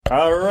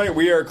All right,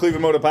 we are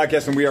Cleveland Moto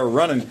Podcast, and we are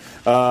running.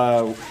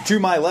 To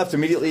my left,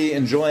 immediately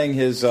enjoying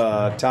his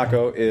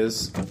taco,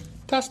 is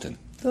Dustin.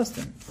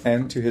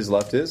 And to his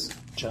left is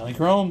Johnny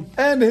Chrome.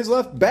 And to his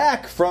left,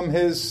 back from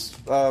his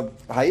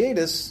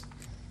hiatus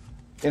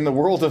in the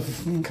world of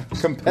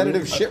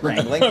competitive shit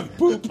wrangling.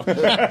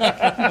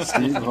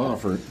 Steve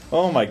Hoffert.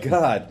 Oh my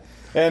God!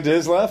 And to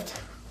his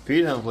left,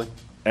 Pete Humbley.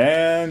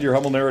 And your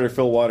humble narrator,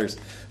 Phil Waters.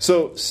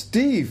 So,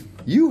 Steve,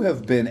 you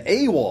have been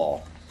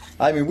AWOL.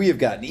 I mean, we have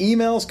gotten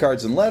emails,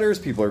 cards, and letters.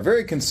 People are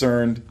very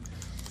concerned.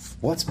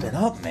 What's been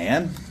up,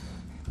 man?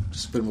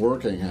 Just been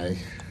working. I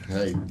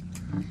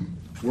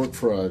work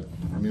for a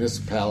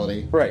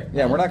municipality. Right.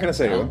 Yeah, we're not going to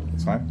say it.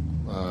 It's fine.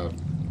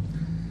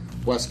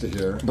 West of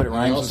here. But it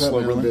rhymes I also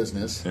with have my own Sloberlin?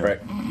 business. Right.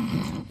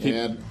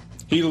 And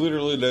He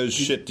literally does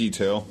shit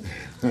detail.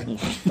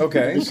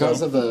 Okay.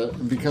 because of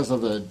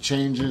the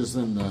changes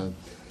in the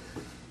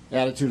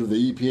attitude of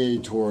the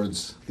EPA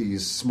towards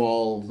these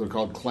small, they're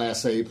called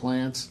Class A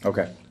plants.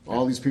 Okay.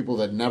 All these people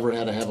that never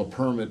had to have a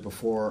permit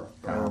before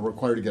are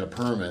required to get a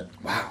permit.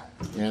 Wow.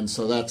 And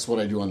so that's what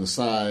I do on the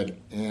side.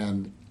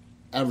 And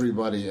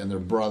everybody and their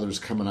brothers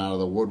coming out of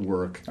the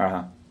woodwork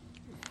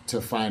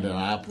to find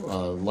a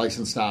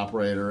licensed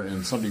operator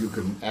and somebody who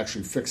can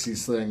actually fix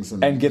these things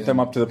and get them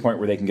up to the point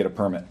where they can get a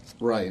permit.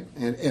 Right,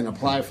 and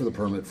apply for the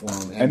permit for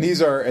them. And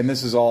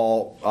this is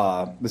all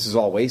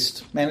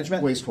waste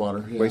management,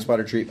 wastewater, yeah.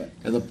 wastewater treatment.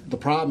 And the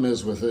problem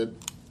is with it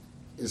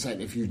is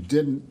that if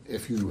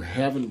you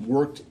haven't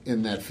worked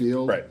in that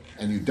field, right,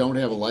 and you don't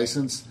have a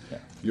license,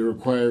 you're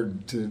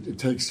required to. It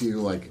takes you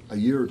like a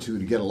year or two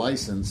to get a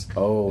license.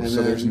 Oh, and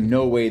so there's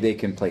no way they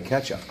can play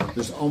catch up.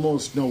 There's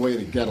almost no way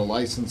to get a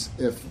license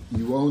if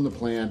you own the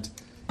plant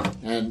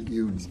and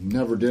you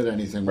never did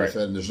anything with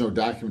it, and there's no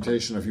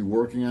documentation of you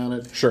working on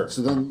it. Sure.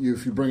 So then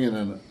if you bring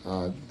in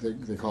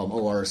they call them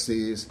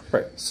ORCs.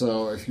 Right.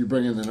 So if you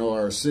bring in an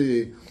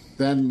ORC,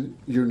 then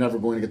you're never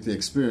going to get the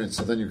experience.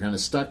 So then you're kind of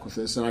stuck with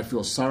this. And I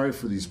feel sorry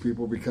for these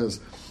people because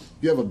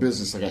you have a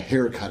business like a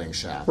hair cutting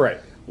shop,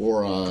 right?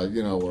 Or a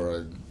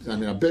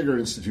bigger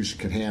institution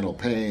can handle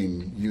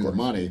paying you the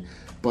money,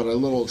 but a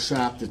little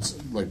shop that's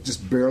like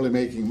just barely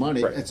making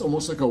money, it's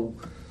almost like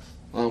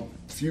a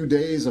few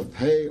days of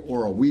pay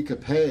or a week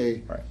of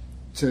pay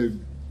to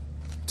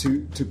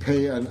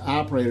pay an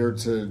operator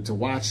to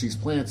watch these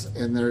plants,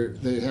 and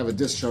they have a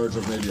discharge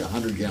of maybe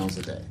 100 gallons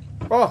a day.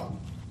 Oh,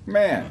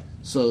 man.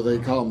 So they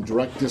call them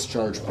direct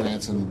discharge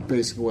plants, and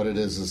basically what it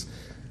is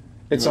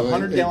it's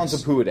 100 gallons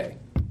of poo a day.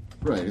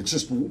 Right.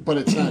 But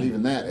it's not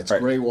even that. It's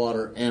gray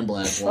water and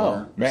black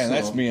water. Oh, man,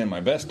 that's me on my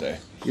best day.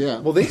 Yeah.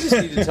 Well, they just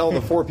need to tell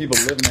the 4 people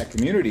that live in that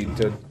community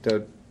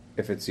to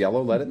if it's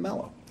yellow, let it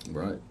mellow.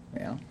 Right.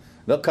 Yeah.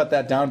 They'll cut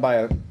that down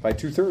by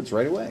 2/3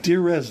 right away.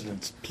 Dear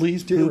residents,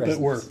 please poop at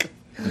work.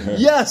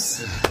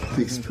 Yes.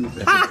 Please poop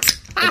at work.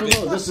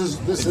 No, this is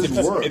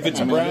work. If it's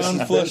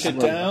brown, flush it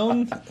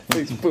down.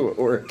 Please poo at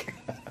work.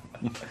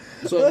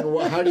 So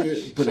how do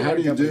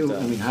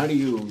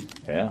you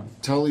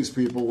tell these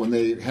people when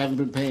they haven't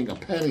been paying a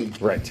penny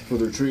for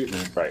their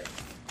treatment? Right.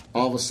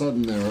 All of a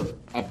sudden they're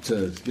up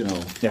to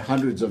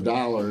hundreds of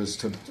dollars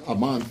to a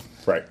month.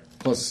 Right.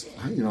 Plus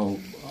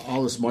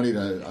all this money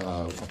to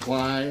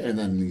apply, and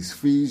then these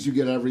fees you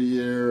get every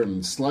year,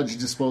 and sludge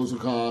disposal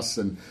costs,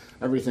 and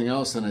everything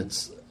else, and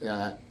it's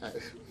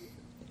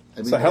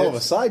it's a hell of a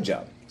side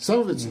job. Some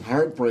of it's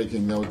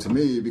heartbreaking though to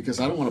me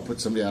because I don't want to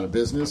put somebody out of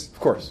business. Of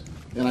course.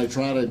 And I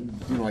try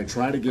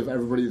to give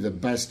everybody the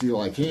best deal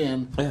I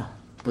can. Yeah.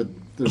 But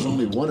there's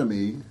only one of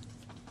me,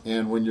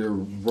 and when you're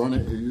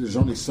running, there's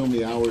only so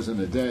many hours in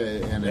a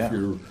day, and if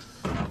you're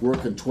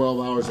working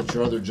 12 hours at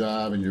your other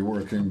job and you're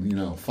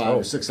working 5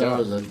 or 6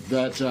 hours at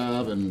that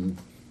job, and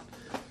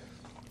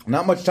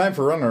not much time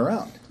for running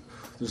around.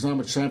 There's not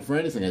much time for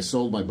anything. I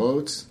sold my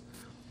boats.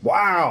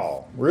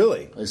 Wow,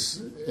 really?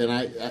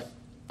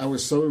 I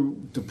was so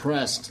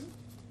depressed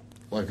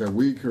like a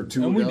week or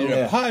two and ago. we did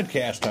a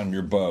podcast on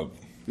your boat.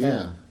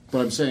 Yeah. But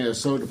I'm saying I was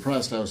so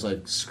depressed, I was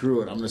like,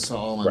 screw it. I'm going to sell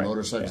all my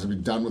motorcycles and be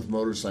done with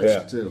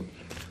motorcycles too.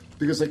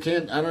 Because I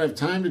don't have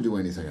time to do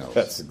anything else.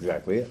 That's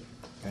exactly it.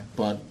 Yeah.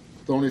 But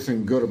the only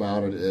thing good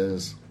about it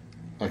is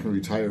I can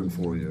retire in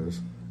 4 years.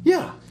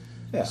 Yeah.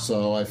 Yeah.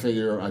 So I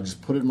figure I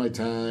just put in my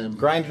time.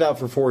 Grind it out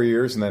for 4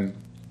 years and then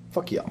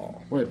fuck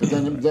y'all. Right, but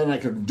then I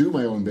could do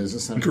my own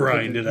business. And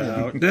Grind it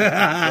out.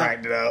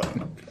 Grind it out.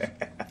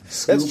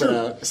 Scoop it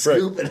out.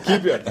 Scoop it out.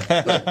 Keep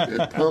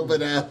it. Pump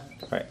it out.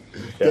 Right.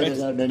 Get it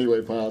out in any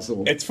way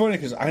possible. It's funny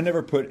because I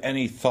never put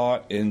any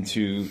thought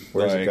into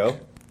where does it go?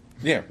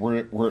 Yeah,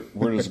 where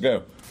does it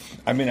go?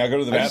 I mean, I go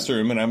to the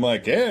bathroom and I'm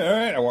like, yeah, all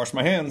right, I wash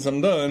my hands, I'm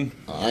done.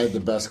 I had the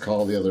best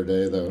call the other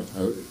day, though.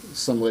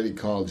 Some lady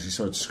called, she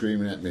started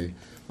screaming at me,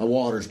 my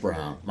water's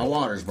brown, my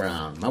water's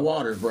brown, my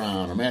water's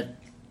brown. I'm at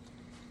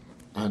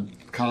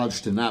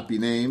college to not be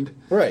named.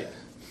 Right.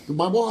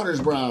 My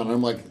water's brown.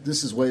 I'm like,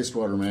 this is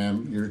wastewater,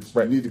 ma'am. You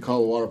need to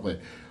call the water plant.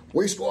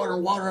 Wastewater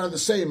and water are the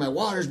same. My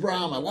water's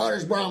brown, my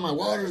water's brown, my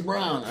water's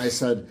brown. I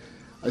said,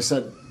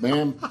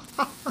 ma'am,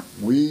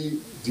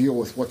 we deal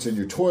with what's in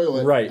your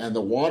toilet, Right. and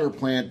the water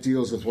plant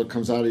deals with what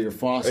comes out of your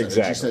faucet.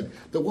 Exactly. And she said,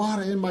 the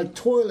water in my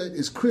toilet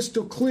is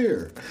crystal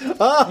clear. So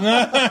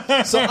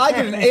I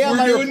get an A on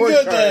my Doing report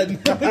good card.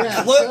 then.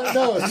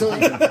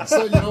 Yeah,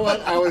 so you know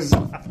what? I was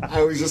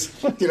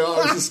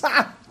just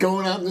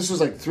going out, and this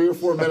was like 3 or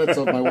 4 minutes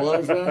of my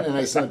water's running, and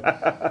I said,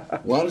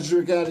 "Why did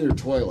you drink out of your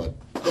toilet?"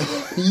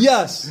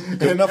 Yes.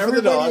 Good And enough for the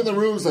everybody dog. in the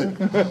room was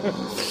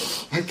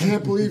like, "I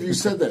can't believe you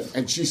said that,"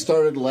 and she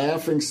started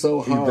laughing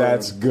so hard.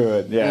 That's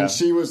good. Yeah. And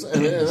she was,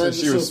 and then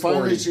she so was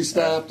finally sporty. she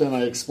stopped, and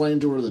I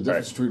explained to her the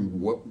difference Right.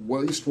 between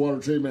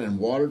wastewater treatment and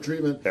water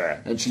treatment. Yeah.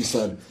 And she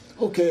said,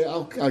 "Okay."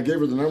 I gave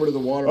her the number to the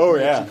water. Oh,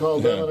 plant. yeah. She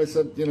called them, Yeah. and I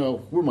said,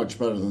 "We're much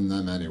better than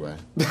them anyway."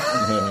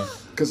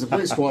 Because the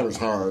wastewater's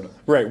hard.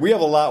 Right. We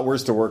have a lot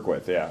worse to work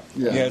with. Yeah.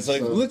 Yeah, Yeah, it's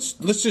like, so- let's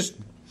just.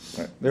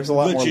 There's a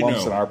lot Let more you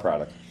lumps know. in our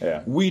product.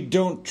 Yeah. We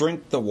don't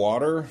drink the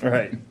water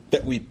Right.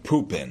 that we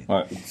poop in. All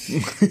right.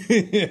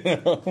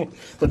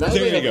 But now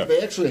There you go.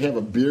 they actually have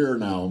a beer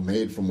now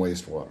made from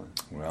wastewater.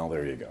 Well,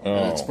 there you go.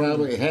 And it's Oh.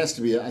 probably, it has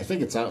to be, I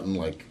think it's out in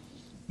like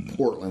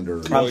Portland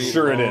or. I'm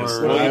sure it is.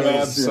 Or- I'm Or,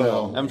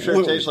 absolutely. I'm sure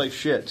it tastes like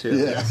shit too.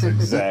 Yeah.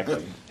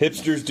 Exactly.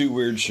 Hipsters do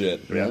weird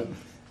shit. Yeah.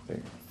 They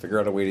figure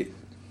out a way to.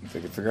 If they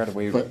could figure out a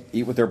way to But-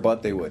 eat with their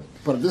butt, they would.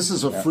 But this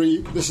is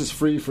This is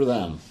free for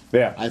them.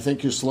 Yeah. I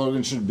think your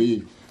slogan should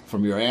be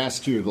 "From your ass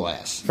to your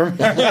glass."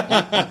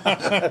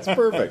 That's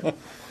perfect.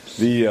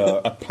 The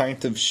A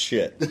pint of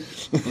shit.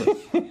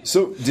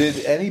 so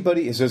has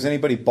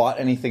anybody bought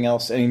anything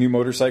else? Any new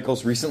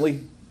motorcycles recently?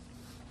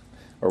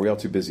 Or are we all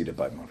too busy to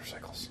buy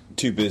motorcycles?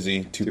 Too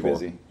busy, too poor.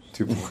 busy.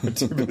 Too poor.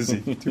 Too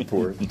busy. Too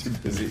poor. Too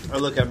busy. I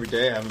look every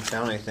day. I haven't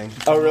found anything.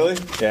 Oh, really?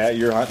 Yeah,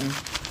 you're hunting.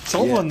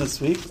 Sold Yeah. one this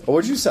week. Oh,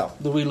 what'd you sell?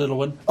 The wee little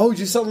one Oh, did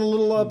you sell the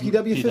little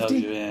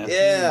PW50? PW,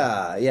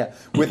 Yeah.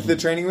 With the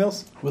training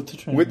wheels? with the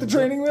training. With the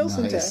training wheels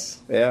Nice. intact?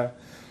 Yeah.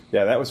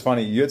 Yeah, that was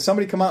funny. You had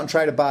somebody come out and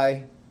try to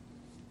buy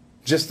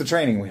just the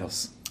training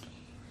wheels.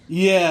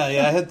 Yeah.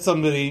 I had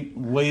somebody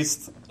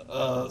waste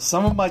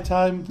some of my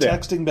time Yeah.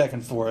 texting back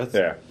and forth.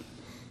 Yeah.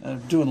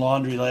 Doing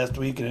laundry last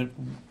week, and it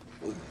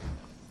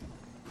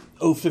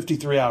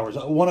 53 hours,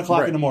 1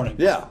 o'clock in the morning.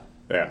 Yeah.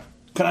 Yeah.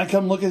 Can I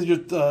come look at your?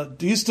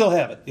 Do you still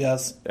have it?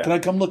 Yes. Yeah. Can I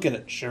come look at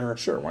it? Sure.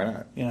 Sure, why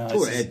not? You know,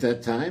 Oh, it's at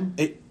that time?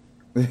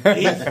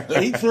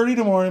 8:30 in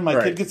the morning. My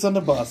Right. kid gets on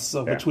the bus,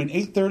 so Yeah. between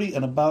 8:30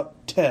 and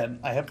about 10,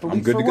 I have to I'm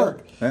leave good for to go.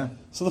 work. Yeah.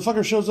 So the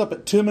fucker shows up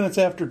at 2 minutes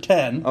after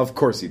 10. Of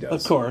course he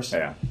does. Of course.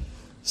 Yeah.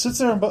 Sits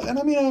there and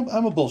I mean,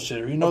 I'm a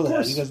bullshitter. You know Of that.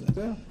 course. You guys,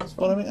 Yeah, that's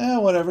but I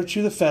mean, whatever.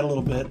 Chew the fat a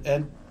little bit,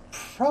 and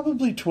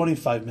probably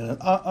 25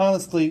 minutes.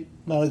 Honestly,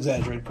 not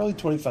exaggerating. Probably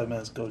 25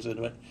 minutes goes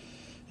into it.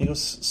 He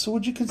goes, "So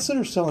would you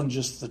consider selling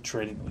just the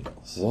training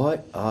wheels?"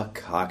 What a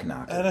cock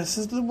knocker. And I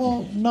said,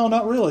 "Well, no,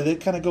 not really. They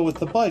kind of go with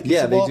the bike." He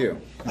Yeah, said, they "Well, do.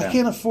 I Yeah.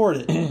 can't afford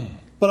it,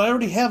 but I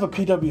already have a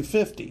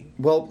PW50."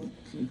 Well,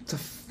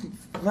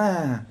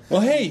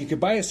 Well, hey, you could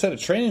buy a set of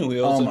training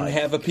wheels Oh and my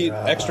have a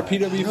extra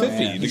PW50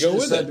 to You go should've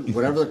with said it.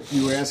 whatever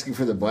you were asking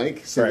for the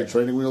bike, say Right. the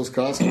training wheels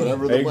cost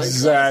whatever the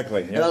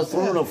Exactly, bike cost. yeah. And I was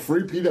throwing a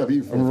free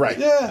PW. right.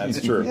 Yeah,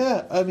 That's true.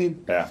 Yeah, I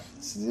mean, Yeah.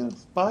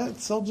 buy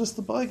it, sell just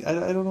the bike. I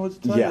don't know what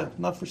to tell Yeah. you.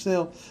 Not for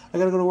sale. I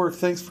got to go to work.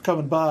 Thanks for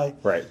coming by.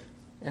 Right.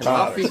 And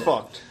off he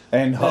fucked.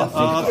 And Huffy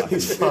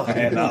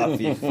And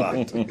Huffy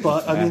fucked.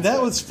 But I mean, That's that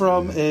it. was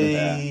from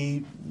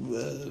a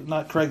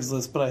not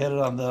Craigslist, but I had it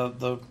on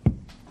the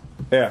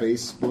Yeah.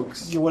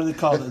 Facebooks. what do they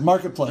call it?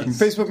 Marketplace.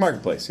 Facebook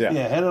Marketplace, yeah.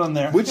 Yeah, had it on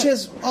there. Which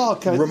has all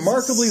kinds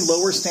remarkably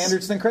lower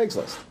standards than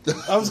Craigslist.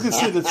 I was going to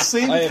say the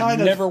same I have kind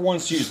of never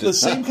once used the it.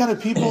 same kind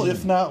of people,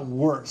 if not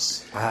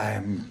worse.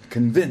 I'm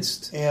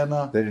convinced And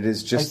that it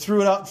is I just.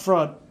 threw it out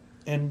front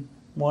in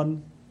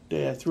one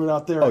day. I threw it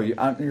out there. Oh,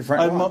 on your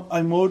front lawn?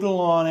 I mowed the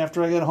lawn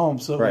after I got home,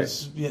 so it Right.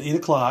 was 8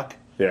 o'clock,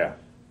 Yeah.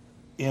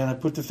 and I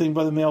put the thing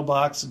by the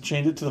mailbox and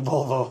changed it to the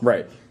Volvo.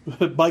 Right.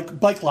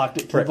 bike locked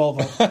it to Right. the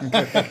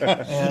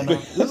Volvo. And it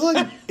was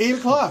like 8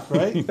 o'clock,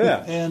 right?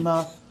 Yeah. And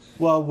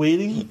while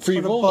waiting Free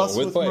for the Volvo bus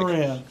with with bike.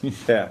 Moran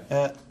Yeah.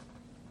 at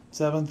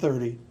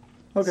 7:30,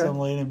 Okay. some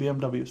lady in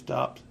BMW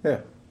stopped. Yeah.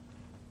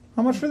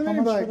 How much for the How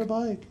mini much bike? for the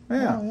bike?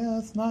 Yeah. Oh, yeah,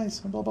 that's nice.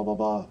 Blah, blah, blah,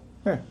 blah.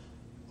 Yeah.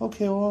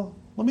 Okay, well,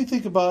 let me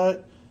think about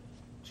it.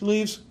 She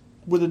leaves.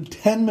 Within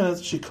 10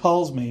 minutes, she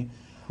calls me.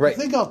 Right. I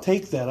think I'll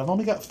take that. I've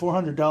only got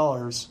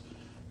 $400.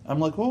 I'm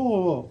like, whoa,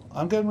 whoa, whoa.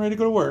 I'm getting ready to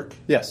go to work.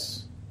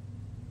 Yes.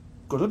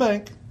 Go to the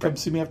bank. Come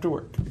see me after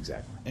work.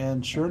 Exactly.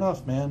 And sure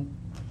enough, man,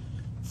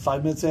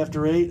 5 minutes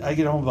after 8, I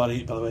get home about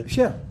 8, by the way.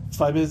 Yeah.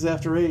 5 minutes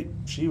after 8,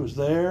 she was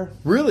there,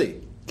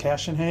 Really?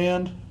 cash in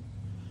hand.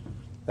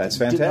 That's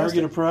Didn't argue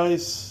fantastic. the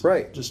price.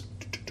 Right. Just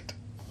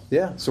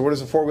Yeah. So what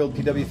does a four-wheeled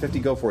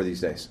PW50 go for these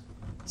days?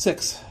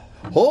 6.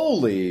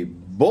 Holy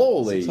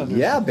bully. 600.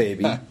 Yeah,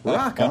 baby.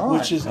 Rock on.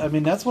 Which is, I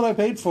mean, that's what I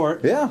paid for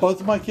it. Yeah.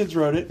 Both of my kids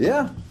rode it.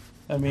 Yeah.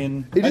 I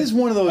mean, It is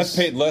one of I've those.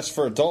 paid less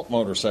for adult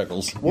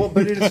motorcycles. Well,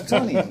 but it is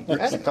funny. I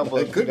had a couple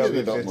They of could get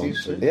it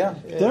W50s. Yeah,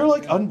 they're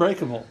like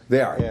unbreakable.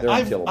 they are. They're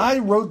unkillable. I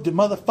rode the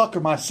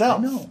motherfucker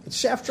myself. No, it's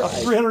shaft drive.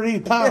 380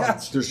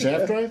 pounds. There's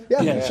shaft drive?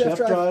 Yeah, Yeah, shaft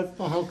drive.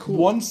 Oh, how cool.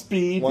 One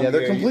speed. Yeah,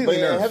 they're completely But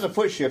it nerfed. has a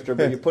foot shifter,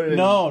 but you put it in.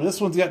 No,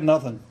 this one's got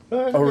nothing.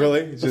 Oh,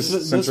 really? Just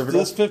This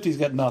centrifugal? 50's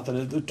got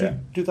nothing. The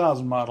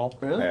 2000 model.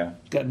 Really? Yeah.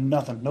 Got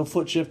nothing. No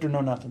foot shifter,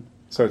 no nothing.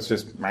 So it's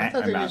just. I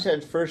thought they just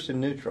had first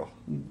and neutral.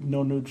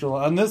 No neutral.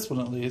 On this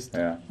one, at least.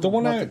 Yeah. The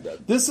one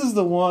This is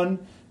the one,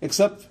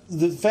 except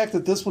the fact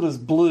that this one is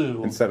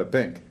blue Instead of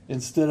pink.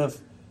 instead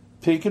of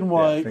pink and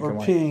white pink or and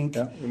white. pink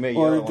Yeah. We made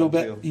or yellow go one,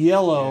 back too.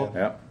 yellow.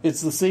 Yeah. It's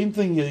the same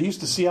thing you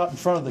used to see out in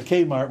front of the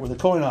Kmart with the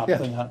coin op Yeah,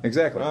 thing on.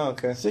 exactly. Oh,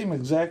 okay. Same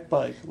exact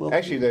bike. Well,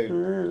 Actually,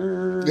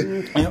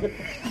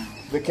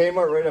 The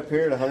Kmart right up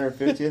here at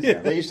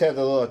 150th, they used to have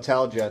the little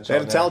Taljets. They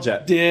had on a there.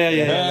 Taljet.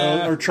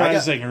 yeah, or I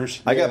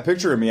tri-zingers. got a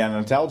picture of me on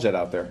a Taljet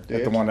out there at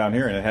Did? the one down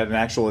here, and it had an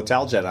actual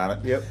Taljet on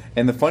it. Yep.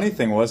 And the funny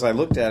thing was, I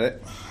looked at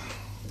it,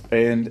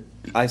 and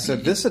I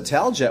said, "This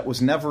Taljet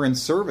was never in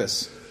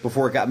service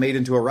before it got made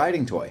into a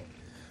riding toy."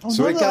 Oh,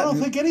 no, I don't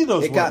think any of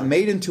those It got were.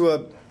 made into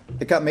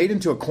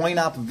a coin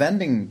op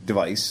vending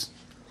device.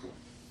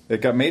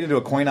 It got made into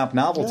a coin op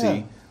novelty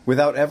Yeah.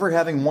 without ever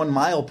having 1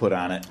 mile put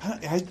on it.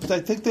 I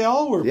think they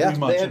all were Yeah. pretty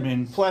much. They I had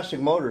mean,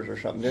 plastic motors or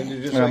something. Didn't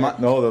you just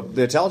No,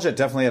 the Taljet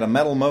definitely had a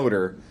metal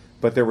motor,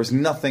 but there was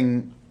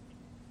nothing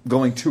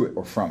going to it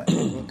or from it.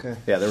 Okay.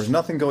 Yeah, there was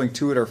nothing going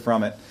to it or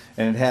from it,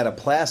 and it had a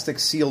plastic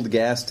sealed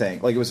gas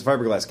tank, like it was a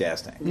fiberglass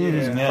gas tank. yeah. Maybe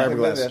that's what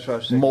I was Fiberglass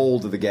thinking.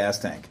 mold of the gas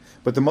tank.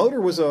 But the motor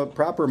was a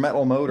proper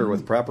metal motor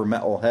with proper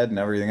metal head and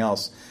everything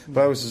else.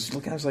 But I was just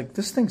looking, I was like,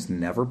 this thing's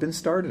never been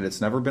started. It's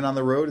never been on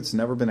the road. It's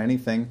never been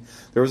anything.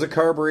 There was a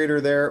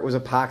carburetor there. It was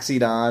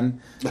epoxied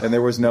on, and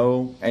there was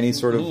no any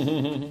sort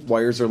of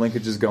wires or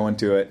linkages going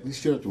to it. At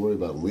least you don't have to worry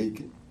about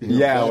leaking. You know,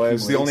 Yeah, well, vacuum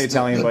it's the only leaks.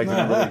 Italian bike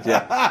that never leaked.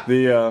 Yeah,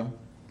 the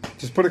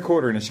just put a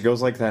quarter in it. She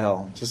goes like the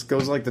hell. Just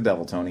goes like the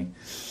devil, Tony.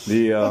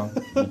 The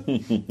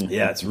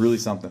yeah, it's really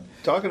something.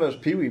 Talking of those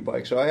Pee Wee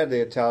bikes, so I had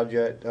the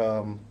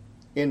Taljet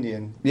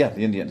Indian. Yeah,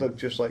 the Indian. Looked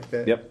just like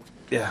that. Yep.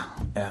 Yeah,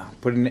 yeah.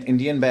 Put an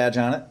Indian badge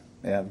on it.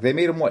 Yeah, they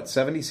made them what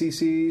 70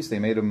 cc's. They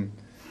made them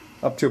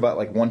up to about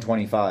like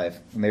 125,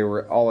 and they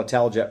were all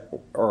Taljet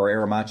or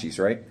Aramachis,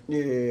 right?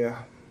 Yeah.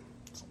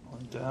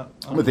 Like that.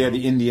 But they had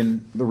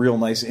the real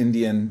nice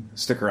Indian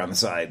sticker on the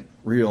side.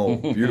 Real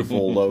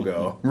beautiful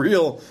logo.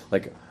 Real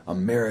like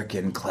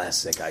American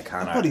classic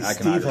iconic. My buddy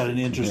Steve had an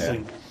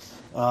interesting.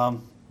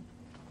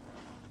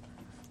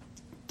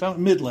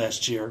 Down mid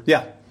last year,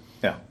 Yeah,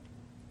 yeah.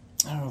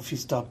 I don't know if he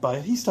stopped by.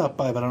 He stopped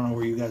by, but I don't know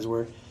where you guys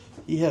were.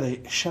 He had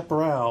a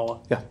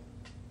Chaparral Yeah.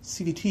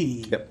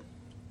 CVT Yep.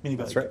 mini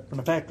bike That's right. from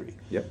the factory.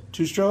 Yep.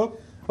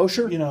 2-stroke. Oh,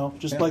 sure. You know,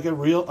 just Yeah. like a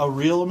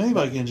real mini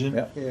bike engine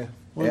Yeah. Yeah.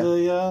 with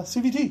Yeah. a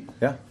CVT.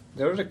 Yeah.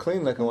 There was a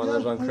clean looking one that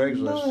was on Yeah, I know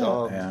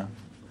Craigslist that. Yeah.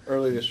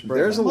 early this spring.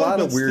 There's a Might have lot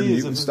of been weird Steve's,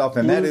 mutant if stuff,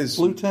 and blue, that is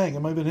Blue Tank. It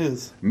might have been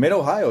his. Mid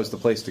Ohio is the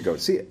place to go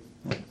see it.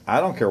 I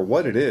don't care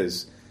what it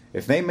is.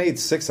 If they made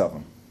 6 of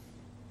them,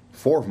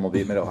 4 of them will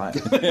be at Mid Ohio.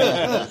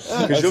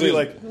 Because you'll be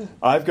like,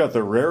 I've got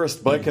the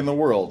rarest bike in the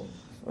world.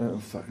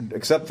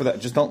 Except for that,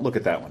 just don't look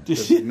at that one.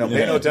 Just, no,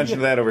 pay no attention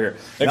to that over here.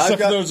 Now,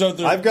 Except for those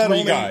other I've got 3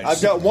 only, guys.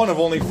 I've got one of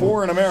only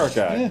 4 in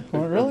America. Yeah,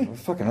 well, really?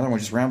 Fucking another one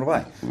just rounded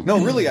by.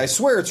 No, really, I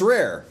swear it's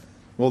rare.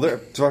 Well, there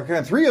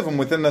are 3 of them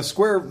within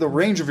the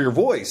range of your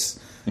voice.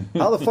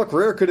 How the fuck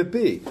rare could it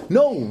be?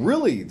 No,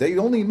 really, they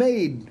only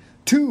made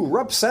 2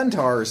 Rupp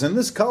Centaurs in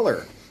this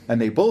color, and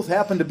they both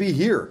happen to be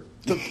here.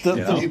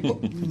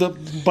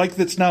 The bike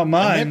that's now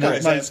mine. That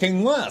guy's my-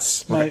 asking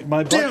less. my Damn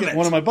bucket, it.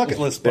 one of my bucket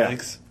list Yeah.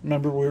 bikes.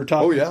 Remember we were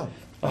talking? Oh, yeah.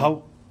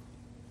 How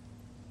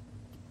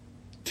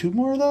 2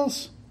 more of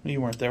those?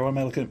 You weren't there. What am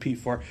I looking at Pete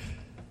for?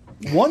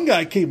 One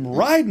guy came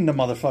riding the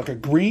motherfucker,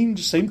 green,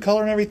 same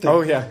color and everything.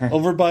 Oh, yeah.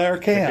 over by our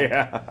camp.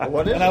 Yeah,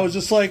 What is And it? I was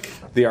just like,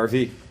 the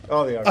RV.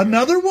 Oh, they are.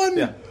 another one?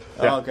 Yeah,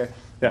 Oh, okay.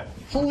 yeah.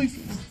 Holy!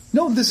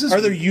 No, this is. Are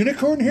there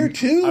unicorn here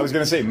too? I was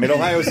going to say, Mid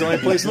Ohio is the only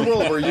place in the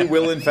world where you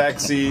will, in fact,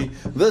 see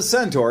the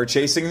centaur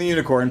chasing the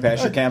unicorn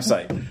past your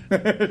campsite.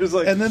 It's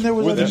like, and then there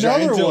was With a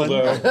giant another one.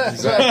 dildo.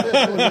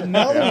 There was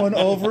another one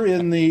over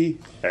in the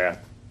yeah.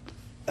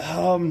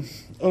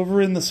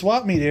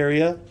 swap meet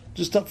area,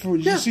 just up for.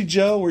 Did you see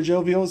Joe where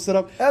Joe Vio was set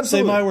up?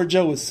 Absolutely. Same eye where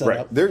Joe was set Right.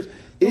 up. There's,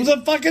 There was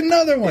a fucking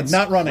another one,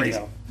 not running crazy.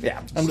 though.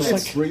 Yeah. I'm just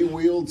It's like,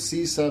 3-wheeled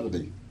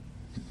C70.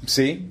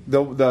 See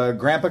the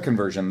grandpa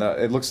conversion.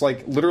 It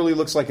literally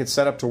looks like it's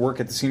set up to work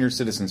at the senior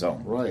citizens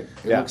home. Right. It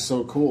Yeah. looks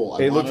so cool.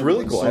 It looked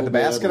really cool. It had the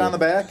basket on the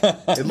back.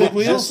 It looked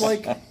just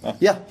like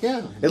Yeah.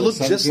 It looked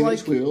just 17-inch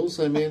like wheels.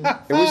 I mean,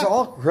 it was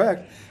all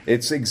correct.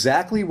 It's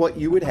exactly what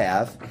you would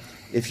have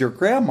if your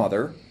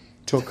grandmother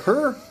took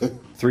her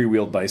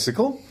 3-wheeled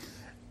bicycle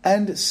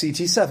and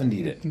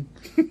CT70'd it.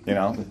 You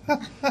know,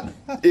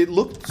 it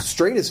looked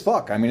straight as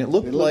fuck. I mean, it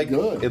looked looked like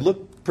good. it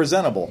looked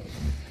presentable.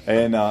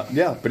 And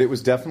yeah, but it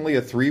was definitely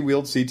a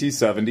 3-wheeled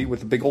CT70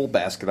 with a big old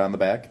basket on the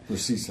back. or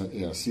C,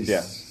 yeah, C,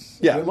 Yeah.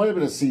 Yeah. It might have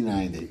been a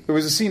C90. It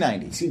was a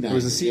C90. C90. It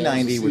was a Yeah,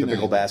 it was C90 a with a big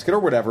C90. old basket or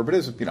whatever, but it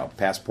was,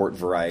 passport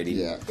variety.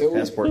 Yeah.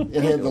 Passport.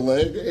 It had the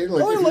leg. It,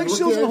 like, Oh, if you leg looked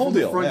shields at and it the whole from the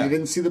deal, front, yeah. You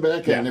didn't see the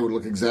back end. It would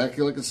look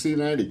exactly like a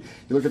C90. You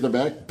look at the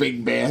back,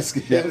 big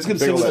basket. Yeah, I was going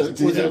Big to say, old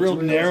was it real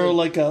narrow,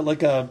 like a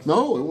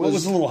No, it What was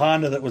was the little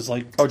Honda that was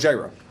like? Oh,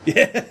 gyro.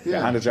 Yeah,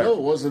 Honda Gyro. No,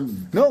 it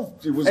wasn't. No.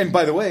 It was, And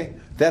by the way,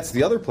 that's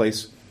the other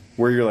place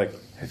where you're like,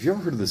 have you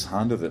ever heard of this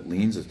Honda that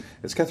leans?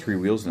 It's got 3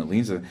 wheels and it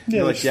leans. And Yeah,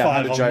 you're like, there's yeah, 5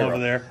 Honda of them Gyro. over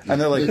there.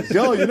 And they're like,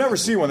 no, you never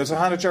see one. There's a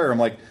Honda Gyro. I'm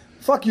like,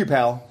 fuck you,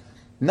 pal.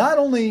 Not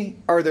only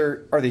are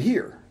they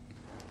here,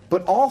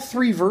 but all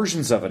 3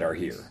 versions of it are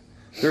here.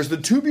 There's the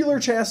tubular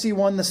chassis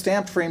one, the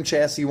stamped frame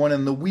chassis one,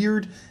 and the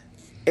weird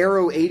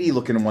Aero 80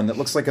 looking one that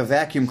looks like a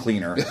vacuum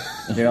cleaner.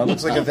 It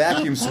looks like a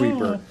vacuum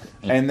sweeper.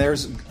 And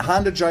there's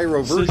Honda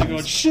Gyro So you're versions.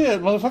 going,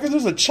 shit, motherfucker,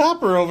 there's a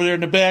chopper over there in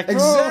the back row.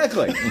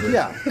 Exactly.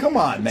 Yeah. Come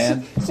on,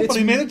 man.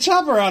 Somebody made a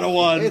chopper out of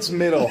one. It's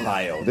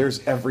mid-Ohio.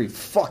 There's every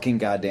fucking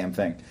goddamn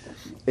thing.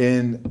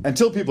 And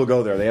until people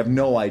go there, they have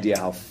no idea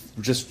how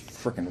just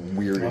freaking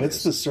weird it It's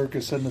is. the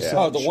circus and the Yeah.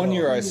 Oh, the one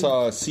year I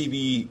saw a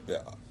CB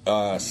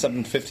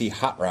 750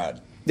 hot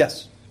rod.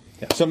 Yes.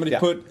 Yeah. Somebody Yeah.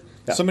 put.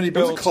 Yeah. Somebody It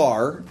was built a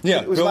car.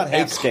 Yeah, It was built about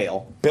half a-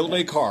 scale. Built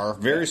a car,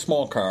 very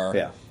small car.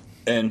 Yeah.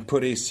 And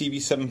put a CB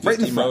Right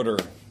 750 in the front. motor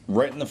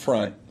right in the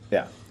front.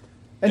 Yeah.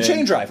 And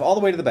chain drive all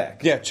the way to the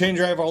back. Yeah, chain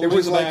drive all the It way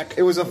was to the like back.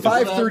 it was a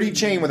 530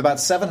 chain with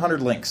about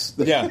 700 links.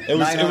 Yeah, it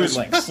was 900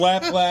 links.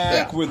 flat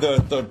black Yeah. with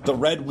the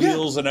red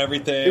wheels and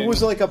everything. It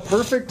was like a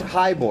perfect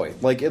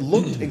highboy. Like it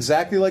looked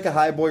exactly like a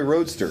highboy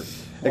roadster,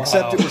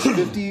 except it was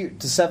 50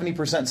 to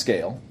 70%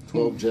 scale.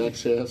 12 jack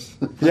shafts.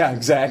 Yeah,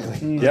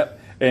 exactly. Yep.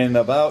 And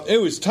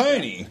It was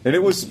tiny. and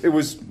it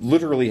was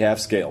literally half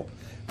scale,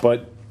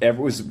 but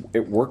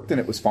it worked and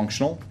it was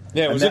functional.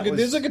 Yeah, it And was that like it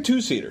was like a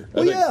 2-seater.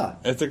 Well, yeah.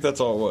 I think that's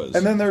all it was.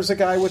 And then there's a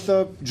guy with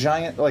a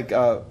giant,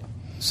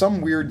 some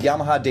weird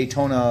Yamaha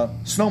Daytona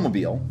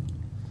snowmobile,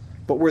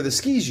 but where the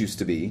skis used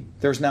to be,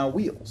 there's now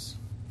wheels.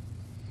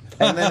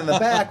 And then in the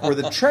back, where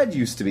the tread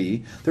used to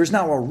be, there's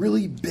now a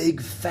really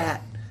big,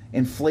 fat,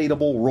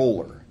 inflatable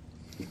roller.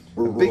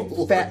 A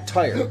big, fat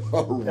tire.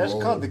 That's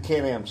called the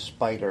Can-Am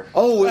Spider.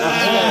 Oh, it was,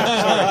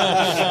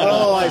 sorry.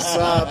 Oh, I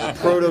saw a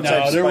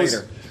prototype No,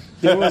 spider.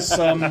 there was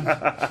some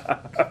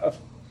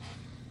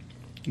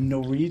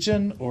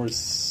Norwegian or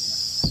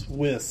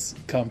Swiss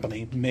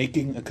company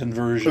making a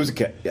conversion. It was a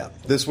kit, yeah.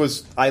 This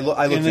was, I looked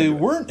and they into it.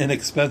 weren't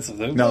inexpensive.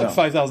 They were No, like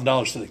no.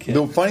 $5,000 to the kid.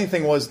 The funny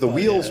thing was the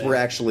wheels yeah. were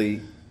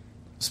actually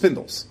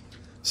spindles.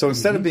 So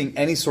instead of being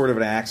any sort of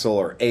an axle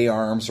or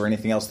A-arms or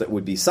anything else that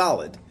would be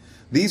solid,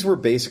 these were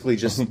basically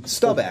just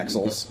stub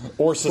axles.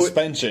 or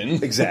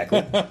suspension.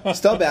 Exactly.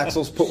 Stub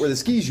axles put where the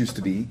skis used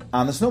to be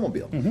on the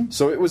snowmobile.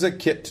 So it was a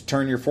kit to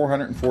turn your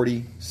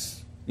 440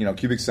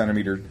 cubic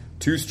centimeter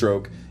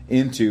 2-stroke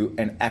into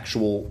an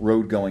actual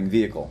road-going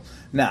vehicle.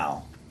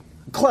 Now,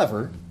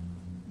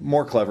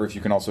 more clever if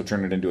you can also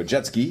turn it into a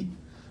jet ski,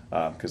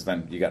 because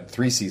then you got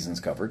 3 seasons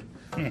covered.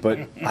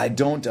 But I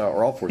don't,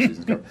 or all 4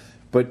 seasons covered.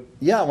 But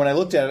yeah, when I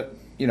looked at it,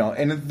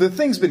 and the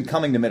thing's been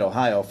coming to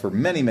Mid-Ohio for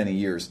many, many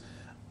years.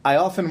 I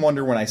often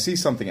wonder when I see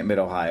something at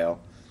Mid-Ohio,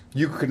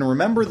 you can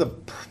remember the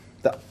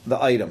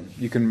item,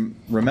 you can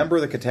remember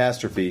the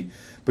catastrophe,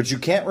 but you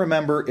can't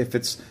remember if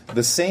it's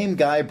the same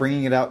guy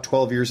bringing it out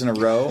 12 years in a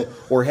row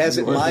or has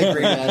it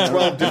migrated to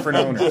 12 different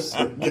owners.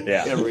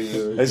 Yeah. Every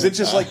year. Is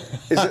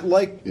it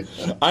like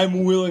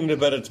I'm willing to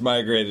bet it's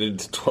migrated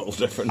to 12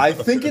 different. I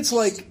think it's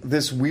like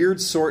this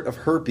weird sort of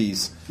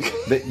herpes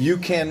that you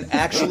can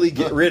actually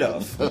get rid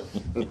of,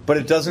 but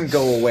it doesn't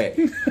go away.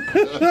 You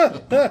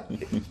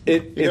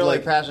It can only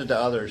like pass it to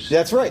others.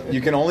 That's right.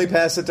 You can only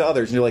pass it to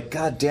others. And you're like,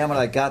 God damn it,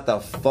 I got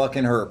the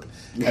fucking herp.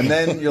 And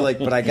then you're like,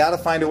 but I got to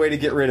find a way to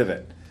get rid of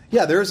it.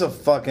 Yeah, there's a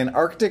fucking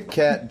Arctic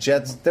Cat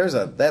Jets.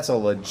 That's a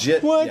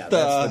legit. What yeah, the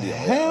that's deal.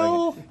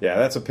 hell? Yeah,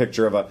 that's a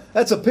picture of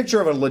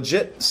a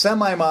legit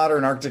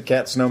semi-modern Arctic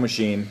Cat snow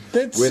machine.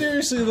 That with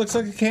seriously looks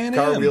like a Can-Am.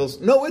 car wheels.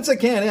 No, it's a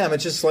Can-Am.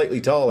 It's just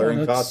slightly taller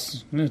and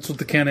costs That's what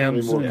the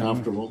Can-Am's Be more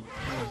comfortable.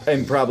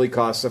 and probably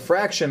costs a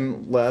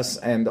fraction less,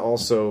 and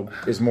also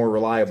is more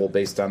reliable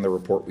based on the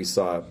report we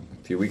saw a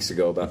few weeks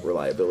ago about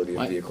reliability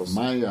of vehicles.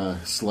 My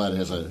sled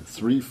has a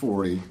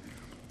 340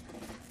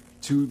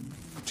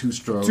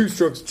 two-stroke,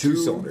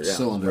 2-cylinder, yeah.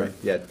 cylinder, Right,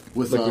 yeah,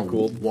 with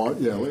liquid-cooled.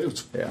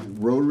 It's Yeah.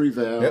 rotary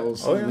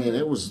valves. Yep. Oh, yeah. I mean,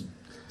 it was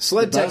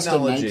Sled the best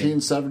technology. in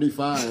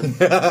 1975. It's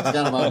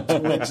got about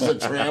 2 inches of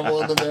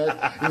travel in the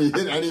back, and you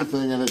hit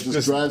anything, and it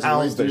just drives right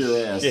pounds through the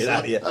your ass. shit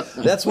out of you.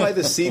 That's why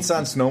the seats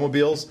on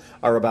snowmobiles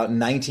are about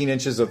 19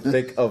 inches of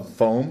thick of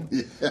foam,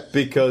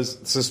 because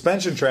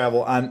suspension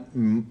travel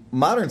on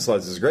modern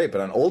sleds is great,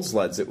 but on old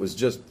sleds it was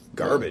just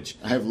garbage.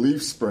 I have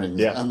leaf springs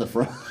Yeah. on the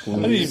front. I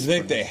didn't even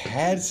think they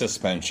had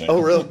suspension.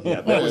 Oh, really?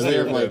 Yeah, that was they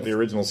have the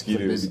original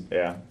Ski-Doos. maybe-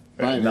 Yeah.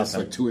 Mine is Nothing.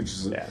 like 2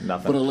 inches. Yeah,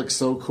 nothing. But it looked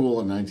so cool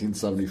in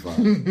 1975.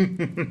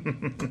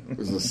 It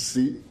was a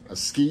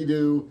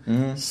Ski-Doo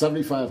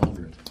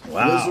 7500.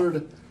 Wow.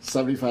 Blizzard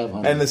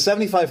 7,500. And the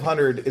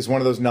 7,500 is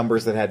one of those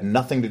numbers that had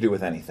nothing to do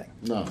with anything.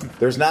 No.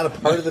 There's not a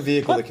part of the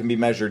vehicle that can be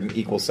measured and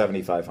equal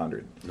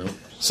 7,500. Nope.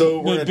 So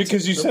we're Well, gonna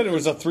because you said it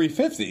was a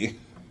 350.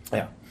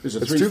 yeah, It's a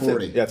 340.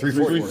 340. Yeah,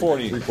 340.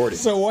 340. 340.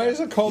 So why is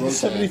it called the Road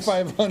tax.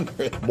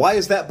 7,500? Why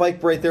is that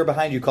bike right there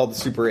behind you called the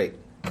Super 8?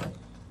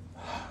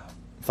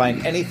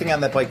 Find anything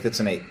on that bike that's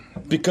an 8.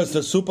 Because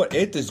the Super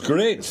 8 is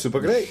great. Super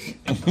great.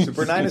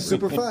 Super 9 is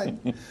super fine.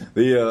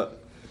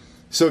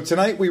 So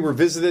tonight we were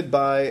visited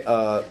by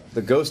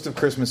the ghost of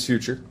Christmas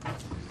Future,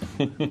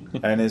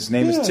 and his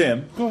name is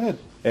Tim. Go ahead.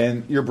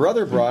 And your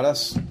brother brought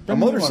us a Bring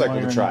me one motorcycle while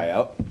to you're try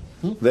out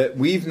that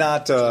we've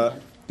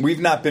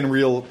not been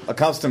real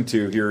accustomed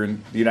to here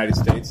in the United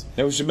States.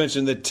 Now we should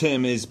mention that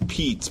Tim is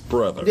Pete's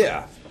brother.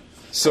 Yeah.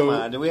 So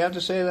Come on, do we have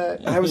to say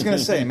that? I was going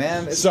to say,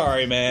 man,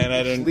 Sorry, man.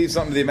 I didn't. leave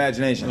something to the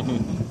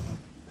imagination.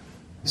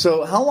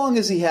 So how long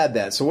has he had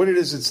that? So what it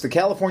is, it's the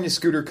California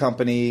Scooter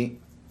Company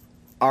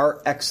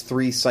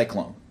RX3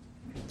 Cyclone.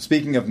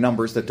 Speaking of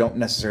numbers that don't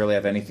necessarily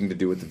have anything to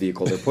do with the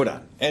vehicle they're put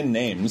on. And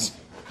names.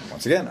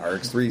 Once again,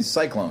 RX3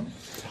 Cyclone.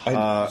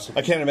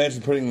 I can't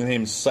imagine putting the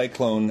name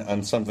Cyclone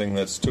on something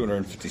that's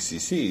 250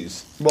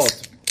 cc's. Well,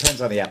 it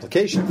depends on the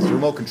application. If it's a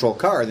remote control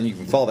car, then you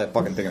can call that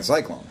fucking thing a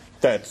Cyclone.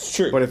 That's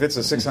true. But if it's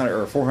a 600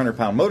 or a 400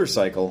 pound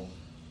motorcycle,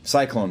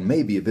 Cyclone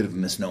may be a bit of a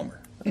misnomer.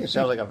 I think it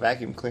sounds like a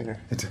vacuum cleaner.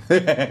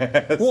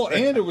 well,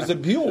 and it was a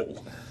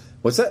Buell.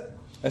 What's that?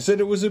 I said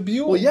it was a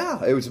Buell. Well,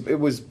 yeah, it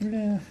was.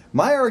 Yeah.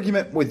 My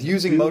argument with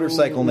using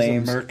motorcycle It was a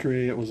names.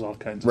 Mercury. It was all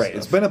kinds of Right,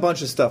 stuff. it's been a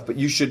bunch of stuff, but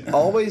you should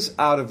always,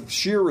 out of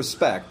sheer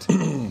respect,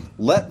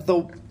 let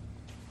the,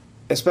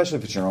 especially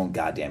if it's your own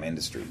goddamn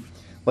industry,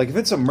 like if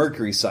it's a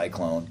Mercury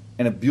Cyclone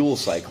and a Buell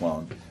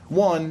Cyclone,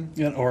 one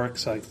An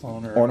Oryx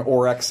Cyclone or an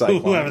Orex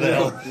Cyclone, whoever the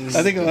hell.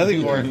 I think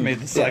Oryx made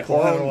the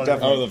Cyclone. I don't know what-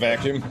 definitely. Oh, the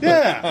vacuum?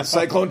 Yeah.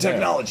 Cyclone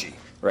technology,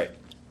 right?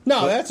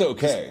 No, that's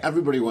okay.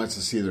 Everybody wants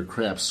to see their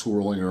crap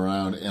swirling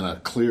around in a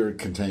clear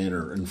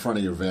container in front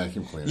of your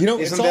vacuum cleaner. You know,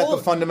 Isn't it's that all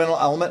the fundamental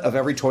element of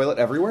every toilet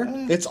everywhere?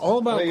 it's all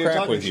about You're crap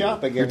talking with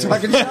shop you. again.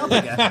 Talking shop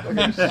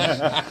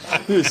again.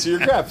 You see your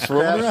crap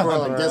swirling around.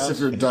 Well, I guess if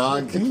your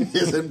dog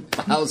isn't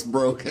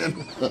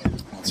housebroken.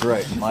 That's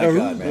right. My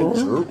God,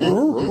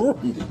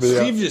 man.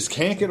 Steve just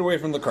can't get away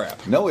from the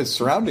crap. No, it's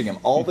surrounding him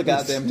all the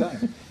goddamn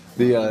time.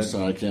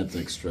 So I can't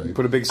think straight.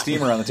 Put a big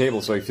steamer on the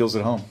table so he feels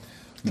at home.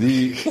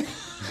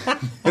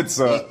 It's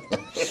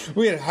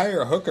We had to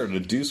hire a hooker to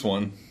deuce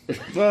one.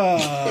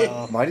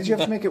 why did you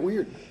have to make it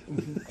weird?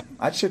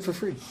 I'd shit for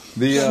free.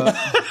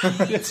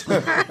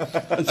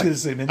 I was going to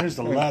say, man, there's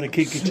a lot of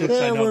kinky chicks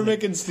I know we're that-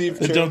 making Steve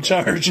that don't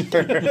charge.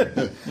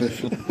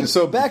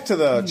 So back to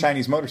the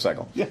Chinese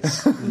motorcycle.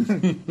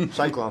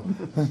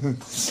 Cyclone.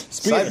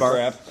 Speaking of Sidebar.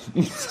 crap,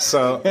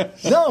 So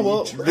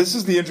this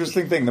is the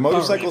interesting thing. The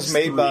motorcycle's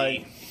made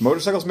by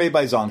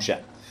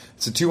Zhongshan.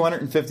 It's a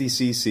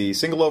 250cc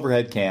single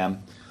overhead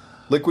cam,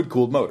 liquid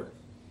cooled motor,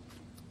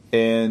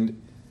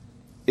 and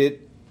the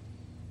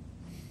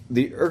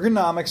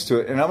ergonomics to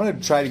it. And I'm going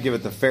to try to give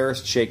it the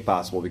fairest shake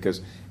possible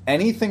because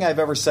anything I've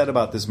ever said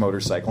about this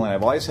motorcycle, and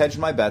I've always hedged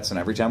my bets, and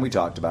every time we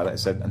talked about it, I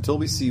said until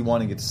we see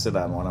one and get to sit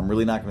on one, I'm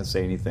really not going to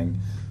say anything.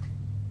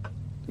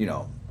 You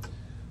know,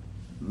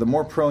 the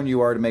more prone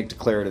you are to make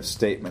declarative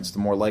statements, the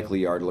more likely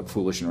you are to look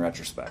foolish in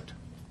retrospect.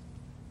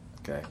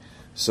 Okay,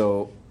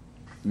 so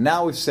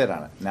now we've sat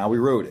on it. Now we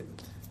rode it.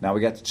 Now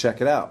we got to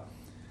check it out.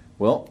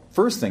 Well,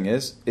 first thing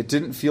is, it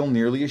didn't feel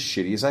nearly as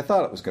shitty as I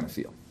thought it was going to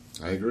feel.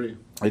 I agree.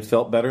 It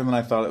felt better than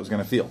I thought it was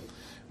going to feel.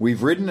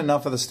 We've ridden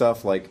enough of the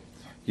stuff like,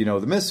 you know,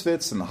 the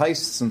Misfits and the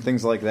Heists and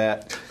things like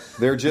that.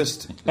 They're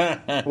just,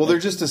 they're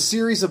just a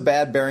series of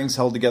bad bearings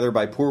held together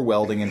by poor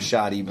welding and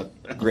shoddy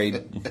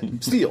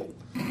grade steel.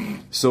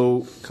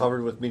 So,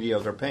 Covered with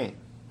mediocre paint.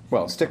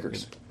 well,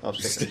 stickers. Oh,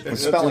 stickers. And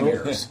spelling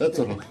errors. That's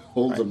what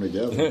holds them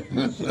together.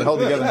 Held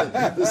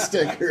together. The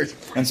stickers.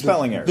 And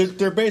spelling errors.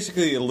 they're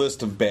basically a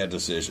list of bad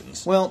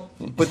decisions. Well,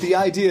 but the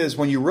idea is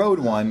when you rode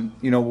one,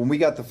 you know, when we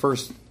got the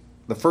first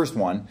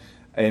one,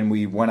 and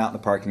we went out in the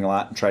parking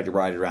lot and tried to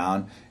ride it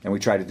around, and we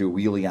tried to do a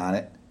wheelie on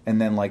it, and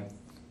then, like,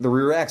 the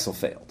rear axle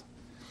failed.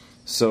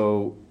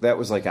 So that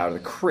was, like, out of the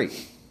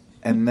crate.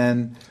 And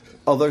then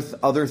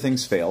other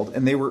things failed,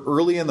 and they were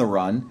early in the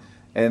run,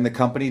 and the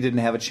company didn't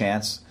have a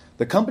chance.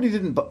 The company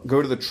didn't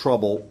go to the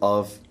trouble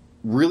of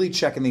really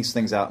checking these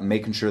things out and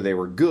making sure they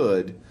were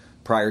good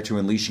prior to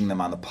unleashing them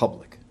on the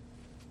public.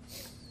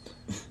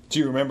 Do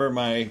you remember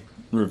my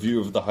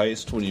review of the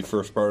Heist when you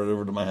first brought it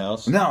over to my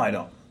house? No, I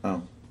don't.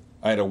 Oh.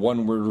 I had a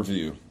one-word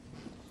review.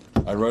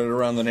 I rode it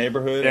around the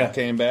neighborhood. Yeah. I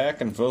came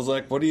back and Phil's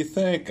like, "What do you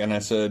think?" And I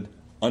said,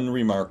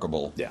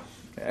 "Unremarkable." Yeah,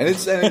 and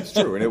it's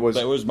true, and it was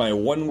That was my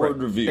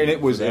one-word review. and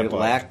it was for that it bike.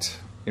 lacked.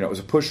 You know, it was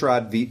a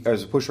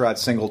pushrod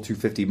single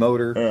 250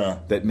 motor Yeah.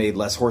 that made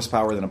less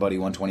horsepower than a Buddy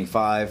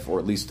 125, or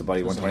at least a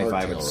Buddy was a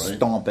 125 would hardtail, right?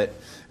 stomp it.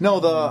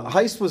 No, the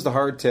Heist was the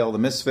hardtail. The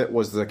Misfit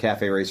was the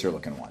Cafe Racer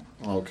looking one.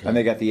 Okay. And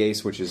they got the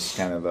Ace, which is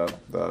kind of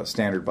the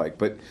standard bike.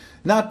 But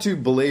not to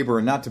belabor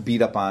and not to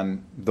beat up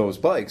on those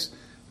bikes,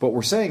 but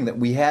we're saying that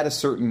we had a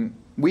certain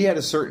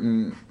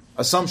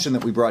assumption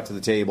that we brought to the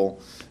table,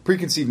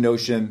 preconceived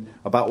notion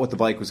about what the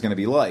bike was going to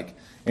be like,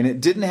 and it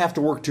didn't have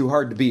to work too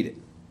hard to beat it.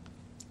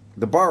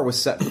 The bar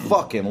was set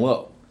fucking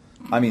low.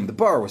 I mean, the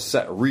bar was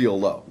set real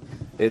low.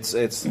 It's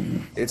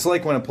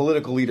like when a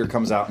political leader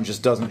comes out and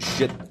just doesn't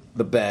shit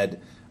the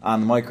bed on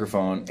the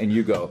microphone, and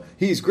you go,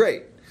 he's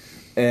great.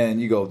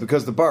 And you go,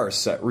 because the bar is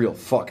set real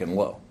fucking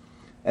low.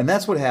 And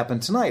that's what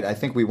happened tonight. I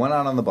think we went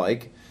out on the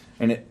bike,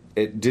 and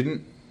it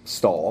didn't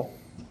stall,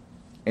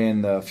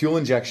 and the fuel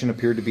injection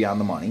appeared to be on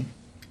the money,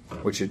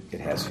 which it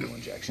has fuel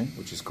injection,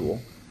 which is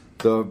cool.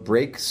 The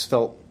brakes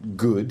felt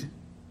good.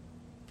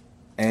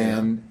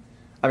 And,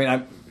 I mean,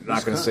 I'm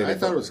not going to say that. I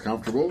thought it was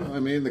comfortable. I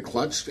mean, the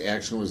clutch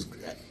action was...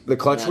 The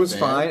clutch was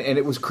fine, and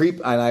it was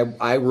and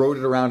I rode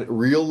it around at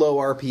real low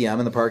RPM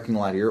in the parking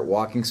lot here at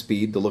walking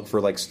speed to look for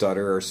like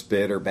stutter or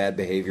spit or bad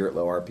behavior at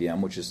low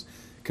RPM, which is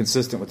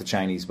consistent with the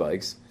Chinese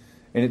bikes,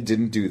 and it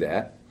didn't do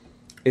that.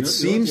 It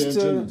seems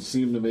to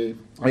seem to me.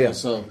 Okay, yeah.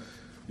 So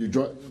you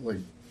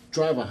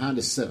drive a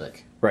Honda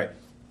Civic, right?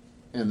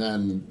 And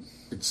then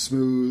it's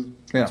smooth,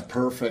 it's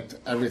perfect,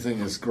 everything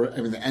is great. I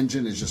mean, the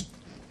engine is just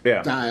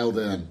dialed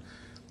in,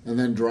 and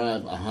then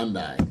drive a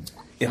Hyundai.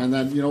 Yeah. And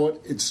then, you know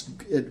what,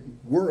 it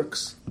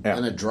works,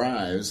 and it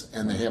drives,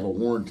 and they have a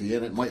warranty,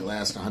 and it might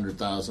last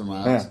 100,000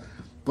 miles. Yeah.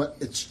 But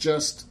it's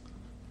just,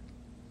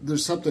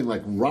 there's something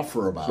like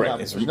rougher about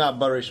it. It's not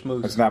buttery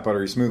smooth. It's not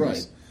buttery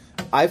smoothness.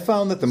 Right. I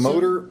found that the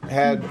motor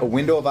had a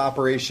window of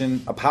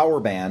operation, a power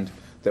band,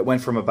 that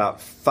went from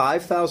about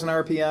 5,000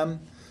 RPM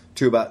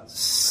to about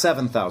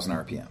 7,000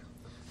 RPM.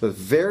 A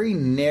very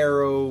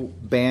narrow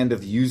band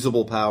of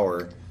usable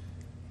power,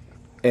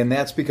 and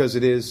that's because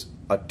it is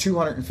a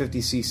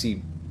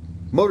 250cc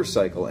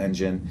motorcycle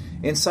engine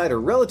inside a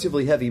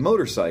relatively heavy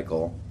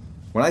motorcycle.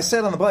 When I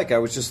sat on the bike, I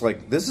was just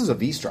like, this is a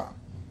V-Strom.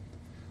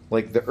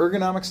 Like, the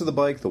ergonomics of the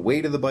bike, the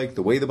weight of the bike,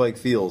 the way the bike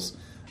feels,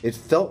 it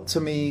felt to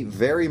me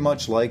very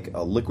much like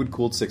a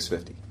liquid-cooled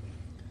 650.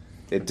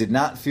 It did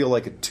not feel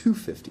like a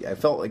 250. I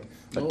felt like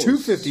a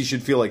 250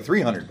 should feel like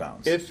 300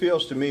 pounds. It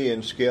feels to me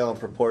in scale and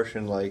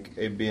proportion like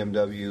a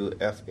BMW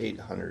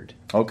F800.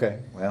 Okay,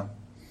 well.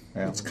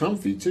 Yeah. It's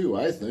comfy, too,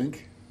 I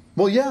think.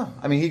 Well, yeah.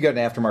 I mean, he got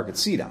an aftermarket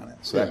seat on it,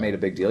 so that made a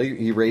big deal.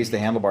 He raised the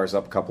handlebars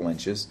up a couple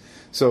inches.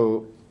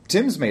 So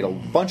Tim's made a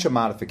bunch of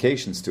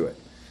modifications to it.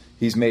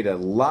 He's made a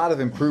lot of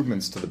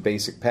improvements to the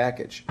basic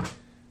package.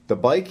 The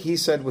bike, he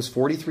said, was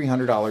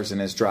 $4,300 in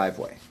his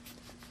driveway.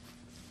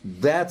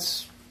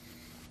 That's...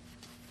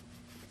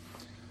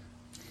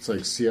 It's like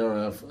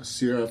CRF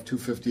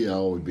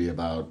 250L would be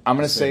about I'm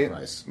going the same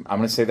price. I'm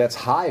going to say that's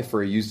high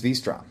for a used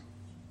V-Strom.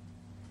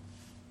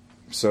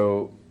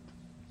 So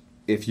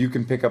if you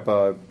can pick up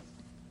a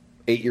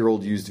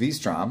 8-year-old used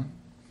V-Strom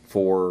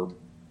for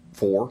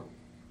 $4,000,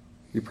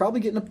 you're probably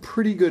getting a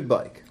pretty good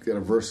bike. Get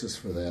a Versys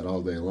for that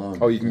all day long.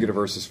 Oh, you can get a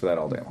Versys for that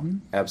all day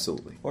long.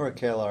 Absolutely. Or a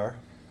KLR.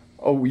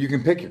 Oh, you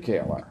can pick your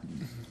KLR.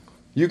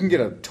 You can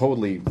get a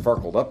totally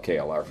farkled up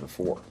KLR for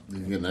 $4,000.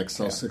 You can get an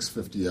XL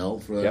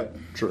 650L for that. Yep,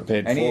 true.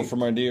 Paid $4,000 for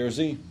my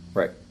DRZ.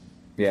 Right.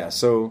 Yeah,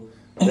 so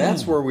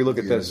that's where we look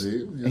at this.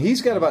 DRZ, yeah.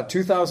 He's got about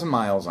 2,000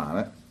 miles on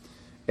it.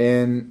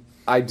 And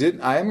I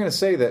am going to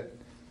say that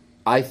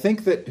I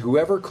think that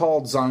whoever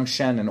called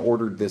Zongshen and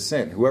ordered this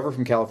in, whoever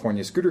from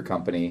California Scooter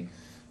Company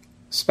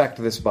spec'd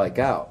this bike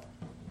out,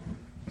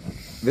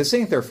 this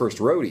ain't their first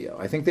rodeo.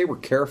 I think they were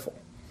careful.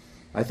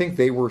 I think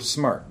they were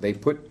smart. They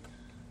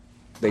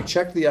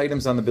checked the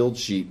items on the build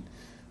sheet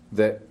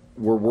that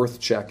were worth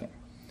checking.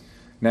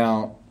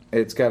 Now,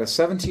 it's got a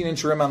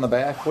 17-inch rim on the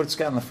back. What's it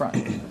got on the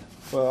front?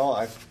 Well,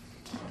 I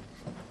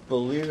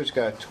believe it's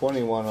got a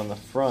 21 on the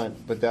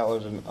front, but that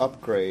was an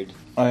upgrade.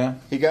 Oh yeah.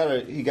 He got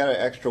an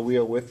extra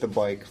wheel with the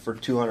bike for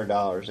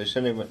 $200. They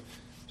sent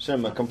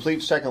him a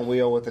complete second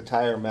wheel with the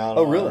tire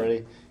mounted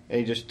already, and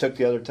he just took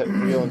the other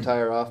wheel and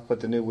tire off, put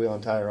the new wheel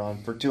and tire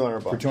on for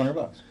 $200. For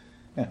 $200.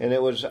 Yeah. And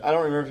it was, I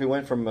don't remember if he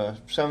went from a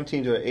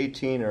 17 to an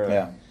 18 or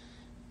a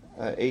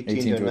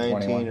 18 to a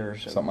 19 or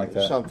something like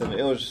that. Something.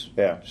 It was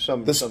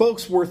the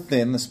spokes were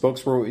thin. The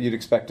spokes were what you'd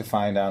expect to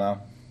find on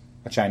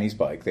a Chinese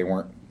bike. They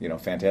weren't,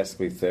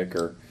 fantastically thick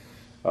or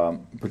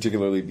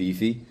particularly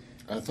beefy.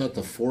 I thought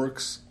the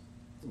forks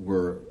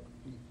were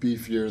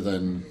beefier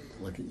than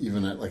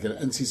even an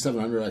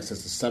NC700 XS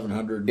to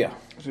 700. Yeah, I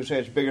was going to say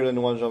it's bigger than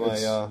the ones on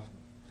my.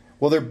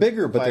 Well, they're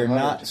bigger, but they're 500.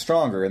 not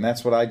stronger, and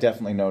that's what I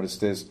definitely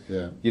noticed. Is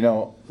the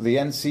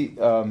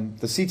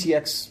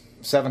CTX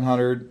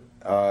 700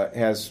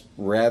 has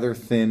rather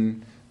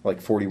thin,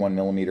 like 41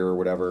 millimeter or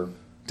whatever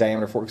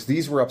diameter forks.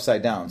 These were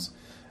upside downs,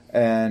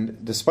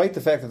 and despite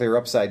the fact that they were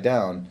upside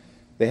down,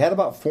 they had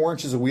about 4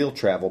 inches of wheel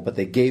travel, but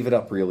they gave it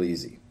up real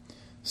easy.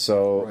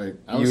 So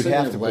you'd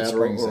have to put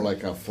springs or in.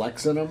 like a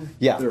flex in them.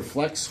 Yeah, their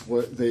flex.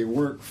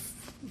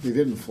 They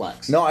didn't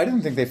flex. No, I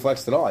didn't think they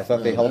flexed at all. I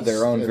thought they held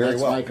their own very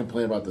well. That's my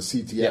complaint about the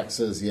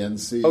CTXs, the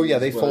NCs. Oh yeah,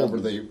 they fold.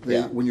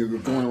 When you're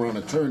going around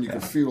a turn, you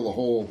can feel the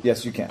whole.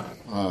 Yes, you can.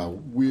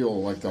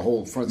 Wheel, like the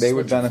whole front. They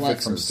would benefit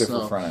flexes, from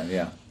stiffer front end.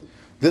 Yeah,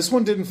 this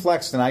one didn't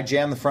flex, and I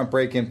jammed the front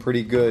brake in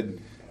pretty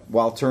good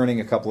while turning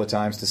a couple of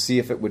times to see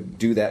if it would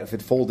do that. If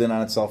it fold in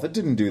on itself, it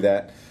didn't do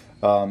that.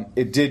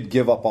 It did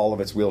give up all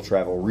of its wheel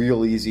travel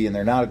real easy, and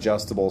they're not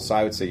adjustable, so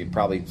I would say you'd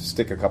probably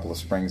stick a couple of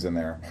springs in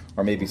there,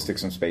 or maybe stick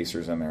some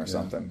spacers in there or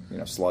something,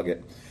 slug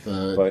it.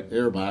 The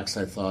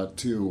airbox, I thought,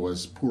 too,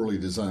 was poorly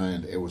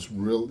designed. It was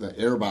the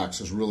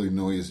airbox was really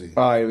noisy.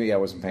 I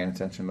wasn't paying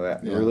attention to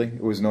that. Yeah. Really?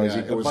 It was noisy?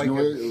 Yeah,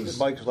 The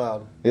bike's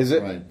loud. Is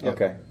it? Right.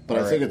 Okay. But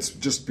I think it's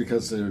just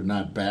because they're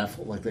not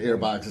baffled, like the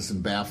airbox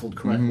isn't baffled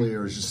correctly,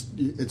 or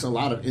it's a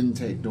lot of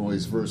intake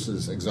noise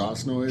versus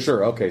exhaust noise.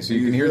 Sure, okay, so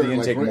you can hear the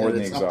intake more than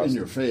the it's exhaust. up in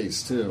your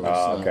face, too.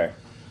 Okay.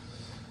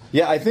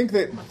 Yeah, I think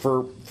that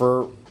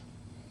for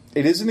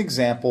it is an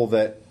example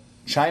that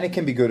China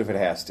can be good if it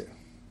has to.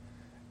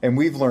 And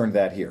we've learned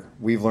that here.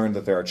 We've learned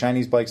that there are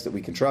Chinese bikes that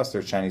we can trust,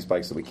 there's Chinese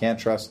bikes that we can't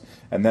trust,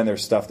 and then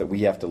there's stuff that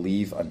we have to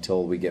leave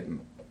until we get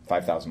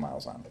 5,000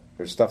 miles on it.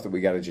 There's stuff that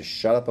we got to just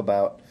shut up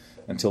about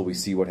until we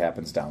see what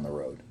happens down the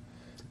road.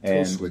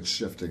 Toe switch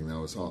shifting,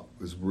 though,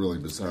 is really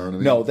bizarre to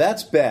me. No,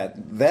 that's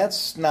bad.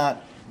 That's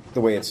not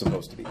the way it's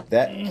supposed to be.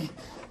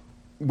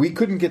 We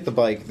couldn't get the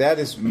bike. That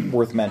is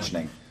worth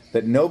mentioning.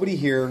 That nobody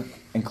here,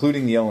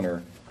 including the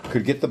owner,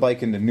 could get the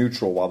bike into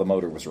neutral while the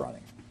motor was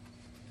running.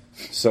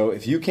 So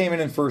if you came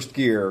in first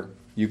gear,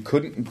 you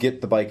couldn't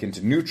get the bike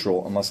into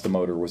neutral unless the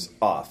motor was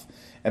off.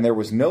 And there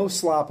was no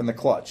slop in the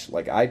clutch.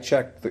 Like, I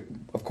checked.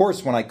 Of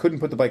course, when I couldn't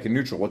put the bike in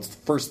neutral, what's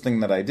the first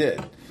thing that I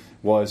did?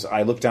 Was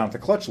I looked down at the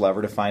clutch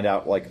lever to find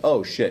out, like,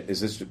 oh shit,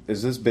 is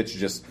this bitch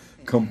just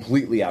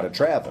completely out of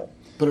travel?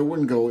 But it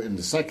wouldn't go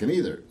into second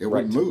either. It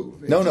wouldn't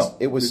move.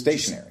 It was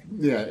stationary.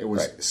 It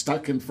was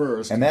stuck in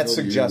first. And that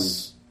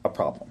suggests a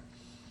problem.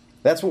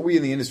 That's what we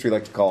in the industry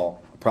like to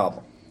call a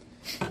problem.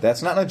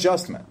 That's not an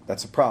adjustment.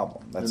 That's a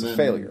problem. That's a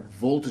failure.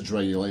 Voltage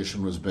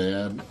regulation was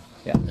bad.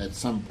 Yeah.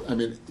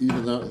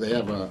 Even though they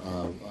have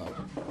a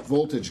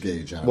voltage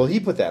gauge on it. Well, he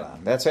put that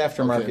on. That's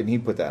aftermarket, and he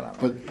put that on.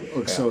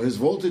 But so his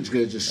voltage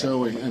gauge is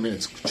showing.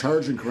 It's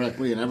charging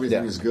correctly, and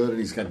everything is good, and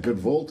he's got good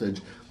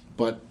voltage.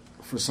 But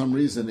for some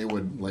reason, it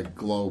would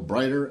glow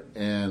brighter,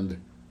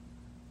 and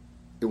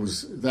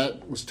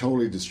that was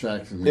totally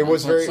distracting me. It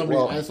was very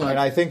well, and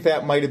I think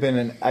that might have been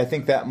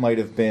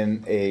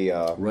a.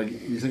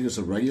 You think it's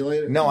a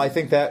regulator? No, I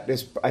think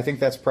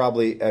that's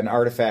probably an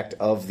artifact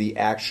of the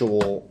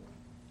actual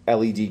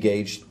LED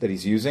gauge that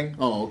he's using.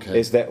 Oh, okay.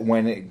 Is that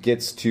when it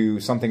gets to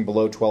something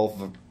below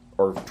 12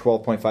 or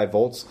 12.5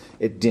 volts,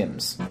 it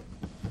dims.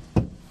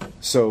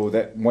 So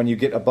that when you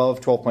get above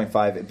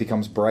 12.5, it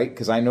becomes bright,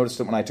 because I noticed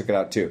it when I took it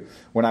out too.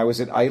 When I was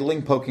at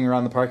idling, poking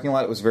around the parking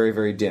lot, it was very,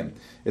 very dim.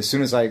 As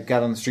soon as I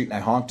got on the street and I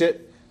honked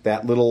it,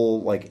 that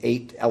little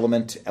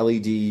 8-element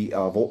LED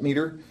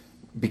voltmeter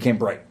became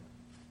bright.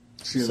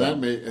 See,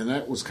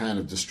 that was kind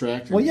of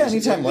distracting. Well, yeah,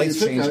 anytime lights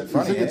change in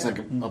front of you. It's like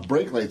a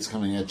brake light's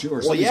coming at you.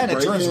 Or well, yeah, and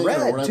it turns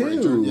red,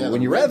 too.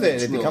 When you rev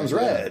it, it becomes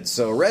red.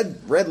 So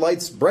red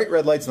lights, bright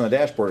red lights on the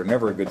dashboard are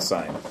never a good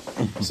sign.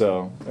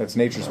 So that's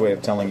nature's way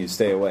of telling you to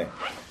stay away.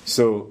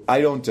 So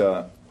I don't...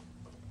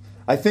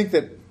 I think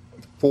that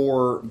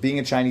for being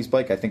a Chinese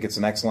bike, I think it's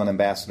an excellent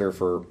ambassador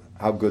for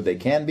how good they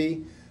can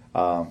be.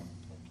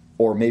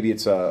 Or maybe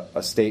it's a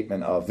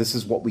statement of, this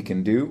is what we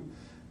can do.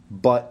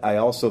 But I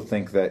also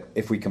think that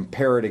if we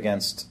compare it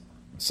against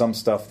some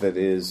stuff that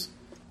is,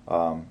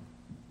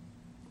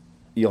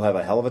 you'll have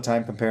a hell of a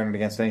time comparing it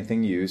against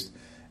anything used.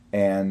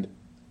 And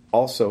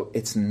also,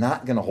 it's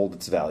not going to hold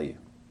its value.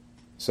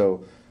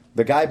 So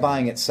the guy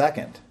buying it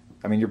second,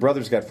 your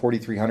brother's got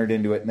 4,300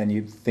 into it, and then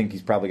you think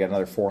he's probably got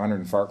another 400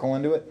 in Farkle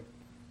into it?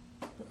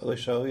 Probably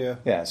so, yeah.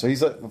 Yeah, so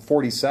he's at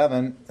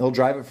 47. He'll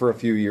drive it for a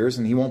few years,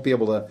 and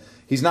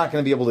he's not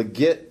going to be able to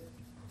get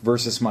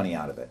versus money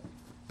out of it.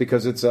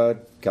 Because it's a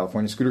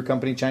California Scooter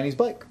Company Chinese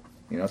bike.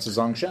 It's a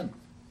Zongshen.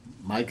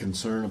 My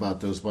concern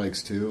about those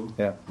bikes, too,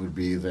 would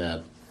be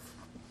that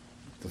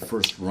the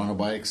first run of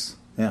bikes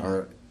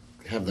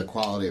have the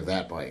quality of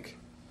that bike.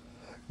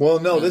 Well,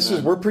 no,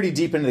 we're pretty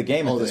deep into the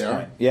game at this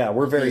point. Yeah,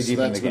 we're very deep into the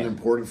game. That's been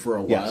important for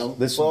a while.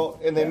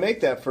 And they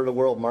make that for the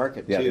world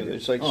market, too.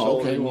 It's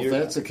sold if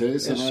that's the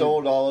case. It's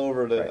sold all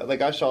over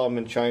I saw them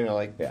in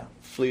China,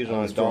 fleas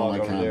on a dog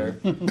over there.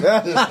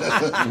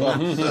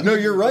 No,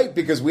 you're right,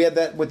 because we had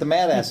that with the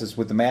Mad Asses.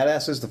 With the Mad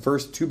Asses, the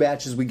first 2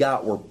 batches we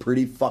got were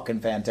pretty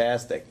fucking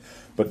fantastic.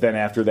 But then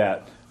after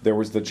that, there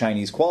was the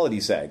Chinese quality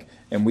seg,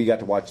 and we got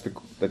to watch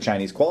the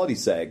Chinese quality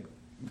seg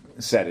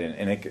set in,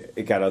 and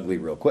it got ugly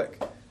real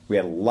quick. We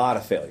had a lot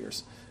of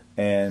failures.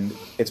 And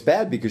it's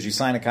bad because you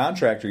sign a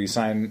contract or you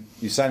sign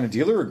a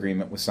dealer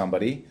agreement with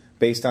somebody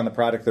based on the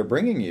product they're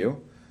bringing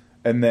you,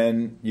 and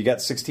then you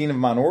got 16 of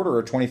them on order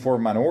or 24 of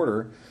them on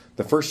order.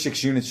 The first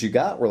 6 units you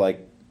got were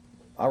like,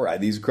 I'll ride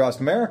these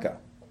across America.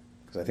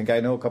 Because I think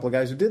I know a couple of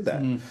guys who did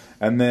that.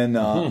 And then,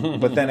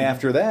 but then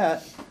after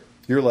that,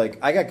 you're like,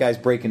 I got guys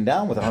breaking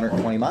down with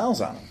 120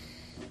 miles on them,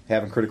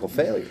 having critical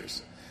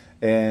failures.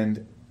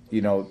 And,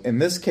 in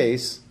this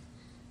case,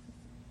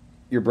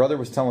 your brother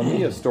was telling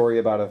me a story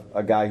about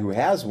a guy who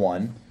has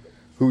one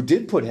who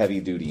did put heavy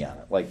duty on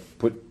it,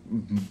 put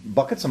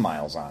buckets of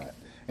miles on it,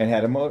 and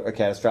had a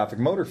catastrophic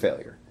motor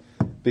failure.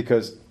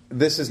 Because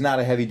this is not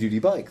a heavy duty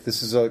bike.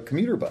 This is a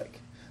commuter bike.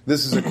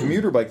 This is a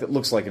commuter bike that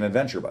looks like an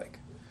adventure bike.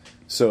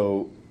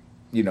 So,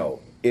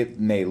 it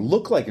may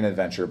look like an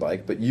adventure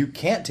bike, but you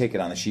can't take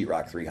it on the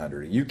Sheetrock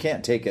 300. You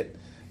can't take it,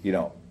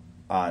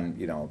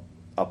 on,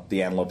 up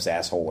the antelope's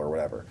asshole or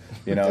whatever.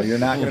 You're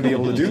not going to be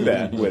able to do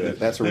that with it.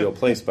 That's a real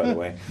place, by the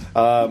way.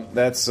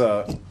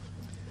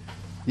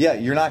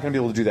 You're not going to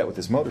be able to do that with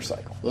this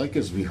motorcycle. Well, that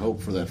gives me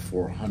hope for that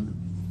 400.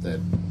 That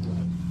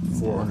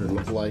 400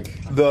 look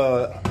like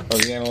the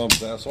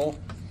antelope's asshole.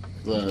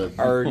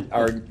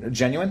 Our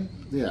genuine.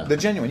 Yeah, the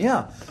genuine.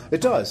 Yeah,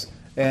 it does.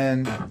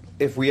 And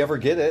if we ever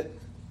get it.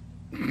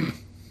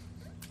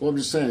 Well, I'm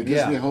just saying, it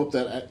gives me hope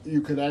that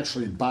you could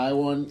actually buy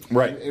one.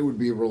 Right. It would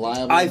be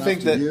reliable. I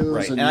think that, use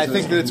right. And I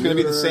think that it's going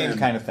to be the same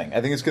kind of thing. I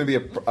think it's going to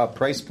be a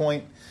price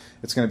point.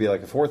 It's going to be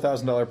like a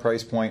 $4,000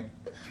 price point.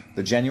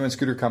 The genuine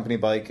Scooter Company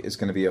bike is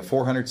going to be a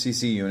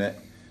 400cc unit.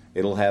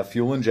 It'll have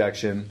fuel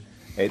injection.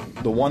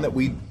 The one that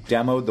we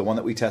demoed, the one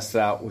that we tested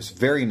out, was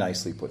very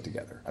nicely put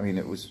together. I mean,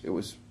 it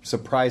was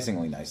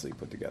surprisingly nicely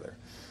put together.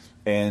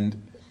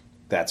 And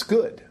that's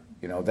good.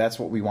 That's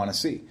what we want to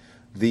see.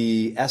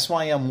 The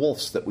SYM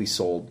Wolves that we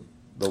sold,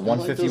 the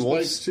 150 those Wolves,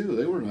 bikes too.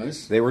 They were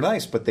nice. They were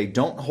nice, but they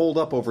don't hold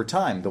up over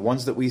time. The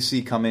ones that we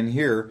see come in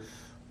here,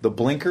 the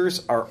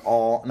blinkers are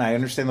all, and I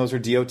understand those are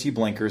DOT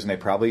blinkers, and they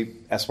probably,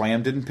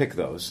 SYM didn't pick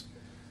those,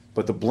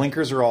 but the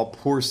blinkers are all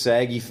poor,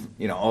 saggy,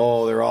 they're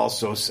all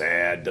so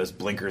sad. Those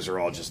blinkers are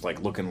all just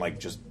like looking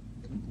like just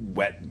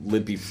wet,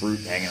 limpy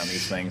fruit hanging on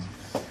these things.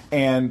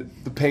 And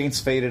the paint's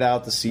faded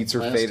out, the seats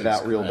are faded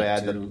out real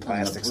bad, the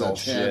plastic's all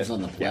shit.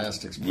 On the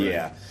plastics,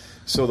 yeah.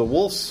 So the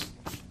Wolf's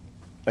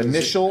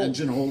initial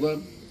engine hold up.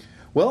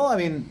 Well, I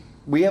mean,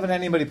 we haven't had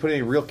anybody put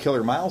any real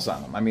killer miles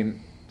on them. I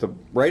mean,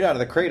 right out of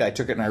the crate, I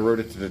took it and I rode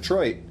it to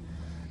Detroit,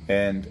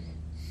 and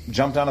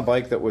jumped on a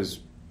bike that was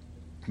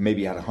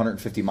maybe had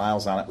 150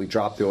 miles on it. We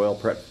dropped the oil,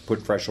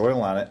 put fresh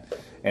oil on it,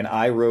 and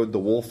I rode the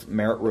Wolf.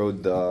 Merritt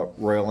rode the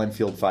Royal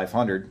Enfield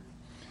 500,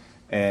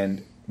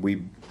 and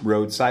we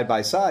rode side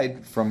by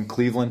side from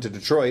Cleveland to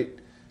Detroit,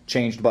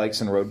 changed bikes,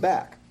 and rode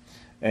back.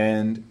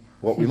 And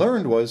what we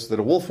learned was that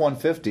a Wolf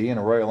 150 and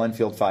a Royal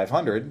Enfield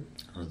 500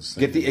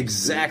 get the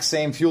exact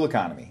same fuel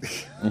economy.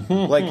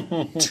 Like,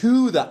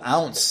 to the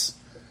ounce,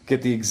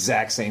 get the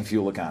exact same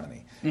fuel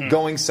economy,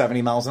 going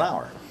 70 miles an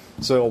hour.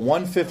 So a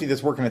 150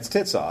 that's working its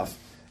tits off,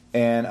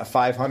 and a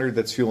 500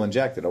 that's fuel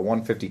injected, a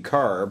 150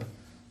 carb,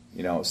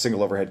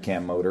 single overhead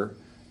cam motor,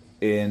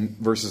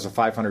 versus a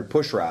 500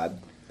 push rod.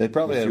 They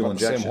probably had about the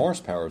injection. same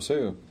horsepower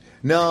too.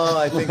 No,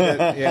 I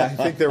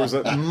think there was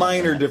a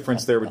minor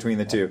difference there between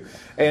the two.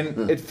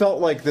 And it felt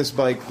like this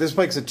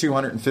bike's a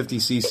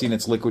 250cc and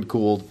it's liquid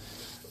cooled.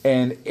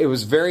 And it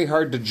was very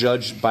hard to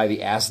judge by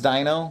the ass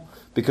dyno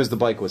because the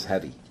bike was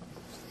heavy.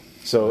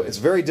 So it's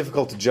very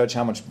difficult to judge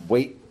how much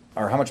weight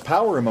or how much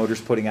power a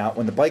motor's putting out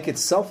when the bike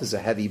itself is a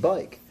heavy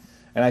bike.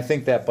 And I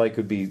think that bike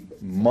would be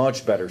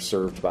much better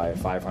served by a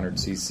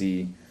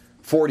 500cc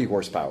 40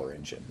 horsepower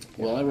engine.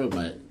 Well, I rode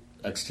my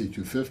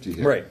XT250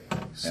 here. Right.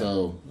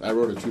 So I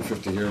rode a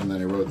 250 here, and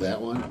then I rode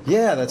that one.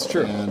 Yeah, that's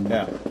true. And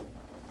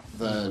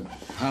the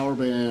power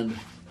band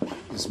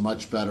is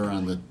much better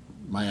on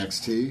my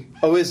XT.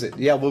 Oh, is it?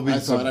 Yeah, well, I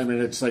thought. I mean,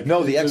 it's like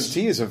no. The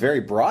XT is a very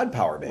broad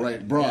power band.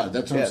 Right, broad. Yeah.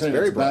 That's what I'm saying.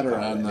 It's, it's better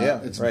on the.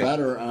 Yeah, it's right.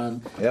 better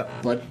on. Yeah.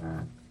 But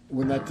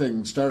when that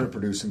thing started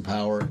producing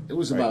power, it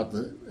was about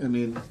the. I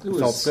mean, it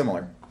felt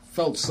similar.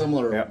 Felt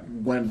similar Yep.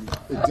 when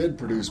it did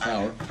produce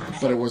power,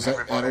 but it was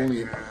at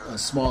only a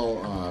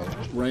small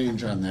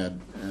range on that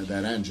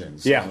engine.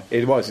 So. Yeah,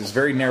 it was. It's a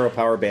very narrow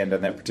power band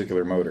on that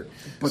particular motor.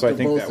 But So I they're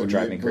think both that would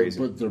drive me crazy.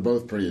 But they're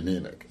both pretty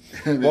anemic.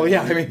 Well,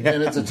 yeah, I mean,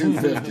 and it's a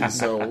 250,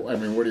 so I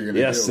mean, what are you going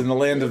to do? yes, in the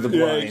land of the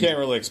Yeah, blind. you can't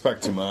really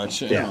expect too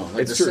much. Yeah. No, like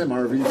it's the true. Sim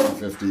RV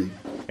 150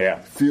 Yeah,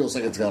 feels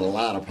like it's got a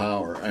lot of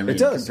power. I mean, it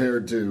does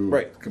compared to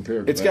right.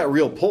 Compared to it's that. got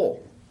real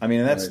pull. I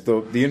mean, and that's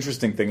Right. the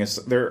interesting thing is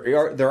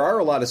there are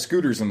a lot of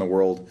scooters in the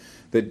world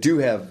that do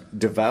have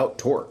devout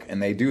torque and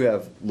they do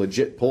have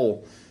legit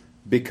pull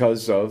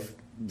because of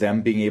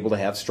them being able to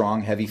have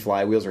strong, heavy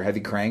flywheels or heavy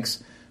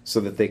cranks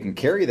so that they can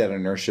carry that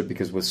inertia.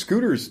 Because with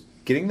scooters,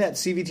 getting that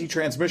CVT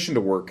transmission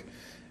to work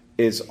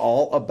is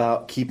all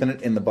about keeping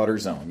it in the butter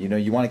zone. You know,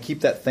 you want to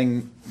keep that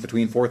thing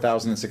between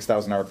 4,000 and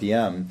 6,000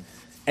 RPM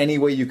any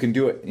way you can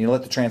do it. You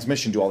let the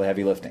transmission do all the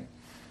heavy lifting.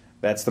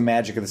 That's the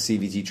magic of the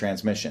CVT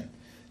transmission.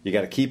 You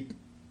got to keep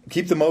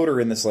the motor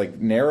in this like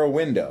narrow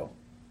window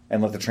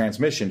and let the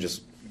transmission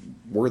just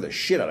whir the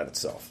shit out of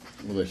itself.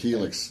 Well, the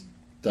Helix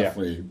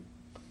definitely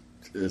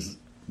is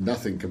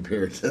nothing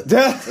compared to.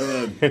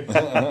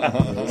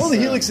 Well, the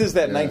Helix is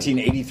that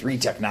 1983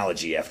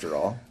 technology, after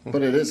all.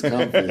 But it is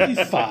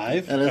comfy.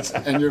 5.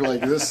 and you're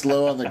like this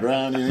slow on the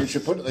ground. You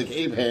should put like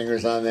ape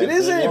hangers on that. It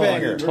is thing. a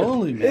hanger.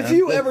 Totally, man. If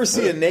you ever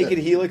see a naked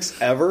Helix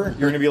ever,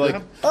 you're going to be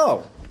like,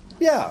 oh,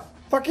 yeah,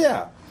 fuck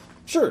yeah.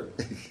 Sure.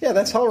 Yeah,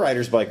 that's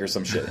Hellrider's bike or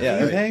some shit.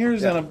 Yeah, right.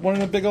 Hangers and one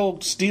of the big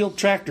old steel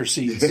tractor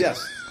seats.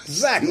 Yes,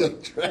 exactly.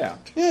 Yeah.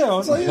 Yeah,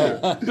 it's like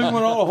big one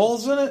with all the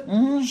holes in it.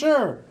 Mm-hmm.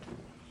 Sure.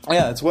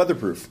 Yeah, it's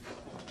weatherproof.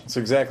 That's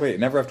exactly it.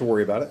 Never have to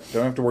worry about it.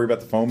 Don't have to worry about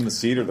the foam in the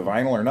seat or the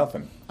vinyl or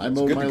nothing. I It's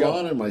mowed good my to go.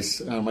 lawn on my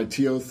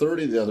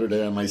TO30 the other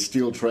day on my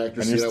steel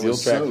tractor On seat. your I steel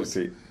was tractor soaked.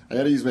 seat. I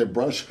had to use my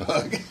brush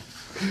hog.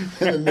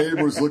 And the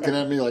neighbor was looking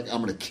at me like,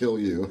 I'm going to kill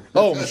you.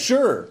 Oh,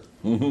 sure.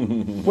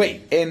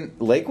 Wait, in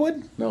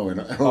Lakewood? No, in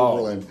Oh,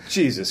 Overland.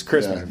 Jesus Yeah,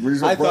 Christmas. we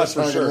use I a thought brush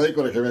for hog sure. in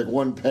Lakewood. I can make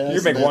one pass.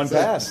 You make and one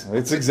that's pass.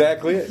 It's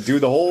exactly it. Do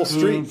the whole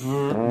street.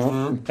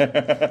 No,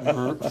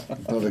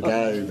 the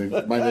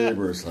guy, my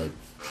neighbor is like,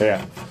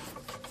 Yeah.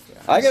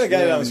 I got a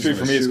guy down the He's street gonna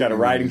from me that's shoot got a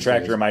me riding these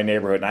tractor days. in my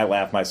neighborhood, and I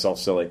laugh myself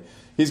silly.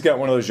 He's got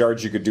one of those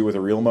yards you could do with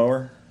a real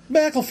mower.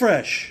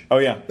 Macklefresh. Oh,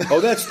 yeah.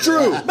 Oh, that's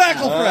true.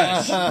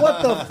 Macklefresh.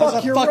 What the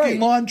fuck? a You're fucking right.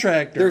 lawn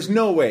tractor. There's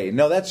no way.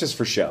 No, that's just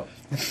for show.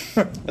 I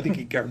think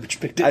he garbage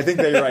picked it. I think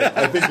they're right.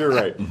 I think you're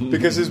right.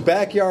 Because his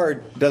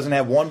backyard doesn't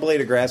have one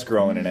blade of grass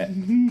growing in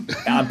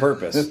it on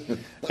purpose.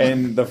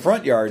 And the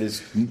front yard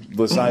is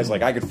the size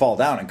like I could fall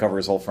down and cover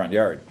his whole front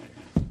yard.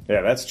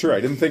 Yeah, that's true.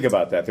 I didn't think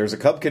about that. There's a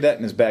Cub Cadet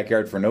in his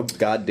backyard for no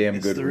goddamn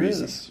good there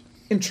reason. is.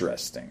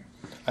 Interesting.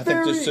 I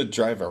think just to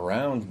drive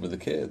around with the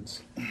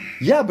kids.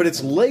 Yeah, but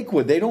it's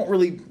Lakewood. They don't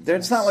really.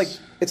 It's not like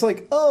it's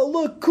like, oh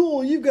look,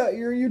 cool. You got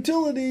your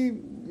utility,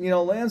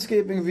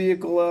 landscaping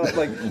vehicle out.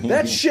 Like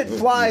that shit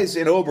flies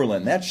in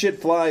Oberlin. That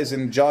shit flies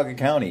in Geauga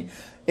County.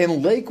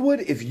 In Lakewood,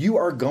 if you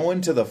are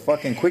going to the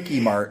fucking Quickie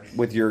Mart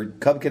with your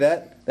Cub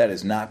Cadet, that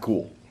is not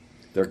cool.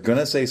 They're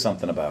gonna say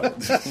something about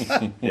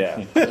it.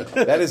 Yeah,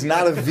 that is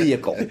not a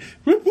vehicle.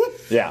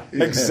 Yeah,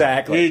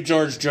 exactly. Hey,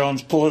 George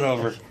Jones, pull it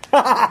over.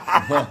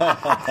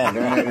 don't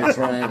have a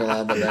triangle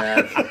on the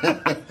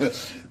back.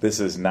 This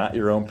is not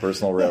your own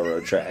personal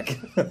railroad track.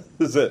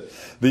 This is it.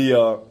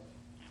 The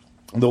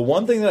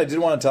one thing that I did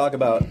want to talk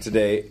about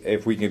today,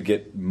 if we could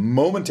get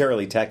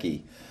momentarily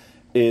techie,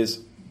 is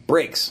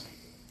brakes.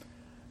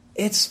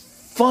 It's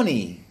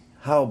funny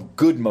how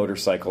good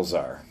motorcycles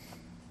are,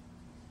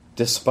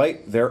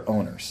 despite their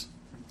owners.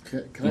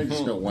 Can I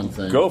just know one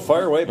thing? Go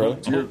fire away, brother.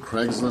 To your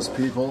Craigslist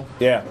people,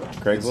 Yeah,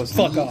 Craigslist.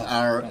 Fuck off.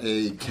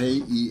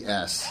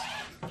 Brakes.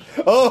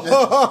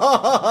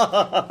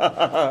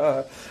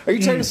 Oh, are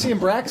you tired of seeing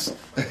Brax?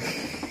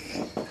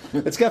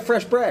 It's got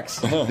fresh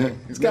Brax.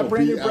 It's got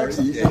brand new brakes.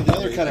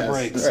 Another kind of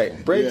brakes.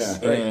 Right, brakes.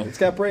 Yeah. Right. It's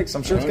got brakes.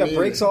 I'm sure it's I got don't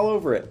brakes need it. all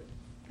over it.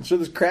 I'm sure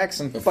there's cracks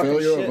and The fucking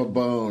failure shit. of a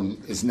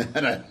bone is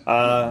not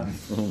a.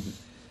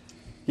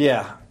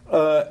 Yeah.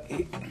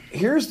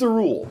 Here's the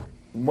rule.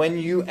 When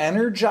you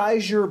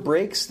energize your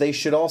brakes, they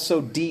should also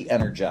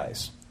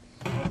de-energize.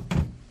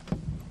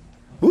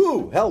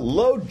 Ooh,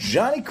 hello,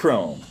 Johnny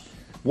Chrome.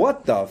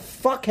 What the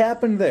fuck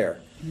happened there?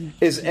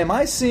 Am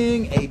I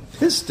seeing a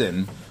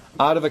piston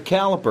out of a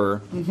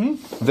caliper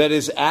that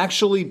is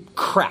actually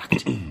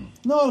cracked?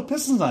 No, the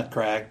piston's not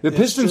cracked. The It's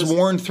piston's just-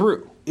 worn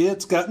through.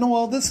 It's got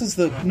well. This is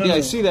the no. Yeah, I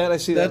no. see that. I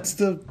see that. That's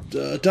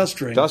the dust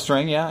ring. Dust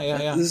ring,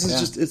 yeah. This is yeah.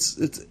 just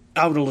it's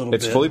out a little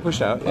It's bit. fully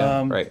pushed out. Yeah,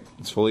 Um, right.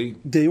 It's fully.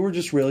 They were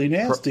just really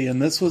nasty,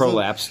 and this was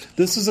prolapsed.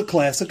 This is a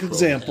classic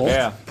example.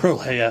 Yeah.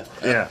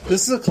 Yeah.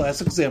 This is a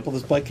classic example.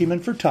 This bike came in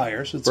for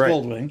tires. It's Right.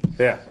 Goldwing.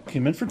 Yeah.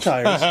 Came in for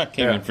tires.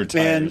 Came in for And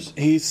tires.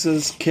 he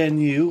says, "Can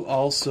you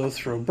also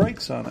throw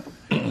brakes on it?"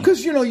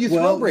 Because you throw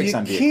Well, brakes you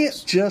on can't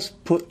vehicles. just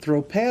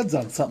throw pads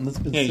on something that's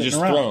been Yeah, you sitting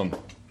just around.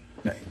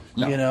 throw them.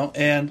 No.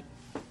 And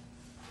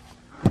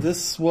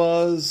this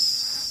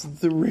was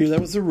the rear.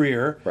 That was the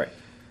rear. Right.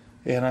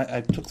 And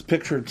I took the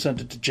picture and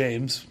sent it to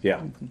James,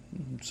 Yeah.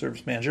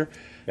 service manager.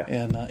 Yeah.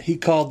 And he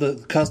called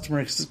the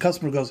customer. The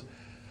customer goes,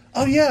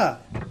 "Oh yeah,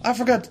 I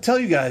forgot to tell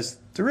you guys.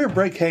 The rear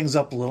brake hangs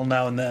up a little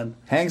now and then.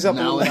 Hangs up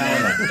Now a little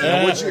and now and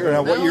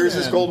then. What year is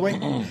this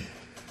Goldwing?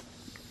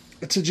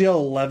 It's a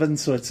GL11,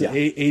 so it's Yeah.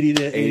 80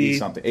 to 80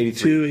 something.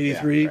 82,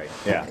 83. Yeah,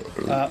 right.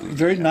 Yeah.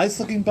 Very nice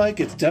looking bike.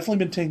 It's definitely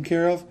been taken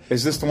care of.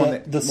 Is this the one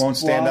that won't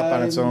stand up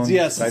on its own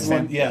Yes, side it's the one,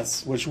 stand?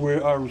 yes. Which we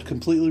are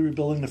completely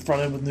rebuilding the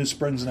front end with new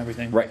springs and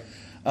everything. Right.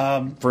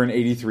 For an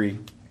 83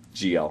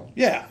 GL.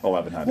 Yeah.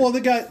 1100. Well,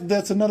 the guy,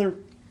 that's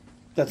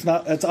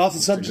off the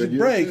subject of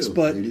brakes,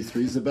 but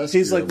 83 is the best.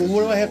 he's year like, well, of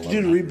what do the I have to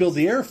do to 1100s. rebuild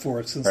the air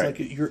forks? And it's Right.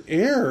 like, your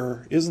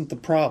air isn't the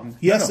problem.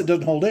 Yes, no. it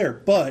doesn't hold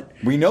air, but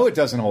We know it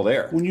doesn't hold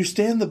air. when you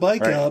stand the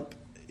bike Right. up,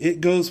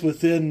 it goes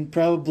within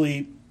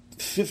probably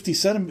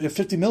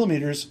 50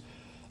 millimeters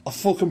of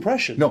full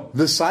compression. No,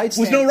 the side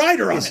stand With no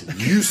rider on is it.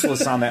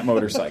 useless on that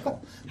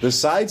motorcycle. The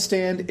side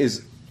stand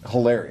is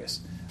hilarious.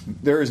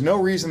 There is no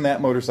reason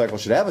that motorcycle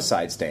should have a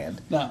side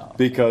stand. No.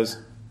 Because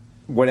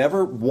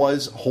whatever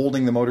was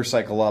holding the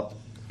motorcycle up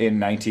in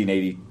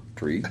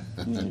 1983,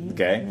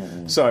 okay?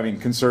 So, I mean,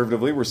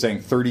 conservatively, we're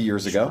saying 30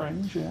 years ago.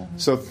 Springs, yeah.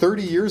 So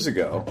 30 years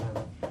ago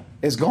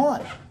is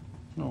gone.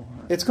 No.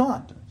 It's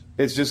gone.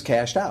 It's just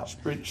cashed out.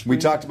 Spring- We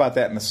talked about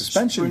that in the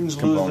suspension Springs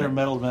lose their component.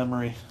 metal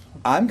memory.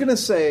 I'm going to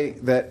say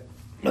that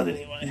But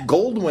anyway.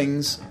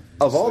 Goldwings,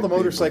 of all the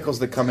motorcycles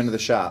that come into the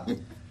shop,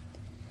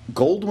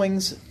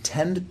 Goldwings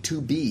tend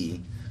to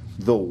be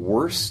the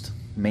worst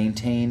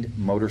maintained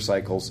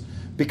motorcycles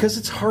because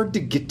it's hard to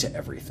get to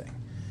everything.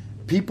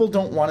 People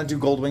don't want to do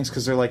Goldwings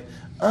because they're like,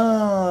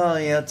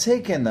 oh,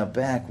 taking the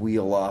back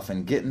wheel off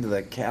and getting to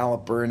the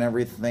caliper and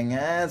everything.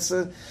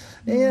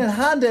 And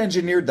Honda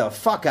engineered the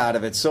fuck out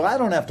of it, so I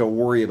don't have to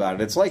worry about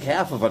it. It's like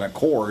half of an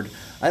Accord.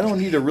 I don't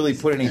need to really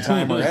put any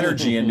time or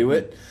energy into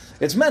it.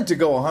 It's meant to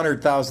go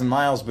 100,000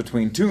 miles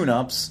between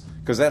tune-ups,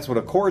 because that's what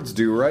Accords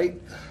do,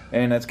 right?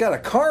 And it's got a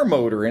car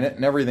motor in it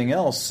and everything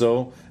else,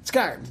 so it's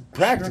got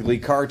practically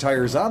car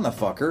tires on the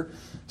fucker.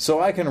 So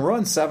I can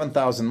run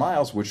 7,000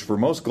 miles, which for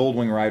most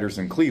Goldwing riders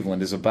in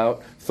Cleveland is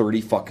about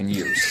 30 fucking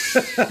years.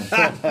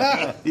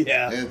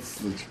 Yeah. It's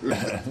the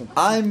truth.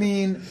 I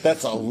mean...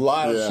 That's a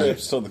lot of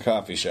trips to the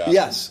coffee shop.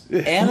 Yes.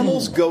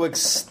 Animals go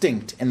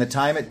extinct in the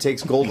time it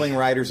takes Goldwing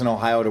riders in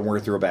Ohio to wear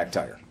through a back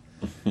tire.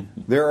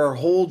 There are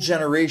whole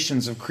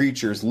generations of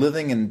creatures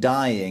living and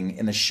dying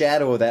in the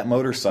shadow of that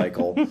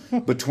motorcycle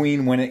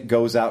between when it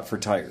goes out for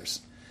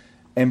tires.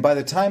 And by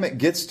the time it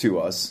gets to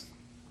us,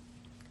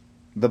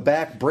 the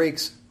back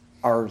brakes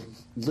are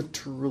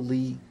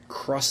literally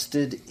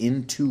crusted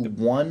into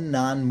one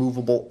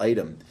non-movable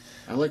item.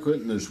 I like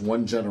when there's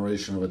one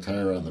generation of a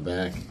tire on the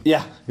back.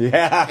 Yeah.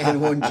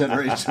 And one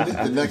generation,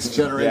 the next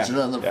generation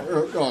on the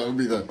front. Oh, it would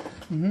be the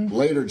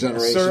later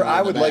generation. Sir, on I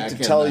the would back like to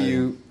tell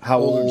you how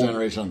older old...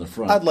 generation on the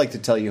front. I'd like to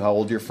tell you how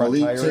old your front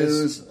Elite tire 2s,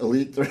 is.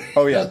 Elite 3.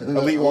 Oh, yeah.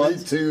 Elite 1s. Elite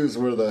 2s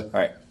were the... All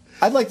right.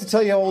 I'd like to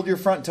tell you how old your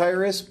front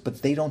tire is,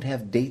 but they don't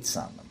have dates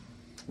on them.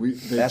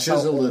 They That's how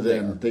chiseled old it they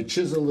in. are. They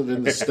chiseled it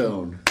into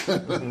stone.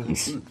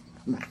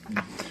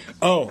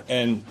 Oh,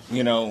 and,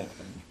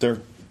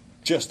 they're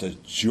just a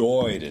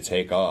joy to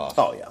take off.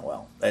 Oh, yeah,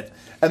 well.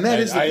 And that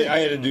is the thing. I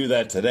had to do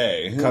that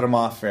today. Cut them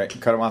off the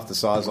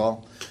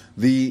Sawzall.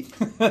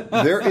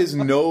 There is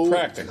no...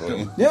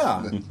 Practically.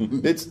 Yeah.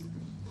 It's...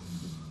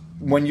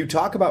 When you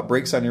talk about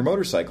brakes on your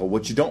motorcycle,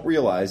 what you don't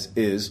realize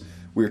is,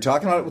 we were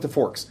talking about it with the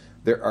forks,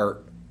 there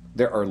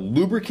are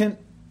lubricant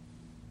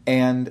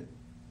and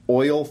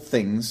oil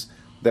things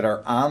that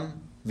are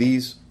on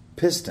these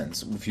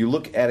pistons. If you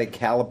look at a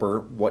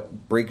caliper,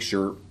 what breaks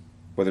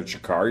whether it's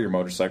your car, your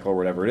motorcycle, or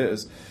whatever it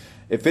is,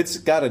 if it's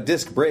got a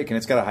disc brake and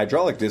it's got a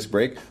hydraulic disc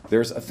brake,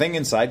 there's a thing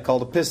inside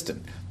called a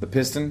piston. The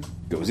piston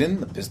goes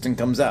in, the piston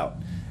comes out.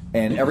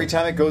 And every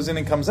time it goes in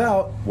and comes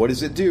out, what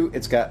does it do?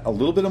 It's got a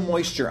little bit of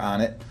moisture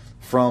on it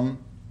from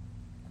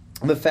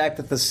the fact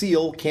that the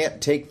seal can't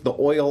take the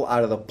oil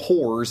out of the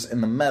pores in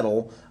the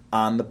metal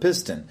on the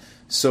piston.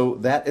 So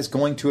that is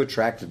going to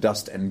attract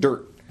dust and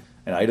dirt.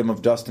 An item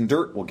of dust and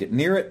dirt will get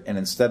near it, and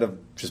instead of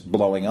just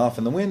blowing off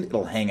in the wind,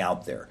 it'll hang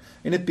out there.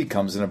 And it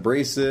becomes an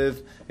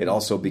abrasive. It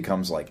also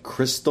becomes like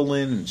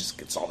crystalline and just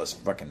gets all this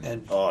fucking...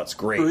 it's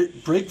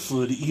great. Brake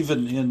fluid,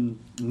 even in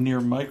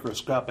near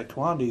microscopic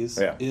quantities,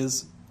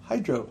 is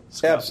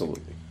hydroscopic.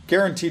 Absolutely.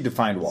 Guaranteed to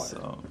find water.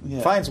 So,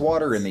 yeah. Finds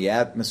water in the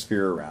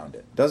atmosphere around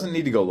it. Doesn't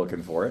need to go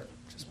looking for it.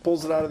 Just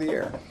pulls it out of the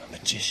air.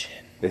 Magician.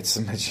 It's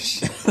a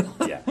magician.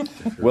 Yeah.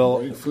 Well,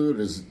 brake fluid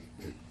is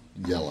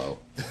yellow.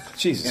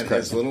 Jesus It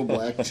Christ. has little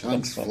black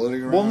chunks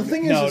floating around. Well, the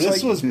thing is, No, it's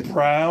this like, was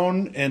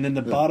brown, and in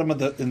the bottom of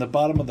the cup, in the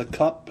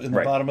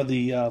bottom of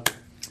the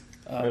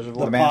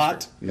the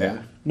pot.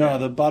 Yeah. No,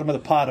 the bottom of the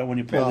pot when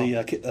you pull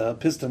the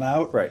piston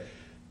out. Right.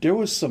 There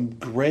was some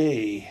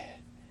gray.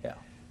 Yeah.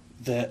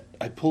 That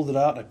I pulled it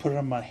out. I put it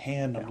on my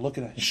hand. I'm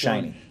looking at it.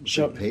 Shiny.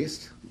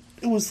 Paste?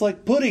 It was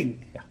like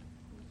pudding.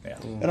 Yeah.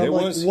 And I'm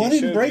like, what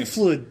in brake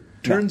fluid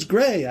turns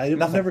gray? I've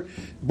never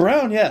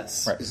brown.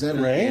 Yes. Right. Is that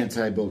gray? an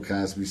anti-Bill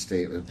Cosby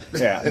statement?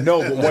 Yeah.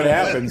 No, but what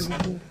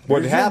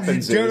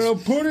happens is a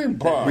pudding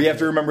pot. we have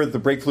to remember that the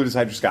brake fluid is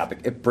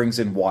hydroscopic. It brings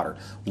in water.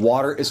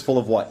 Water is full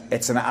of what?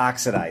 It's an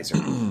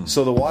oxidizer.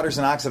 So the water's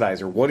an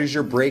oxidizer. What is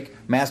your brake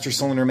master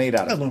cylinder made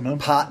out of? Aluminum.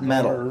 Pot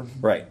metal. Or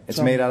Right. It's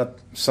made out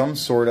of some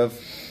sort of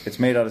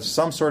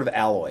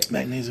alloy.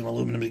 Magnesium,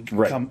 aluminum,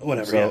 Right.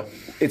 whatever. So Yeah.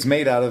 it's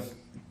made out of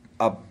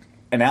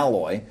an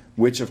alloy,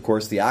 which, of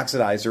course, the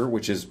oxidizer,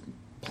 which is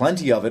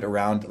plenty of it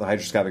around the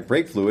hydroscopic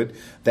brake fluid,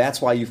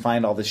 that's why you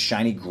find all this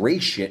shiny gray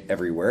shit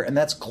everywhere, and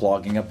that's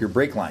clogging up your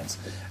brake lines.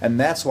 And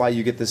that's why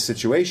you get this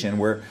situation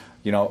where,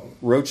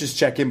 roaches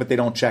check in, but they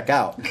don't check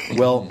out.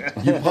 Well,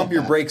 you pump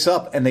your brakes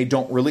up, and they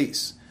don't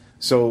release.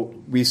 So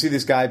we see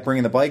this guy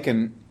bringing the bike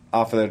in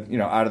off of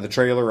the, out of the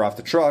trailer or off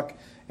the truck,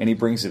 and he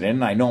brings it in,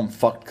 and I know I'm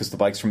fucked because the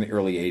bike's from the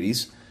early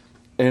 80s.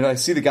 And I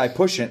see the guy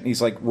pushing it, and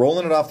he's like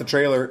rolling it off the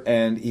trailer,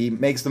 and he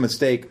makes the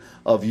mistake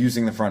of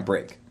using the front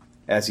brake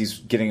as he's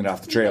getting it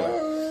off the trailer.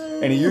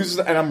 And he uses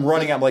it, and I'm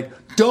running, I'm like,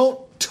 don't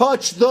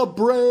touch the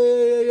brake!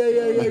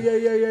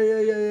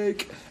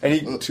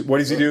 And what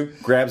does he do?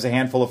 Grabs a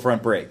handful of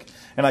front brake.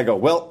 And I go,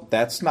 well,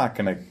 that's not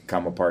going to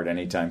come apart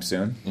anytime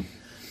soon.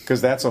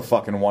 Because that's a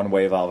fucking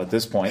one-way valve at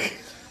this point.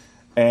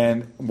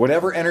 And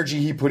whatever energy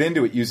he put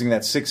into it using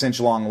that 6-inch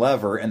long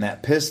lever and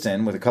that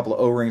piston with a couple of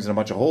O-rings and a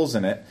bunch of holes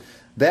in it,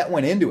 that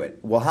went into it.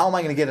 Well, how am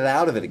I going to get it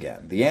out of it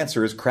again? The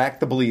answer is crack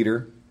the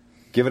bleeder,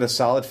 give it a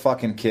solid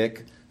fucking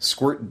kick,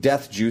 squirt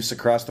death juice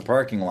across the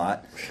parking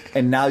lot,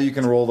 and now you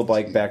can roll the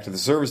bike back to the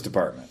service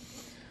department.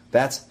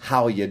 That's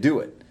how you do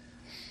it.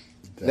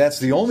 That's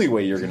the only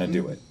way you're going to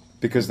do it,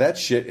 because that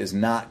shit is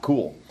not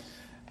cool.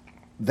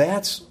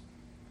 That's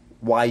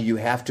why you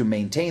have to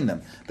maintain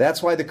them.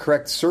 That's why the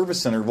correct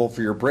service interval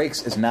for your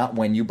brakes is not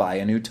when you buy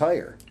a new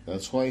tire.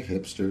 That's why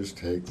hipsters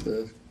take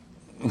the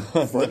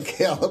front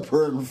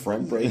caliper and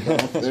front brake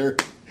off there.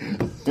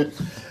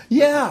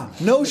 Yeah,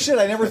 no shit.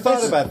 I never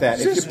thought about that.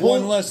 It's just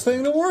one less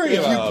thing to worry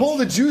about. If you pull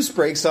the juice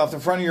brakes off the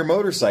front of your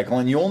motorcycle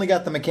and you only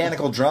got the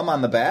mechanical drum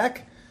on the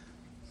back,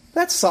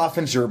 that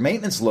softens your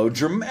maintenance load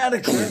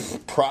dramatically.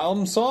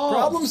 Problem solved.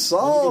 Problem You can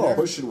solved.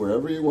 push it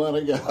wherever you want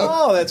to go.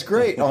 Oh, that's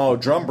great. Oh,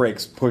 drum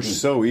brakes push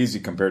so easy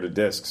compared to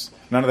discs.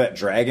 None of that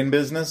dragging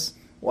business.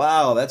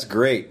 Wow, that's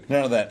great.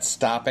 None of that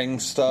stopping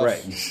stuff.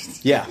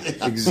 Right. Yeah,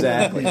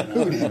 exactly.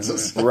 Who needs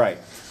us? Right.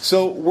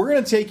 So we're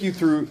going to take you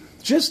through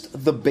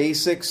just the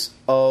basics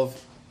of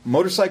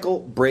motorcycle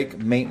brake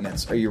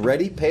maintenance. Are you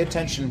ready? Pay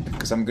attention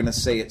because I'm going to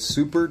say it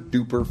super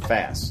duper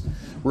fast.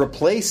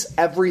 Replace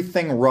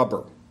everything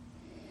rubber.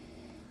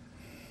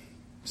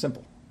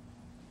 Simple.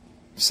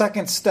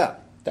 Second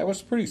step. That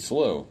was pretty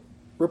slow.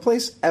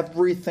 Replace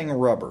everything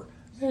rubber.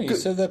 Yeah, you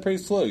said that pretty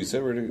slow. You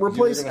said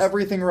Replace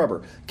everything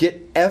rubber.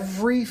 Get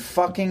every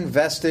fucking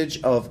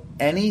vestige of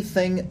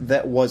anything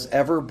that was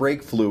ever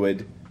brake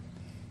fluid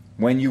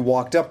when you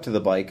walked up to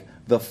the bike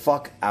the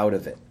fuck out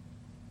of it.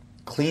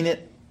 Clean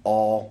it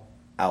all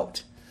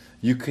out.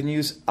 You can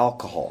use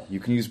alcohol. You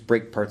can use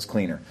brake parts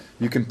cleaner.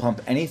 You can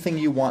pump anything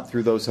you want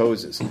through those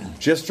hoses.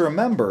 Just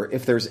remember,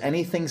 if there's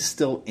anything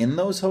still in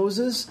those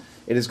hoses,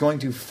 it is going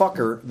to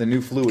fucker the new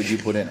fluid you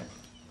put in it.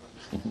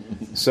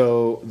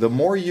 So the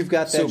more you've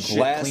got that shit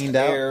blast cleaned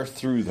out, air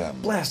through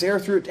them. blast air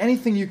through it,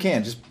 anything you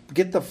can. Just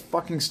get the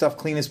fucking stuff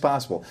clean as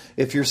possible.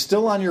 If you're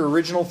still on your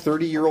original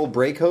 30-year-old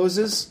brake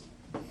hoses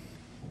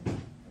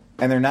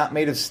and they're not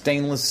made of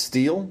stainless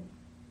steel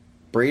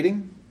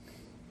braiding,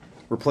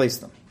 replace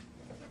them.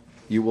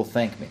 You will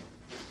thank me.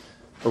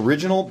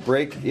 Original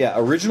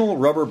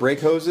rubber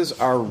brake hoses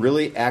are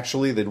really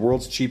actually the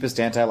world's cheapest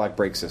anti-lock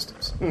brake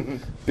systems.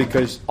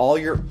 Because all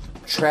your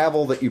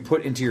travel that you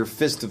put into your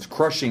fist of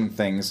crushing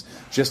things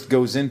just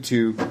goes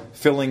into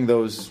filling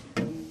those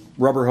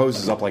rubber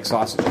hoses up like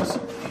sausages.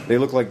 They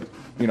look like,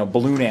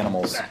 balloon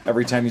animals.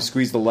 Every time you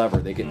squeeze the lever,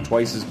 they get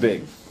twice as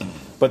big.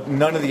 But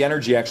none of the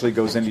energy actually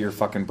goes into your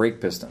fucking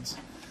brake pistons.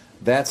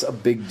 That's a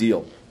big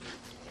deal.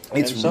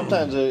 And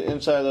sometimes the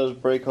inside of those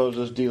brake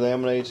hoses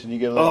delaminates, and you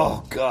get a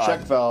little check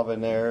valve in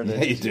there.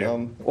 Yeah, you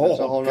do. That's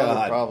a whole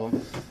other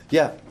problem.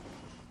 Yeah.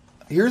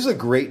 Here's a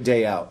great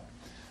day out.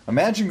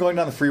 Imagine going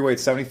down the freeway at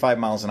 75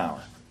 miles an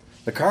hour.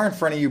 The car in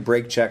front of you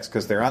brake checks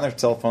because they're on their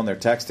cell phone, they're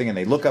texting, and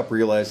they look up,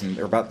 realizing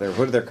their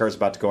hood of their car is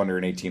about to go under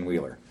an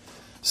 18-wheeler.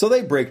 So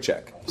they brake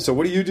check. So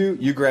what do?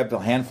 You grab a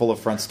handful of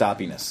front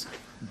stoppiness.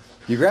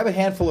 You grab a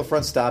handful of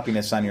front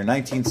stoppiness on your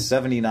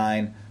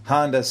 1979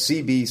 Honda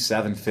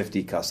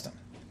CB750 Custom.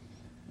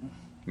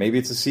 Maybe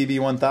it's a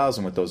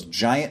CB1000 with those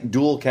giant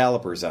dual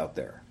calipers out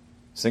there.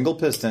 Single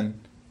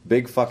piston,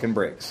 big fucking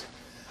brakes.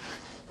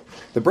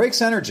 The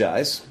brakes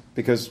energize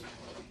because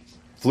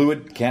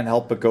fluid can't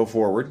help but go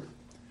forward.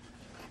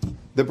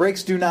 The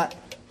brakes do not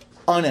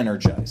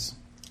unenergize.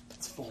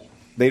 It's full.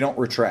 They don't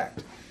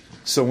retract.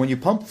 So when you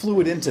pump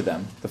fluid into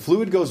them, the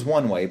fluid goes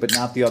one way but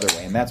not the other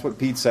way. And that's what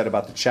Pete said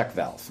about the check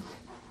valve.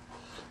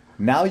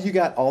 Now you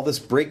got all this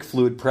brake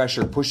fluid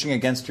pressure pushing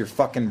against your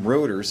fucking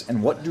rotors,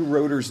 and what do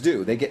rotors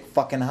do? They get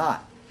fucking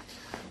hot.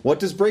 What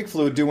does brake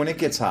fluid do when it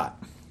gets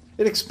hot?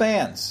 It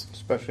expands.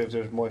 Especially if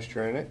there's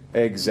moisture in it.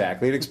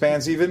 Exactly. It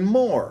expands even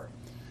more.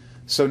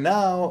 So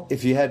now,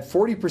 if you had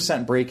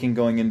 40% braking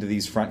going into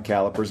these front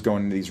calipers,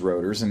 going into these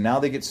rotors, and now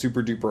they get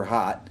super duper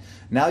hot,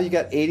 now you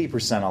got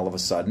 80% all of a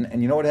sudden,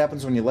 and you know what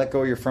happens when you let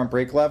go of your front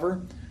brake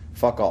lever?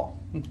 Fuck all.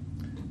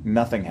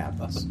 Nothing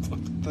happens.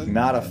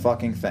 Not a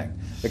fucking thing.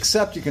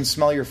 Except you can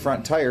smell your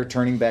front tire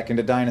turning back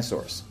into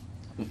dinosaurs.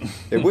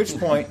 At which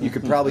point, you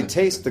could probably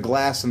taste the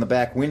glass in the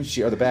back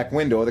windshield or the back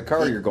window of the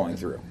car you're going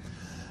through.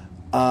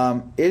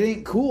 It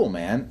ain't cool,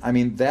 man. I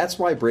mean, that's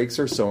why brakes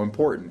are so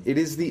important. It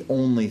is the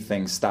only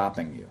thing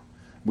stopping you.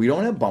 We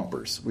don't have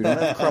bumpers. We don't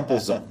have crumple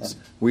zones.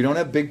 We don't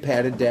have big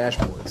padded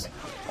dashboards.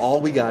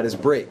 All we got is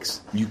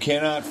brakes. You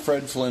cannot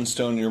Fred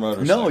Flintstone your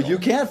motorcycle. No, you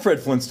can't Fred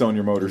Flintstone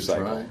your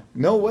motorcycle. Right.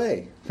 No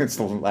way. It's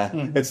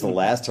the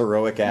last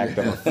heroic act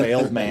of a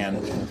failed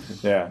man.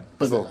 Yeah.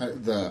 But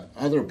the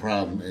other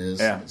problem is,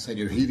 Yeah. say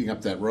you're heating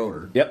up that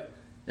rotor. Yep.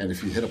 And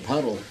if you hit a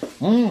puddle,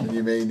 then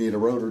you may need a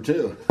rotor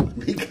too,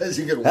 because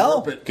you can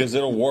warp it. Because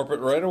it'll warp it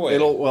right away.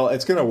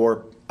 It's going to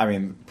warp. I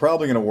mean,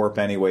 probably going to warp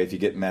anyway if you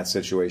get in that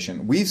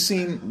situation. We've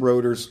seen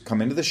rotors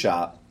come into the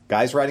shop,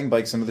 guys riding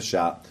bikes into the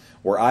shop,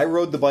 where I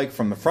rode the bike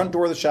from the front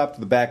door of the shop to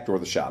the back door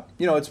of the shop.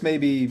 It's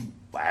maybe,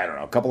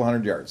 a couple of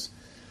 100 yards.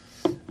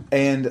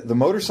 And the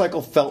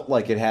motorcycle felt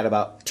like it had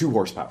about 2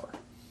 horsepower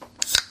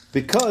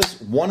because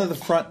one of the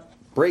front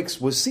brakes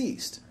was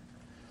seized.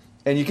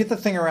 And you get the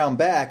thing around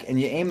back and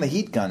you aim the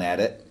heat gun at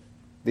it,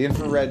 the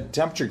infrared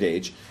temperature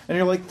gauge, and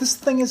you're like, this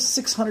thing is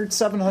 600,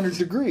 700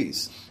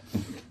 degrees.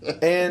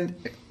 And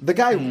the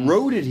guy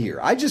rode it here.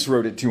 I just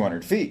rode it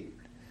 200 feet.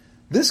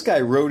 This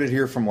guy rode it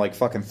here from like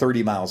fucking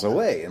 30 miles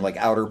away in like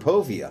outer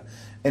Povia.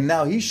 And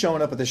now he's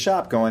showing up at the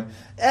shop going,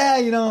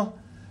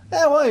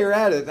 while you're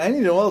at it, I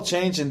need an oil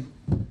change and,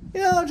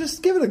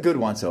 just give it a good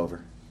once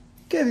over.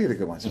 Give it a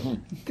good once over.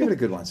 Give it a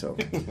good once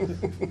over.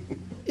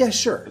 Yeah,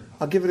 sure.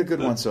 I'll give it a good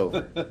once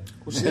over.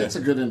 Well, see, that's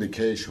a good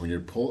indication when you're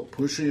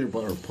pushing your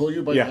bike or pull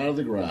your bike out of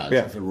the garage.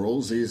 Yeah. If it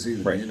rolls easy,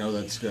 then you know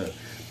that's good.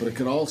 But it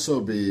could also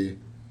be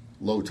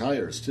low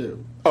tires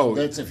too. Oh,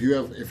 so that's if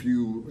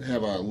you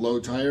have a low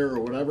tire or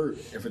whatever.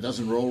 If it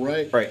doesn't roll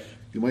right,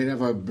 you might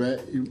have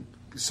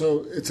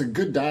so it's a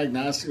good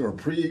diagnostic or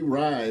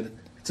pre-ride.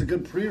 It's a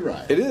good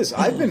pre-ride. It is.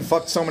 I've been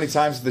fucked so many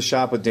times at the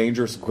shop with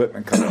dangerous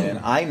equipment coming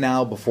in. I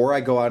now, before I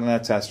go out on a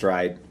test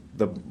ride,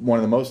 one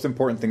of the most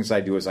important things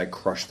I do is I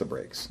crush the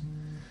brakes.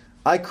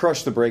 I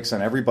crush the brakes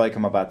on every bike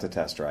I'm about to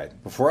test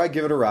ride. Before I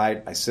give it a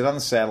ride, I sit on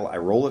the saddle, I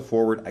roll it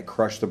forward, I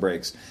crush the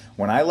brakes.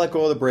 When I let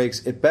go of the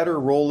brakes, it better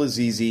roll as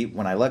easy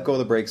when I let go of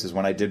the brakes as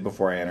when I did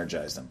before I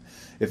energized them.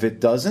 If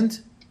it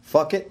doesn't,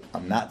 fuck it,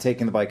 I'm not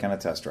taking the bike on a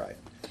test ride.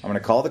 I'm going to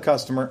call the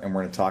customer and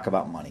we're going to talk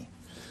about money.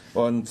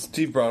 Well, and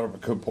Steve brought up a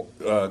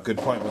good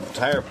point with the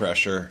tire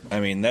pressure. I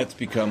mean, that's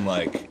become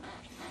like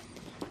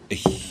a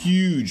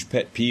huge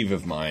pet peeve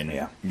of mine.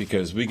 Yeah.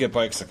 Because we get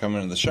bikes that come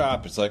into the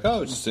shop. It's like,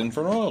 oh, it's just in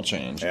for an oil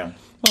change. Yeah.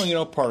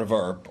 Well, part of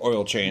our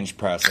oil change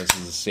process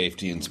is a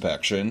safety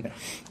inspection,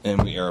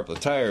 and we air up the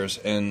tires.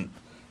 And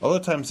a lot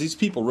of times these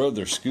people rode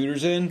their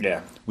scooters in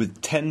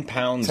with 10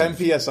 pounds. 10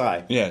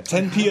 PSI. Yeah,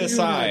 10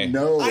 PSI.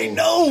 No, I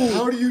know.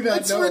 How do you not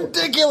It's know?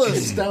 ridiculous.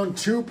 It's down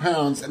 2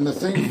 pounds, and the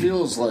thing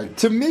feels like.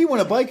 To me, when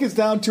a bike is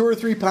down 2 or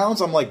 3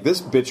 pounds, I'm like,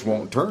 this bitch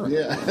won't turn.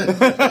 Yeah.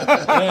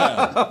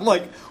 I'm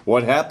like,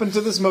 what happened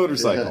to this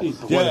motorcycle?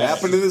 What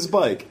happened to this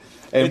bike?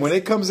 And when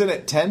it comes in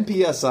at 10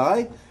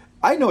 PSI,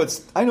 I know it's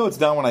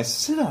down when I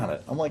sit on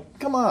it. I'm like,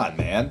 come on,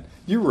 man.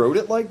 You rode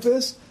it like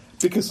this?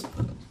 Because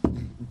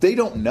they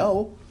don't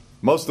know.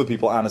 Most of the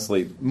people,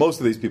 honestly,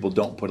 most of these people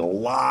don't put a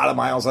lot of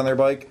miles on their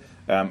bike.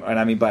 And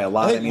I mean by a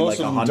lot, I think mean most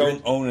like of them 100.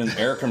 don't own an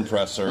air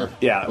compressor.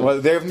 Yeah,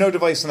 well, they have no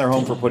device in their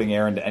home for putting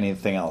air into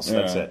anything else.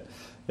 That's it.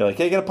 You're like,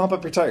 hey, you got to pump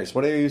up your tires.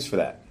 What do you use for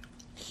that?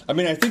 I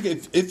mean, I think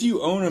if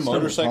you own a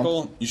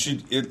motorcycle, you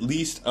should at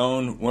least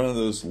own one of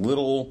those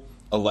little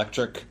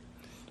electric.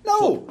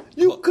 No,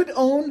 you could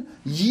own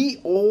ye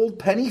old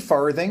penny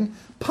farthing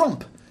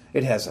pump.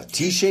 It has a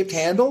T-shaped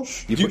handle.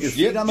 You put your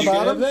feet on the you can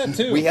bottom. have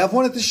that, too. We have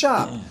one at the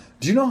shop.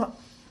 Do you know how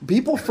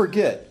people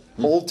forget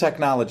old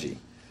technology?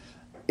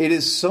 It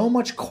is so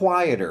much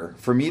quieter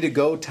for me to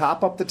go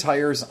top up the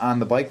tires on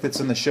the bike that's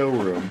in the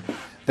showroom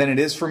than it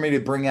is for me to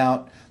bring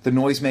out the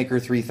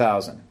Noisemaker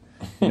 3000.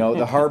 You know,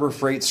 the Harbor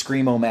Freight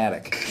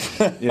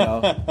Scream-O-Matic. You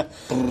know,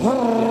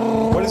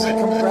 what does it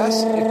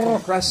compress? It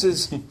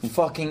compresses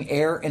fucking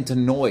air into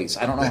noise.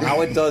 I don't know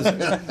how it does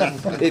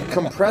it. It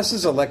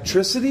compresses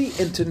electricity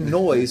into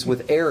noise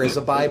with air as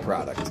a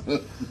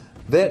byproduct.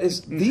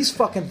 These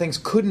fucking things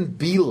couldn't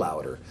be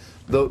louder.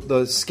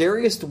 The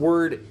scariest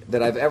word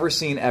that I've ever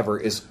seen ever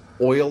is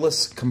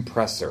oilless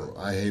compressor.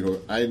 I hate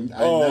it.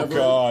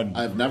 God.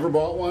 I've never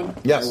bought one.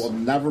 Yes. I will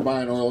never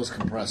buy an oilless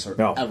compressor.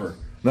 No. Ever.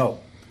 No.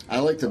 I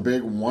like the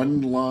big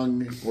one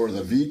lung or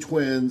the V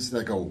twins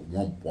that go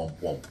womp womp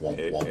womp womp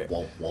womp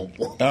womp womp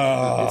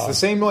womp. It's the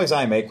same noise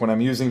I make when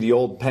I'm using the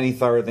old penny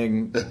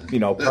farthing,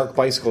 park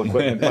bicycle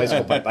equipment,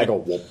 bicycle pipe. I go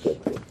whoop,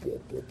 whoop, whoop,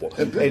 whoop,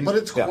 whoop. But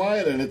it's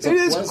quiet and it's a It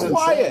is pleasant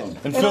quiet. sound.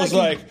 And feels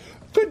like,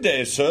 good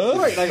day, sir.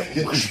 Right, and I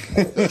go,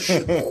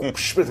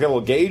 it's got a little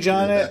gauge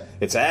on it.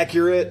 It's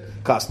accurate.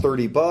 Costs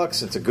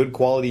 $30. It's a good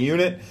quality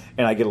unit,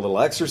 and I get a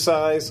little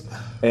exercise.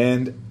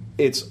 And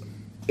it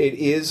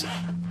is.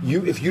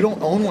 If you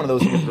don't own one of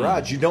those in your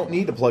garage, you don't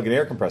need to plug an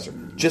air compressor.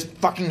 Just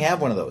fucking have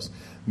one of those.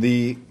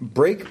 The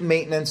brake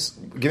maintenance,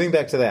 getting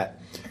back to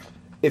that,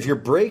 if your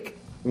brake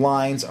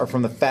lines are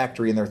from the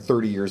factory and they're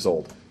 30 years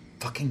old,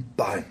 fucking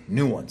buy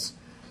new ones.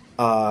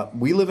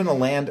 We live in a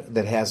land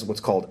that has what's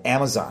called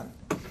Amazon.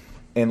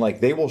 And,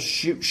 they will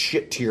shoot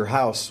shit to your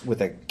house with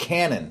a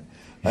cannon.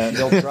 And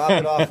they'll drop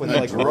it off with,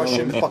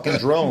 Russian fucking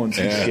drones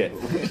and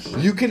shit.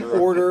 You can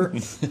order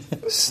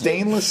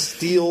stainless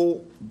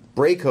steel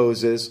brake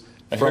hoses.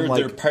 I heard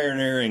they're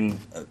pioneering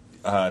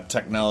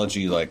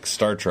technology like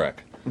Star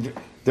Trek.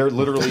 They're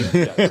literally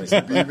Beam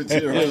it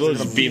to your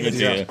house. Beam it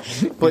to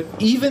you. But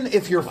even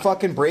if your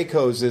fucking brake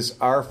hoses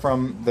are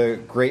from the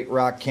Great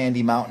Rock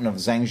Candy Mountain of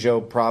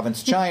Zhengzhou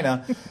Province,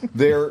 China,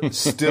 they're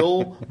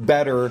still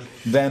better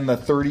than the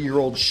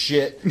 30-year-old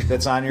shit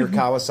that's on your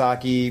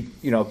Kawasaki,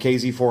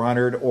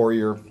 KZ400 or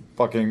your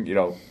fucking,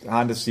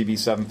 Honda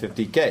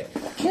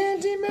CB750K.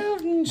 Candy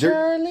Mountain,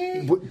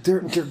 Charlie.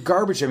 They're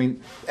garbage. I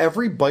mean,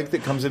 every bike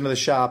that comes into the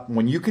shop,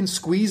 when you can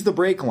squeeze the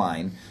brake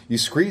line,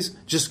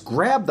 just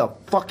grab the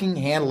fucking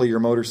handle of your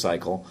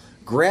motorcycle,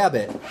 grab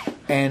it,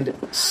 and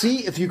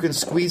see if you can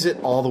squeeze it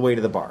all the way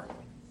to the bar.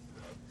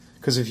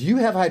 Because if you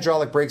have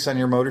hydraulic brakes on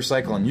your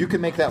motorcycle and you can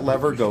make that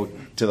lever go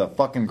to the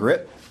fucking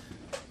grip,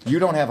 you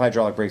don't have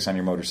hydraulic brakes on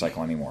your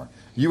motorcycle anymore.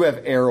 You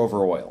have air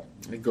over oil.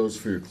 It goes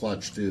for your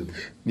clutch too.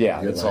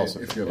 Yeah, that's also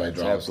if you have that's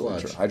hydraulic absolutely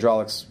clutch. true.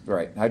 Hydraulics,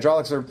 right?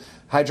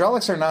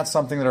 Hydraulics are not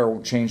something that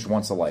are changed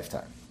once a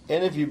lifetime.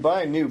 And if you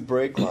buy new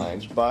brake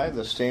lines, buy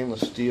the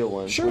stainless steel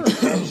ones, Sure.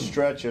 which don't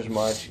stretch as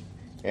much.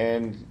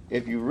 And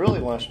if you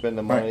really want to spend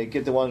the money, Right.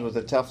 get the ones with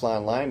the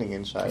Teflon lining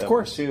inside Of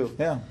course, them too.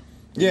 yeah.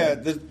 Yeah,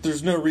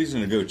 there's no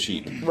reason to go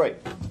cheap. Right.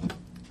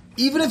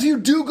 Even if you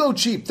do go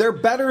cheap, they're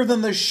better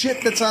than the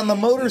shit that's on the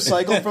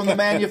motorcycle from the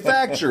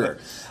manufacturer.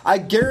 I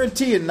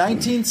guarantee in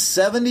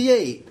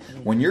 1978,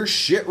 when your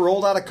shit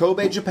rolled out of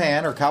Kobe,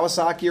 Japan, or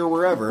Kawasaki or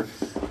wherever,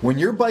 when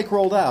your bike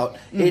rolled out,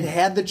 it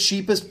had the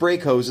cheapest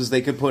brake hoses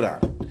they could put on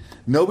it.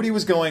 Nobody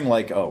was going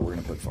like, oh, we're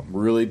going to put some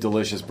really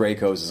delicious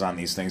brake hoses on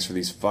these things for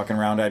these fucking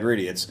round-eyed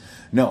idiots.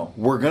 No,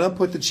 we're going to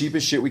put the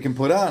cheapest shit we can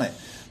put on it.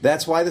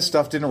 That's why the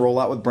stuff didn't roll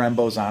out with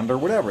Brembos on it or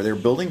whatever. They're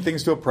building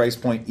things to a price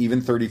point even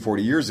 30,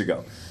 40 years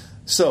ago.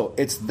 So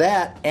it's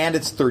that, and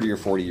it's 30 or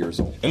 40 years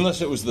old.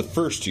 Unless it was the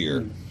first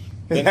year.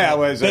 Then it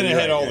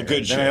had all the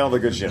good shit. Then it had all the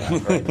good shit.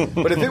 Right.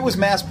 But if it was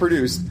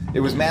mass-produced, it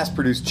was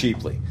mass-produced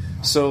cheaply.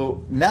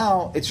 So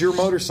now it's your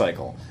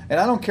motorcycle. And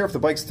I don't care if the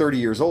bike's 30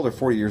 years old or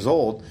 40 years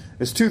old.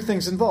 There's two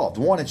things involved.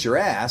 One, it's your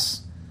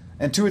ass.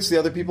 And two, it's the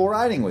other people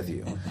riding with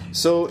you.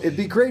 So it'd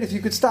be great if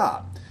you could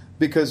stop.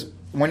 Because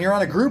when you're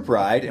on a group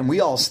ride and we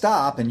all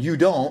stop and you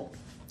don't,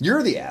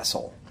 you're the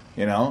asshole.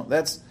 You know?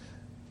 That's...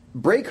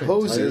 Brake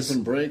hoses... Tires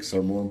and brakes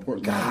are more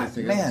important than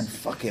anything else.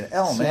 Fucking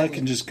hell, So man. I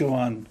can just go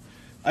on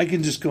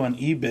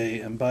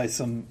eBay and buy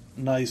some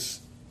nice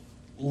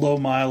low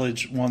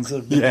mileage ones that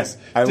have been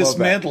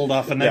dismantled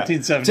off a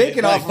 1978.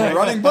 Taken off of a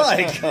running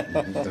bike.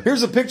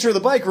 Here's a picture of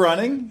the bike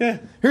running. Yeah.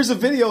 Here's a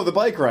video of the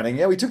bike running.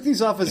 Yeah, we took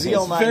these off a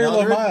ZL900. Very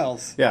low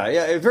miles.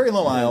 Yeah, very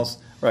low miles.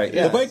 Right.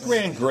 Yeah. The bike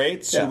ran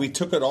great, so we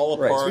took it all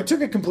apart. Right. So we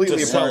took it completely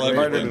to apart sell and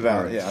parted it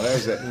out. everything. Yeah, that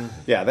was it.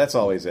 Yeah, that's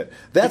always it.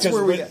 That's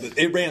Because where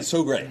it ran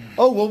so great.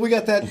 Oh, well, we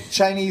got that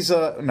Chinese...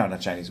 no,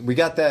 not Chinese. We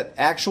got that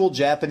actual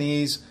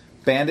Japanese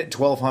Bandit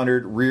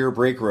 1200 rear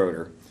brake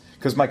rotor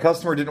because my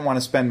customer didn't want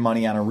to spend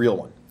money on a real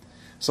one.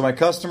 So my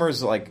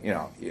customer's like, you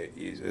know,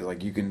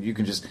 like you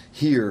can just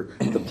hear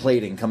the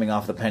plating coming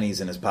off the pennies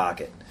in his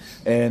pocket.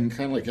 And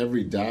kind of like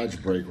every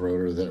Dodge brake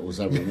rotor that was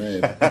ever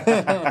made.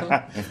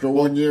 After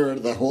 1 year,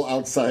 the whole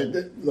outside,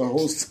 the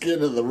whole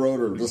skin of the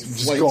rotor just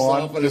flakes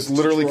gone, off. And just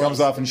literally comes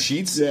off in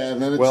sheets. Yeah,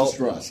 and then it's just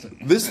rust.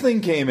 This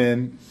thing came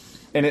in,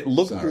 and it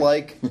looked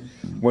like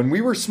when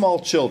we were small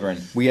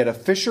children, we had a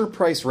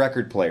Fisher-Price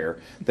record player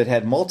that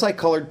had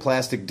multicolored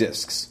plastic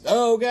discs.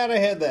 Oh, God, I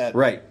had that.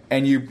 Right.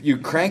 And you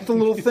crank the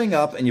little thing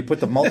up, and you put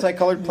the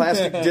multicolored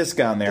plastic disc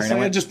on there. That's and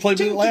like I just played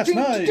with it last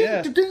night.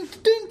 Yeah.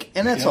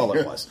 And that's all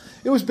it was.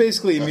 It was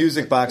basically a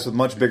music box with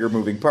much bigger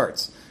moving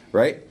parts,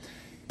 right?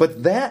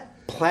 But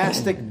that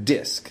plastic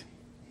disc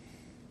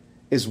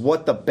is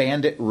what the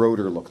Bandit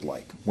rotor looked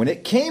like. When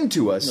it came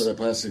to us... No, that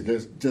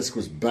plastic disc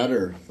was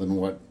better than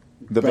what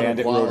the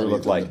Bandit rotor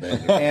looked like.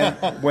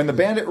 And when the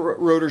Bandit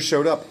rotor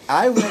showed up,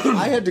 I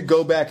had to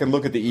go back and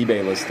look at the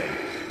eBay listing.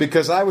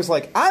 Because I was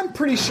like, I'm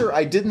pretty sure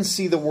I didn't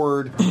see the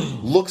word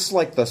looks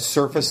like the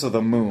surface of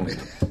the moon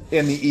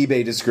in the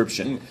eBay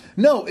description.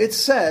 No, it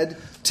said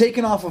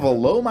taken off of a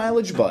low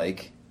mileage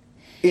bike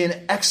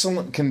in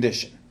excellent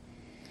condition.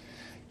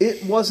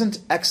 It wasn't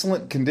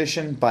excellent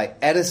condition by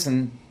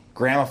Edison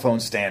gramophone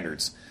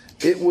standards.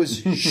 It was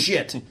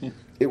shit.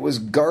 It was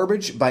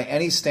garbage by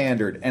any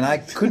standard, and I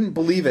couldn't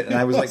believe it. And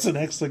I was like, "That's an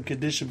excellent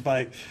condition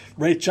by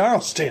Ray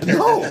Charles standard."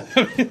 No,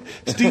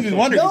 Stevie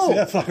Wonder. No,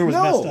 that fucker was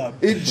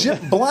messed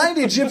up. Blind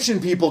Egyptian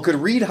people could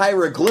read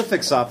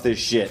hieroglyphics off this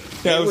shit.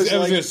 Yeah, I was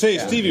going to say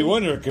Stevie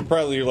Wonder could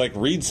probably like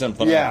read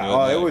something.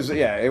 Yeah, it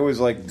was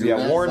like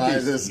War and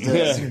Peace.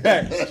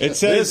 It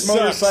says this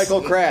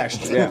motorcycle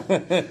crashed. Yeah,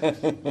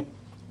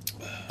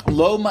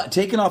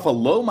 taken off a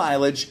low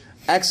mileage,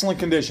 excellent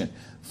condition.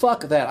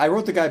 Fuck that. I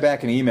wrote the guy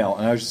back an email,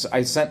 and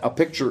I sent a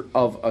picture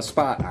of a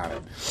spot on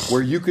it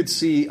where you could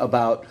see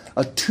about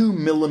a 2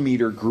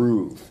 millimeter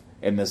groove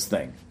in this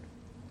thing.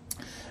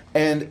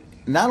 And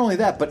not only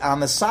that, but on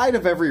the side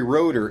of every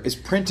rotor is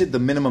printed the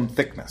minimum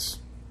thickness.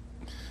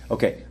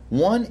 Okay,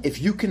 one,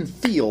 if you can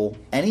feel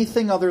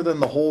anything other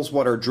than the holes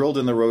what are drilled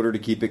in the rotor to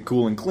keep it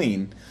cool and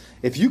clean,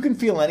 if you can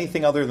feel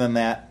anything other than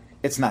that,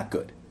 it's not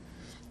good.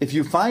 If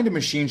you find a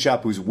machine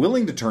shop who's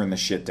willing to turn the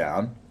shit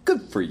down,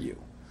 good for you.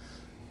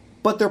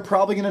 But they're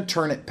probably going to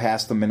turn it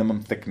past the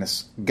minimum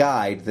thickness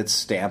guide that's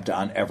stamped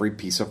on every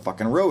piece of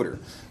fucking rotor.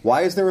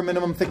 Why is there a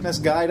minimum thickness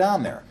guide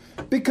on there?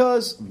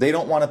 Because they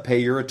don't want to pay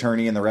your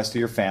attorney and the rest of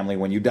your family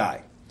when you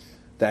die.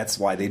 That's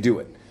why they do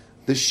it.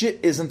 The shit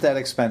isn't that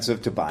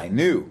expensive to buy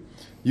new.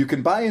 You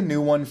can buy a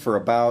new one for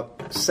about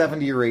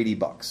 $70 or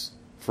 $80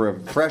 for a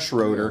fresh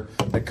rotor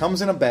that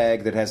comes in a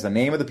bag that has the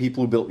name of the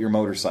people who built your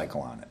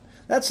motorcycle on it.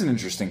 That's an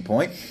interesting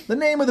point. The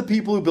name of the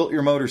people who built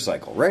your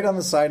motorcycle, right on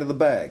the side of the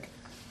bag.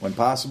 When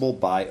possible,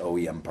 buy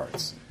OEM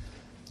parts.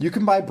 You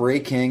can buy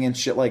braking and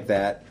shit like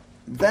that.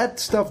 That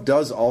stuff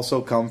does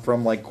also come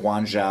from like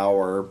Guangzhou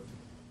or,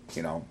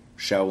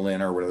 Shaolin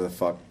or whatever the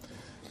fuck.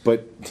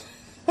 But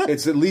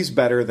it's at least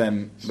better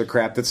than the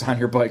crap that's on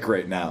your bike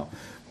right now.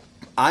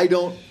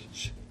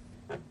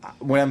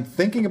 When I'm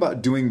thinking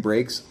about doing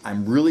brakes,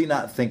 I'm really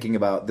not thinking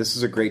about this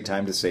is a great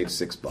time to save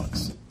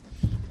 $6.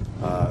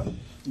 How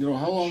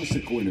long is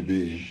it going to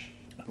be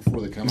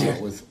before they come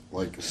out with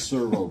like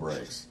servo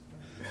brakes?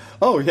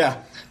 Oh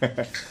yeah.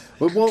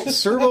 Well,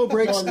 servo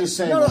brakes. No, I'm just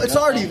saying, no, it's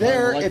already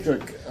there.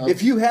 electric,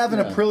 If you have an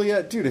yeah.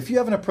 Aprilia, dude, if you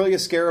have an Aprilia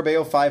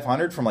Scarabeo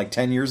 500 from like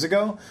 10 years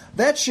ago,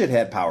 that shit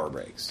had power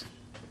brakes.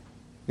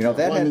 You know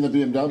that. Well, I mean, the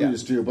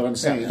BMWs yeah. do, but I'm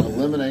saying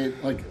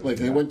eliminate like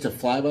they went to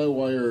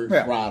fly-by-wire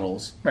Yeah.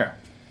 throttles. Yeah.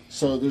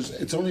 So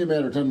it's only a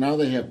matter of time. Now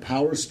they have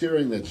power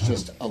steering that's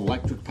just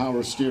electric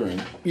power steering.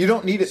 You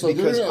don't need it So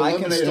because they're I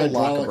going to can eliminate still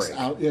lock a hydraulics brake.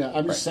 out. Yeah,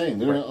 I'm just saying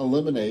they're going to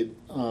eliminate.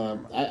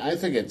 I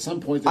think at some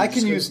point I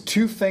can use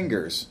 2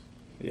 fingers.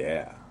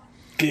 Yeah.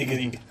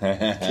 Giggity.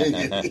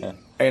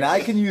 And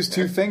I can use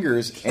 2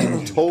 fingers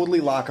and totally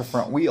lock a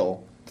front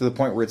wheel to the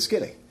point where it's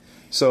skidding.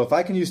 So if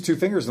I can use 2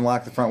 fingers and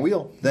lock the front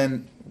wheel,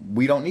 then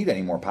we don't need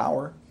any more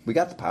power. We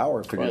got the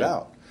power figured Right.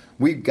 out.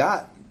 We've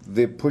got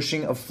the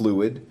pushing of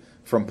fluid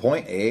from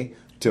point A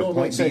to No, I'm not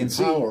point B saying and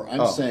C. power.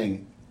 I'm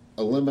saying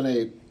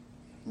eliminate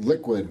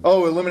liquid.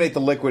 Oh, eliminate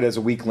the liquid as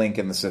a weak link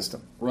in the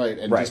system. Right,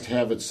 and Right. just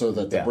have it so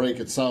that the Yeah. brake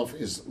itself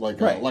is like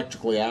Right.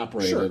 electrically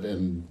operated. Sure.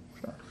 And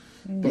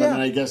but Yeah. I mean,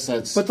 I guess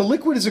that's. But the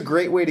liquid is a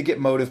great way to get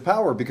motive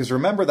power because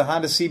remember the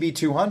Honda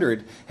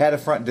CB200 had a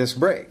front disc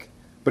brake,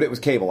 but it was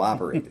cable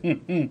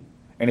operated.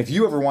 And if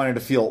you ever wanted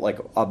to feel like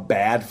a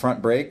bad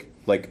front brake,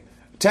 like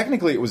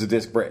technically it was a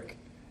disc brake.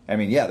 I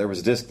mean, yeah, there was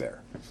a disc there.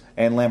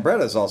 And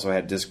Lambrettas also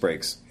had disc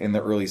brakes in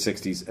the early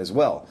 60s as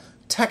well.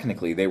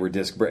 Technically, they were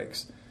disc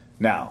brakes.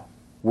 Now,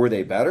 were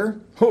they better?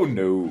 Oh,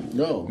 no.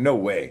 No. No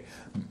way.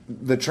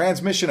 The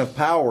transmission of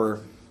power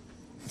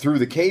through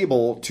the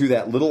cable to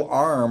that little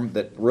arm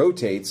that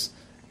rotates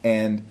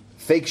and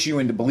fakes you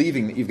into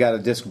believing that you've got a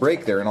disc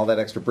brake there and all that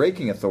extra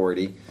braking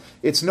authority,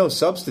 it's no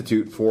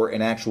substitute for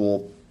an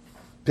actual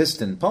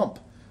piston pump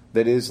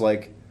that is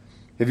like,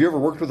 have you ever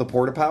worked with a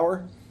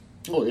Porta-Power?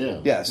 Oh yeah.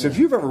 Yeah, so if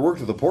you've ever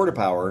worked with a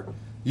Porta-Power,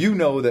 you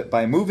know that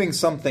by moving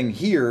something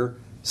here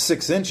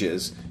 6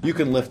 inches, you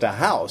can lift a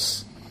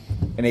house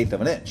 1/8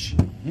 of an inch.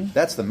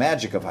 That's the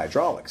magic of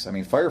hydraulics. I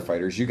mean,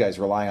 firefighters, you guys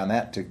rely on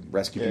that to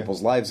rescue Yeah.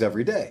 people's lives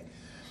every day.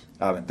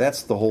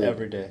 That's the whole...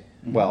 Every day.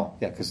 Well,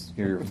 yeah, because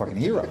you're a fucking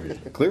hero,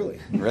 clearly.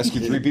 You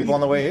rescued 3 people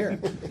on the way here.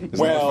 Isn't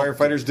Well- that what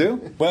firefighters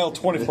do? Well,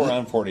 24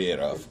 on, 48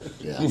 off.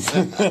 Yeah.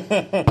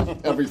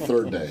 Every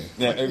third day.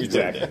 Yeah, every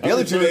day. The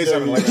other 2 days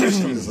I'm an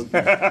electrician.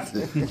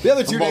 The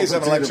other 2 days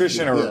I'm an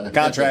electrician or Yeah.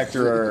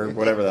 contractor or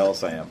whatever the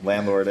else I am.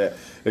 Landlord.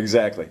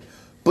 Exactly.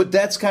 But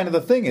that's kind of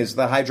the thing is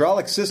the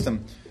hydraulic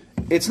system,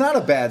 it's not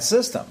a bad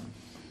system,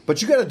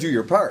 but you got to do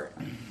your part.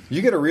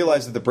 You got to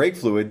realize that the brake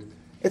fluid,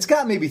 it's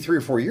got maybe 3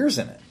 or 4 years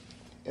in it.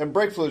 And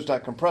brake fluid's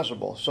not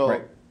compressible, so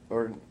Right.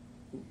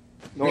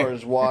 nor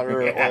is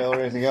water or oil or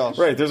anything else.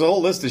 Right, there's a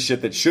whole list of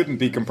shit that shouldn't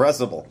be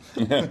compressible.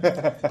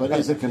 But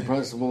is it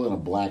compressible in a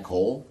black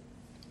hole?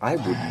 I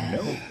wouldn't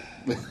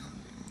know.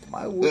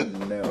 I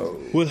wouldn't know.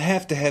 We'll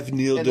have to have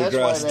Neil And that's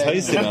deGrasse why they-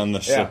 Tyson on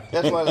the show. Yeah.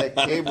 That's why that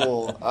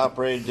cable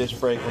operated disc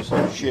brake was so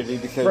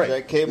shitty because Right.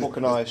 that cable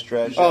can always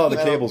stretch. Oh, That the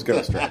metal- cable's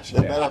gonna stretch.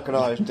 The Yeah. metal can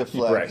always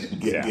deflect. Right.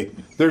 Yeah.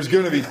 There's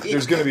gonna be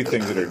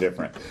things that are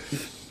different.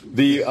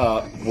 The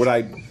what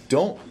I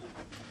don't.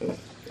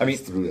 I mean,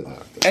 Through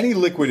that. any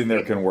liquid in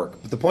there can work,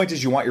 but the point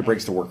is you want your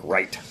brakes to work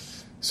right.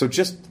 So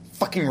just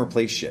fucking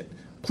replace shit.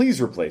 Please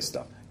replace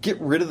stuff. Get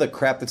rid of the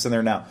crap that's in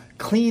there now.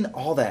 Clean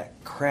all that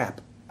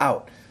crap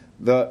out.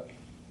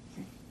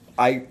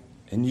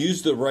 And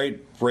use the right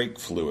brake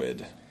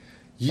fluid.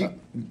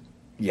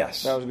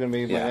 Yes. That was going to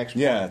be my Yeah. next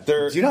Yeah, point.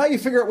 there. Do you know how you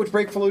figure out which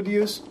brake fluid to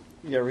use?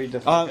 Yeah, read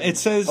the. It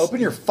says.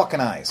 Open your fucking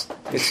eyes.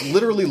 It's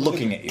literally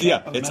looking at you.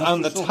 Yeah, it's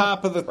on the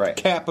top of the Right.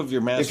 cap of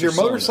your master. If your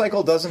cylinder.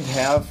 motorcycle doesn't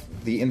have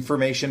the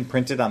information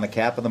printed on the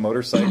cap of the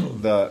motorcycle,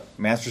 the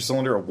master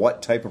cylinder, of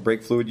what type of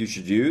brake fluid you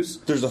should use,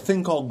 there's a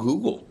thing called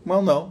Google.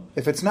 well, no.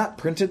 If it's not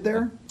printed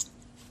there,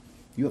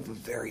 you have a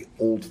very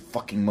old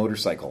fucking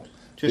motorcycle.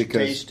 Just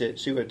taste it.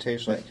 See what it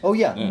tastes like. Oh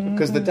yeah,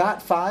 because the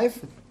 .5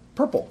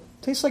 purple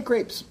tastes like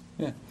grapes.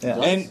 Yeah, Yeah.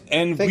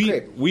 and Fake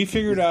grape. we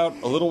figured out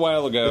a little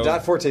while ago. The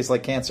 .4 tastes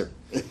like cancer.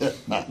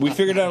 We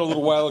figured out a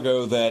little while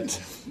ago that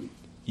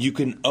you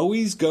can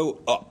always go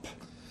up,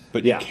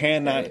 but you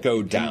cannot go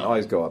You can down.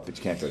 always go up, but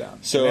you can't go down.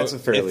 So And that's a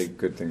fairly if-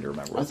 good thing to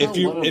remember. I thought If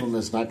you- one of if- them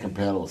is not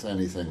compatible with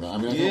anything. Though. I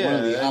mean, I thought Yeah, one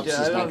of the ups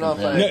I is don't not know if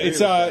I No, compatible. it's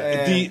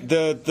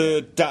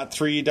the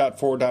 .3,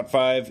 .4,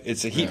 .5.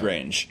 It's a heat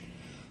range.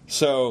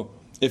 So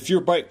if your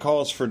bike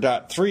calls for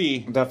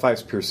 .3, .5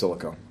 is pure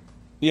silicone.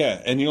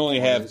 yeah, and you only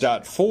have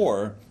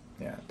 .4,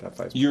 Yeah,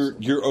 .5 is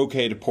you're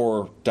okay to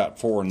pour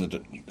 .4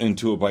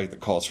 into a bike that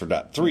calls for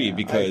 .3 Yeah, I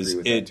because agree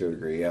with that to a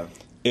degree, yeah.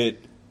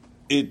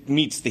 it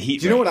meets the heat.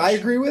 Do you know what I range.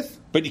 agree with?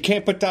 But you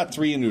can't put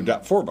 .3 into a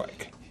 .4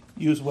 bike.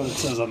 Use what it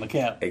says on the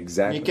cap.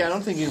 Exactly. I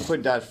don't think you can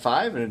put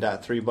 .5 in a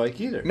 .3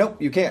 bike either. Nope,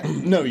 you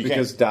can't. No, you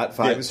because can't.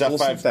 .5 Yeah, is full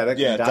 .5 synthetic.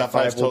 yeah, and .5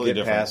 .5 is will totally get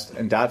different. past,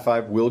 and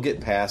 .5 will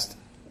get past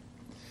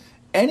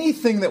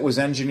anything that was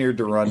engineered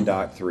to run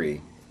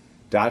 .3.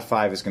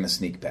 .5 is going to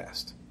sneak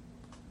past.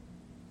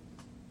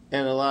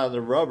 And a lot of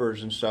the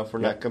rubbers and stuff were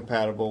Yep. not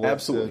compatible with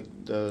Absolutely.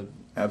 the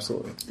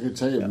Absolutely. I can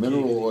tell you,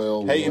 mineral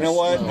oil. Hey, you will know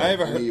what? smell I have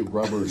a- any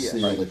rubber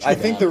seal that you I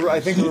think got.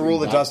 the rule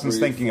that Dustin's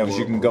Not thinking of is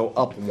you can go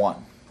up one.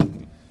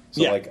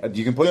 So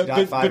you can put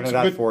 .5 and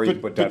a .4. You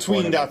can put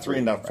between .4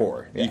 and and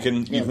 .4. Yeah.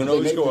 You can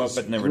always go up,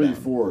 but never down.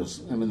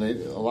 3/4s. I mean,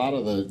 a lot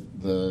of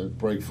the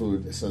brake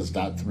fluid says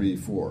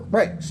 .34.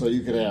 Right. So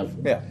you could have.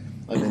 Yeah.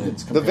 I mean,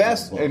 it's the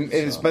vast, and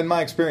it's been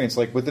my experience.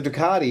 Like with the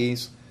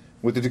Ducatis,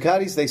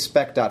 they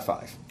spec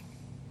 .5.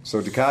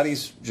 So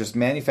Ducatis just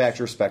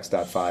manufacture specs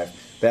 .5.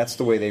 That's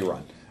the way they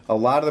run. A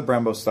lot of the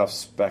Brembo stuff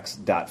specs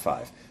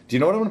 .5. Do you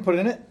know what I'm going to put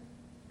in it?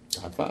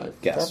 .5.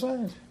 Guess.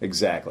 .5.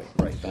 Exactly.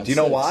 Right. That's Do you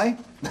know 6. why?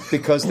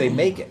 Because they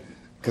make it.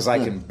 Because I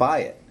can buy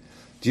it.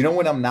 Do you know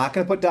when I'm not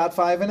going to put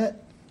 .5 in it?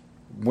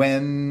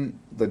 When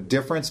the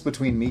difference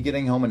between me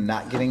getting home and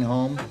not getting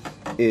home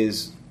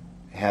is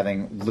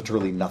having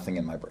literally nothing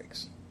in my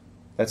brakes.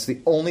 That's the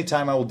only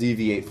time I will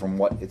deviate from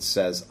what it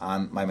says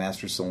on my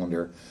master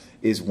cylinder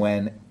is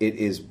when it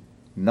is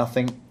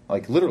nothing,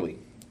 like literally,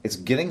 it's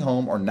getting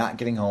home or not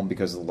getting home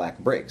because of the lack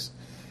of brakes.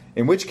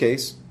 In which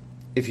case,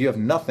 if you have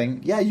nothing,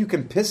 yeah, you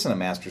can piss in a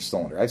master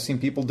cylinder. I've seen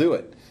people do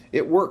it.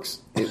 It works.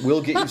 It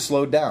will get you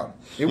slowed down.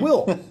 It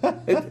will.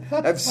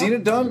 I've seen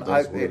it done.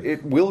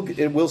 It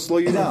will slow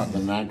you down. The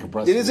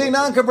non-compressible. It is a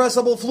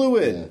non-compressible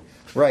fluid.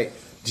 Yeah. Right.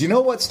 Do you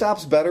know what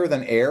stops better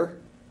than air?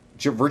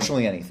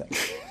 Virtually anything.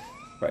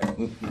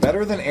 Right.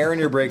 Better than air in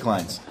your brake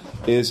lines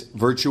is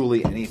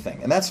virtually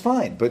anything. And that's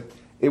fine, but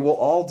it will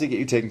all get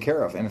you taken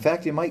care of. And in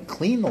fact, you might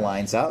clean the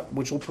lines out,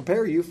 which will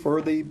prepare you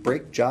for the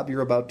brake job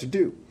you're about to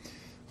do.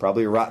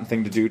 Probably a rotten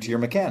thing to do to your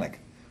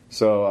mechanic.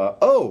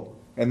 So,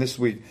 and this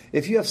week,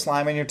 if you have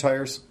slime in your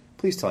tires,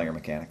 please tell your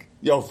mechanic.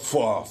 Yo,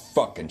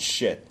 fucking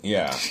shit.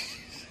 Yeah.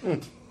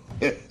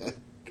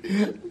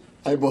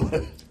 I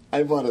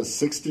bought a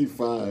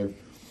 65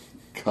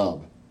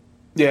 Cub.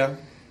 Yeah.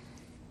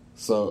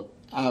 So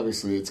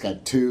obviously it's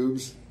got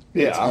tubes,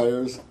 Yeah.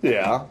 tires.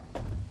 Yeah.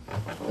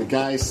 The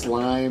guy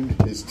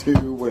slimed his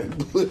tube when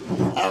it blew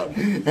out,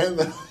 and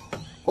the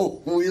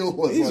whole wheel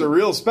was. He's a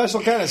real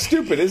special kind of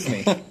stupid, isn't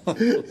he?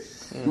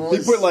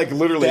 He put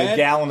literally a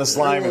gallon of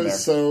slime in there. It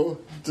was so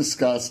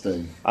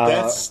disgusting.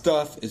 That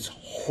stuff is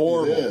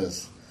horrible. It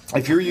is.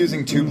 If you're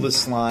using tubeless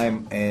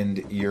slime and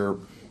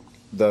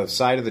the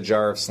side of the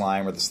jar of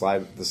slime or the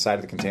side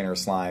of the container of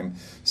slime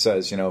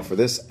says, for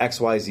this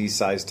XYZ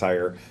size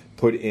tire,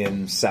 put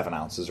in 7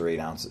 ounces or 8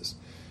 ounces.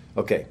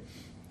 Okay.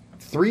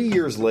 3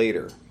 years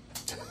later,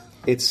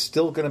 it's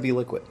still going to be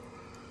liquid.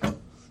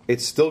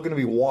 It's still going to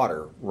be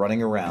water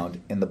running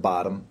around in the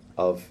bottom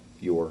of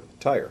your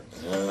tire.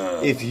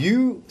 If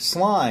you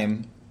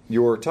slime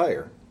your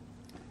tire,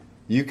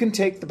 you can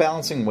take the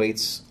balancing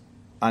weights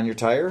on your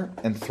tire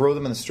and throw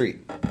them in the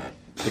street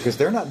because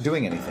they're not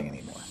doing anything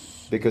anymore.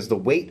 Because the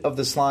weight of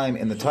the slime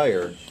in the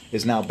tire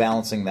is now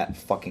balancing that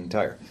fucking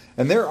tire.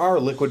 And there are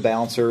liquid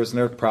balancers and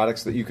there are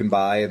products that you can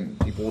buy and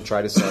people will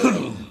try to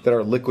sell that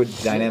are liquid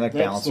dynamic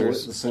balancers.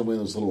 That's the same way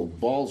those little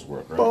balls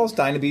work, right? Balls,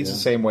 Dynabeats, the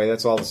same way.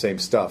 That's all the same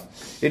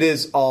stuff. It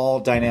is all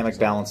dynamic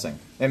balancing.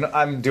 And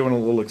I'm doing a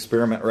little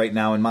experiment right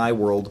now in my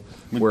world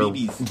where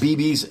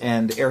BBs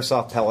and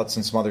airsoft pellets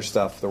and some other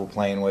stuff that we're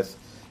playing with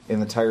in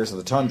the tires of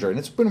the Tundra, and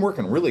it's been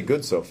working really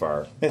good so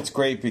far. It's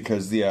great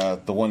because the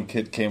one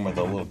kid came with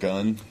a little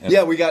gun.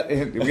 Yeah, we got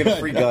a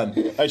free gun.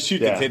 I shoot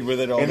the kid with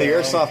it all in the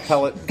airsoft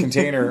pellet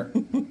container.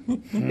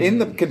 In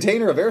the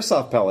container of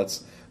airsoft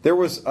pellets, there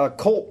was a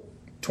Colt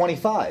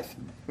 25,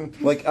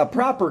 like a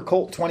proper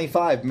Colt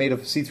 25 made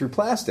of see-through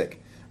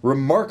plastic.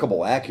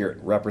 Remarkable, accurate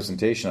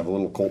representation of a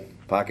little Colt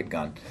pocket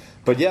gun.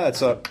 But yeah,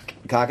 it's a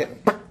cock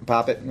it,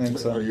 pop it. And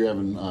it's, Are you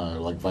having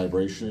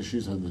vibration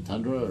issues on the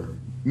Tundra? Or?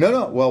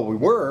 No. Well, we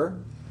were.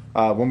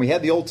 When we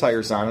had the old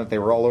tires on it, they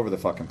were all over the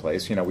fucking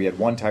place. We had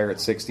one tire at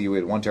 60, we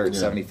had one tire at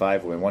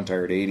 75, we had one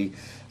tire at 80.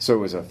 So it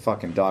was a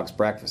fucking dog's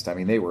breakfast. I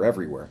mean, they were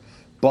everywhere.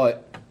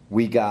 But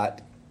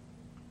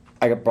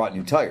I bought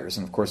new tires.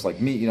 And of course, like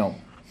me,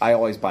 I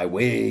always buy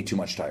way too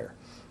much tire.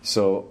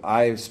 So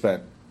I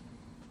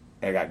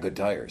got good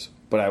tires.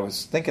 But I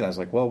was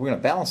like, well, we're going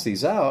to balance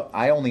these out.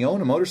 I only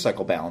own a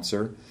motorcycle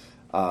balancer.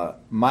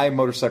 My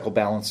motorcycle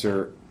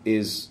balancer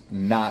is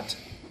not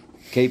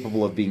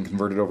capable of being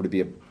converted over to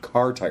be a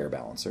car tire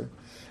balancer.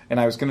 And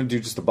I was going to do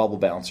just a bubble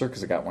balancer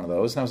because I got one of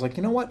those. And I was like,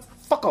 you know what?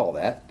 Fuck all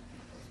that.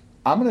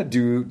 I'm going to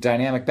do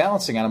dynamic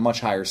balancing on a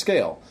much higher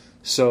scale.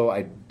 So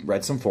I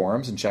read some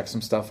forums and checked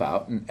some stuff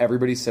out, and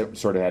everybody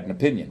sort of had an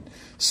opinion.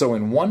 So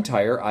in one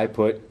tire, I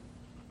put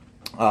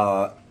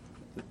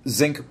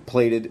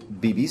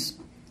zinc-plated BBs,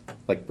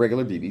 like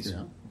regular BBs,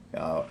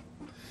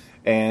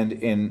 and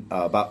in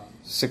about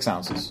 6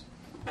 ounces.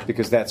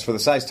 Because that's for the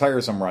size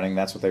tires I'm running,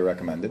 that's what they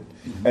recommended.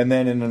 Mm-hmm. And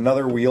then in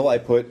another wheel, I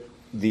put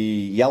the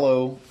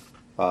yellow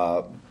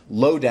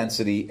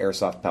low-density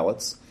airsoft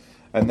pellets.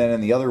 And then in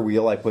the other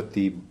wheel, I put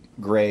the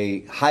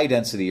gray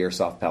high-density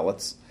airsoft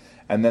pellets.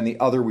 And then the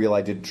other wheel,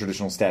 I did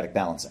traditional static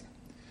balancing.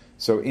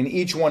 So in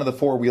each one of the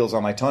 4 wheels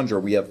on my Tundra,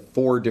 we have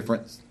 4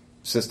 different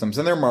systems.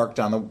 And they're marked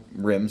on the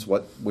rims,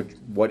 what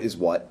is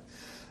what.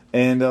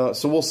 And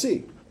so we'll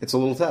see. It's a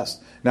little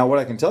test. Now, what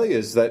I can tell you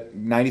is that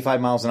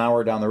 95 miles an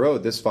hour down the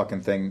road, this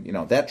fucking thing,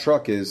 that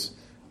truck is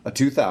a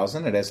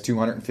 2000. It has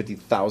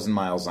 250,000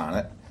 miles on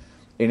it.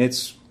 And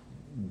it's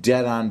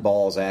dead on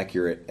balls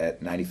accurate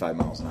at 95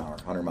 miles an hour,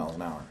 100 miles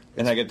an hour.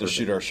 And I get to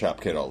shoot our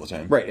shop kit all the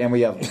time. Right, and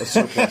we have a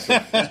surplus.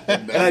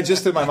 And I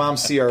just did my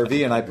mom's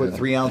CRV, and I put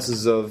 3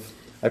 ounces of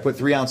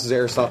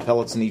airsoft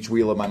pellets in each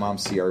wheel of my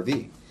mom's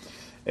CRV,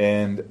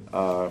 and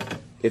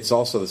it's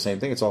also the same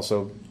thing. It's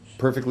also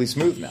perfectly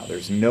smooth now.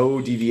 There's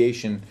no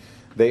deviation.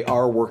 They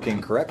are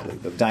working correctly.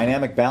 The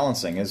dynamic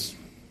balancing is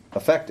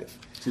effective.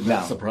 See,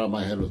 that's the problem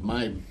I had with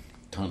my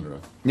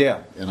Tundra.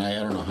 Yeah. And I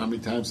don't know how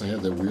many times I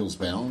had the wheels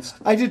balanced.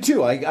 I did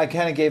too. I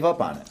kind of gave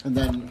up on it. And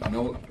then,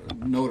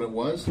 know what it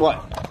was?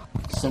 What?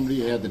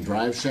 Somebody had the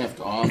drive shaft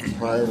off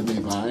prior to me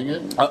buying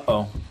it.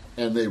 Uh-oh.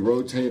 And they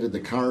rotated the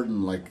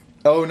cardan like...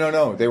 Oh,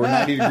 no. They were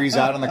 90 degrees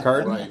out on the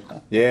cardan? Right.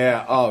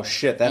 Yeah. Oh,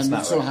 shit. That's and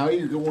not so right. how are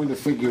you going to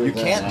figure You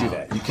that can't out? do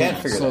that. You can't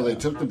figure that So they out.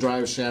 took the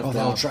drive shaft Oh,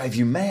 that'll off. drive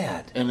you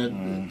mad.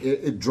 And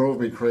it drove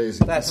me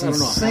crazy. That's I don't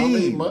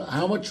insane. know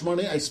how much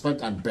money I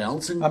spent on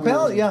balancing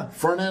yeah.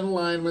 front end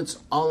alignments,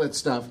 all that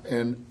stuff,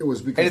 and it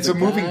was because And it's a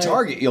moving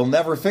target. You'll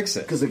never fix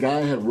it. because the guy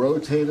had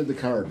rotated the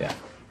card. Yeah.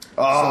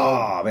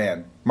 Oh,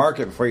 man. Mark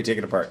it before you take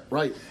it apart.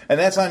 Right. And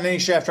that's on any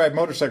shaft drive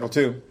motorcycle,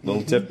 too.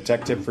 Little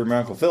tech tip from your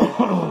Uncle Phil.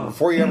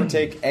 Before you ever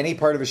take any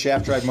part of a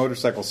shaft drive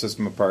motorcycle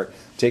system apart,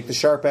 take the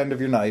sharp end of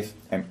your knife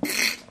and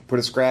put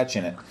a scratch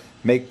in it.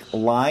 Make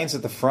lines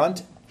at the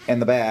front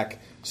and the back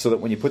so that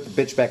when you put the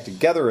bitch back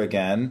together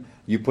again,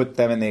 you put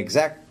them in the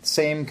exact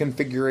same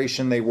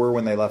configuration they were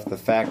when they left the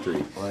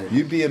factory. Right.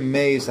 You'd be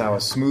amazed how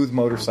a smooth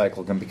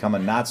motorcycle can become a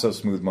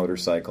not-so-smooth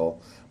motorcycle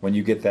when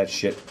you get that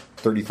shit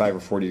 35 or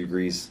 40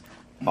 degrees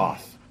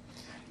off.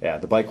 Yeah,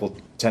 the bike will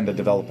tend to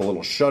develop a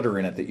little shudder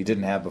in it that you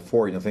didn't have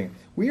before. You'll think,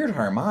 weird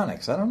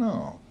harmonics, I don't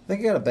know. I think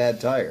I got a bad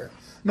tire.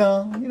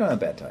 No, you don't have a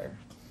bad tire.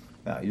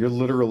 No, you're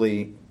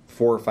literally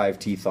 4 or 5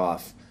 teeth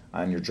off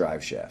on your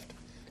drive shaft.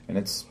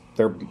 And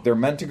they're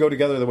meant to go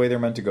together the way they're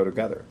meant to go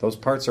together. Those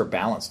parts are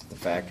balanced at the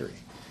factory.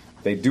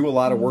 They do a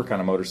lot of work on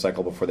a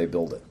motorcycle before they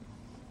build it.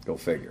 Go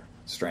figure.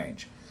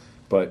 Strange.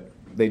 But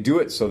they do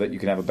it so that you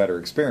can have a better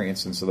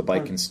experience and so the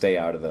bike can stay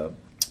out of the...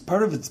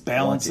 Part of it's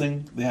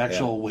balancing the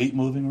actual weight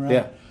moving around.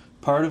 Yeah.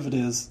 Part of it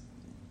is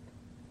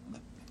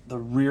the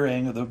rear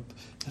angle,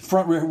 the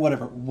front, rear,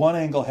 whatever. One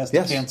angle has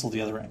to cancel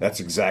the other angle. That's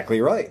exactly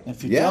right.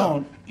 If you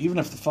don't, even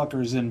if the fucker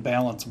is in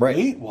balance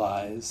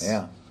weight-wise,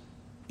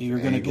 you're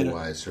going to get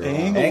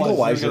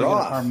angle-wise, you're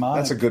off.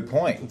 That's a good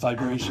point.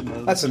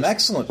 Vibration. That's an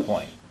excellent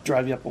point.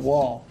 Drive you up a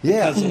wall.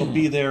 Yeah. Because it'll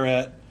be there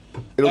at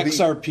X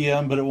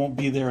RPM, but it won't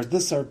be there at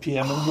this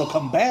RPM, and it'll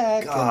come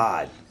back.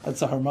 God.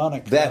 That's a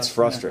harmonic. That's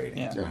frustrating.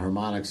 Yeah. The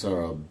harmonics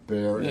are a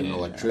bear in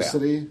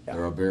electricity. Yeah.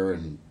 They're a bear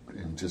in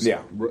just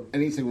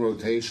anything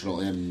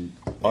rotational in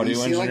audio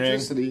engineering.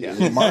 Electricity.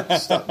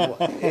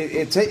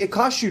 It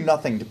costs you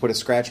nothing to put a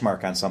scratch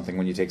mark on something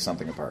when you take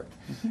something apart.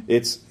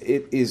 It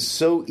is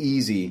so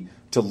easy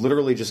to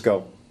literally just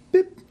go,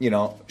 beep,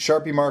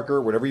 Sharpie marker,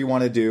 whatever you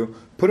want to do,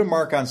 put a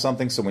mark on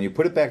something so when you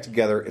put it back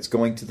together, it's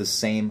going to the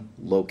same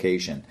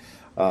location.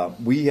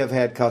 We have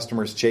had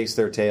customers chase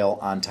their tail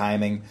on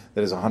timing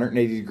that is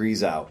 180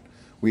 degrees out.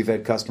 We've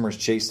had customers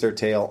chase their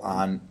tail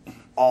on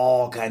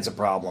all kinds of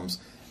problems.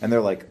 And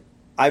they're like,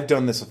 I've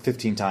done this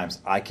 15 times.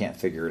 I can't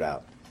figure it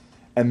out.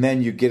 And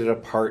then you get it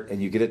apart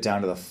and you get it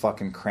down to the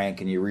fucking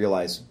crank and you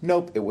realize,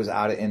 nope, it was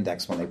out of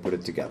index when they put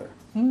it together.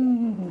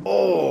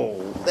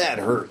 Oh, that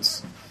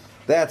hurts.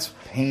 That's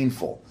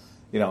painful.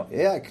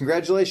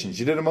 Congratulations,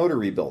 you did a motor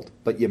rebuild,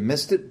 but you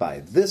missed it by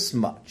this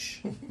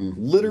much.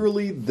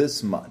 Literally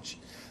this much.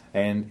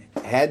 And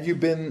had you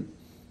been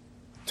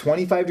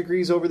 25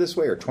 degrees over this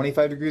way or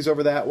 25 degrees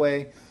over that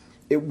way,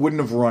 it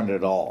wouldn't have run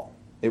at all.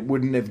 It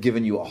wouldn't have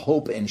given you a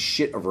hope and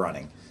shit of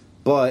running.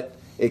 But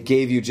it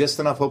gave you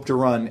just enough hope to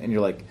run, and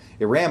you're like,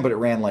 it ran, but it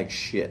ran like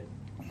shit.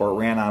 Or it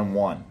ran on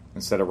 1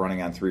 instead of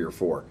running on 3 or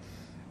 4.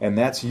 And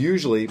that's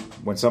usually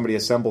when somebody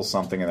assembles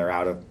something and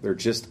they're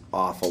just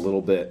off a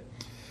little bit.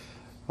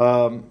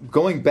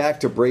 Going back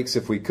to brakes,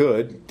 if we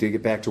could, to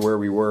get back to where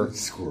we were.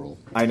 Squirrel.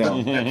 I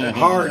know,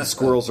 hard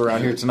squirrels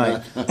around here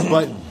tonight.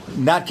 But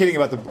not kidding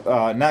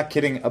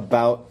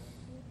about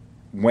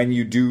when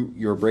you do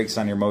your brakes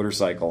on your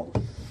motorcycle.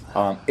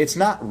 It's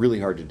not really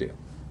hard to do.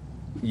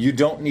 You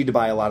don't need to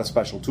buy a lot of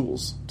special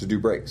tools to do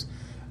brakes.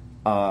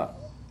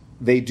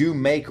 They do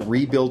make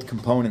rebuild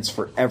components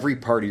for every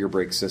part of your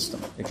brake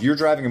system. If you're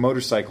driving a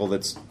motorcycle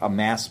that's a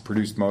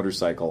mass-produced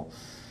motorcycle,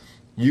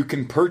 you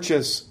can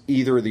purchase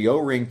either the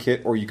O-ring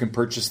kit or you can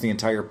purchase the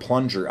entire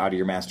plunger out of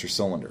your master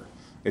cylinder.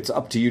 It's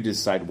up to you to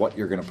decide what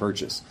you're going to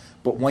purchase.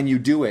 But when you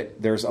do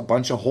it, there's a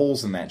bunch of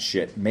holes in that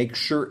shit. Make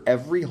sure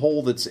every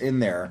hole that's in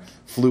there,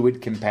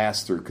 fluid can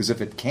pass through. Because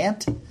if it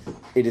can't,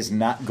 it is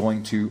not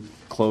going to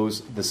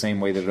close the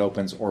same way that it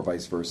opens or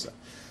vice versa.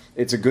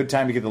 It's a good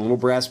time to get the little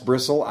brass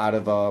bristle out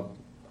of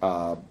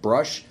a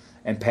brush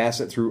and pass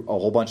it through a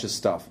whole bunch of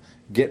stuff.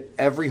 Get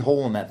every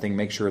hole in that thing,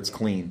 make sure it's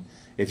clean.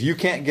 If you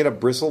can't get a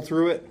bristle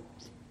through it,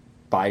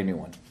 buy a new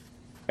one.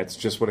 That's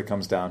just what it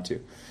comes down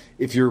to.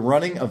 If you're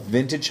running a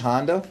vintage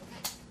Honda,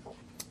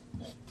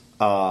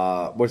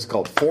 what's it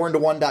called,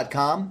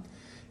 4into1.com,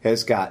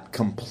 has got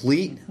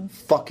complete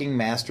fucking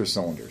master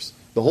cylinders.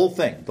 The whole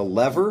thing. The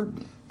lever,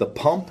 the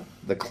pump,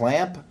 the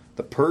clamp,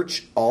 the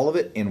perch, all of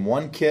it in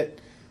one kit,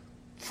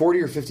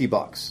 $40 or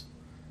 $50.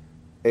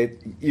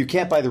 You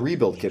can't buy the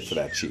rebuild kit for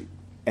that cheap.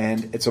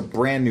 And it's a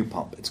brand new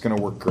pump. It's going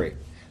to work great.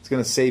 It's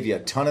going to save you a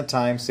ton of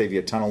time, save you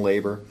a ton of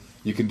labor.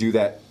 You can do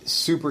that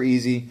super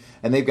easy.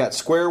 And they've got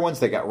square ones,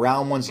 they got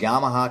round ones,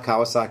 Yamaha,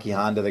 Kawasaki,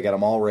 Honda. They got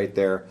them all right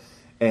there.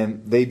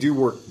 And they do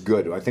work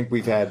good. I think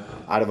we've had,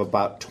 out of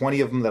about 20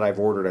 of them that I've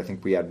ordered, I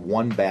think we had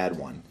one bad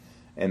one.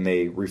 And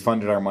they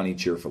refunded our money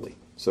cheerfully.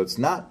 So it's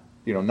not,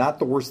 not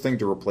the worst thing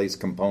to replace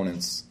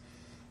components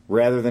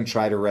rather than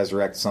try to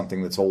resurrect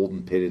something that's old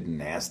and pitted and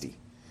nasty.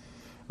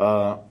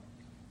 That's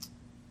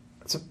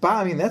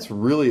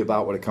really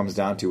about what it comes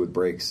down to with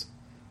brakes.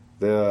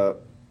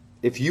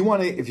 If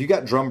you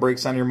got drum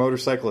brakes on your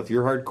motorcycle, if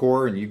you're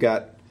hardcore and you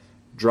got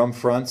drum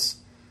fronts,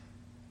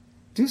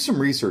 do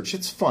some research.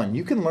 It's fun.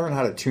 You can learn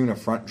how to tune a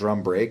front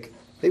drum brake.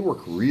 They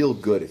work real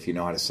good if you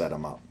know how to set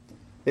them up.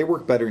 They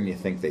work better than you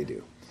think they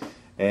do.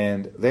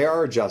 And they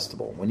are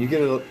adjustable. When you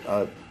get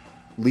a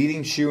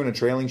leading shoe and a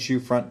trailing shoe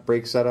front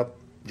brake setup,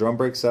 drum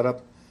brake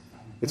setup,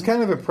 it's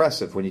kind of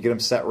impressive when you get them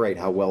set right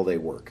how well they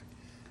work.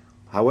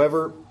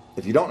 However,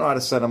 if you don't know how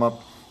to set them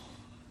up,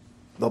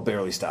 they'll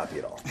barely stop you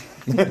at all.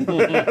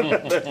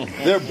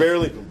 They're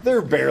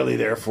barely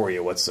there for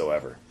you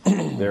whatsoever.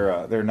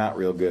 They're not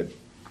real good.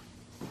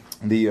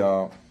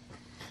 The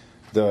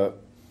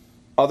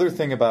other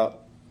thing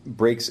about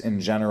brakes in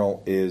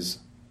general is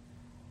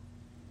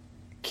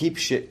keep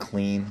shit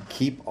clean.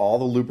 Keep all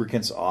the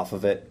lubricants off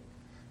of it.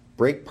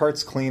 Brake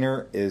parts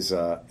cleaner is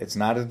it's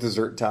not a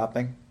dessert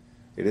topping.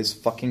 It is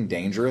fucking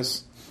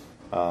dangerous.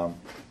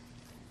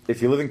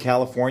 If you live in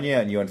California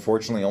and you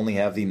unfortunately only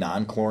have the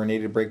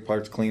non-chlorinated brake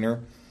parts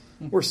cleaner,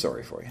 we're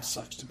sorry for you.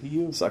 Sucks to be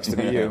you. Sucks to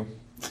be you.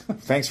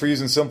 Thanks for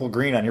using Simple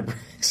Green on your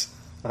brakes.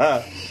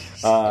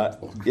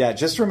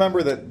 Just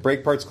remember that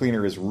brake parts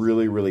cleaner is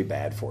really, really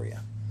bad for you.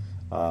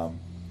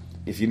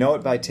 If you know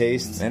it by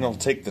taste, and it'll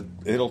take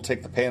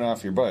the paint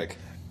off your bike.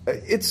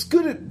 It's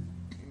good at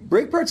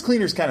brake parts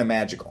cleaner is kind of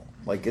magical.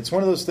 Like it's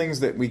one of those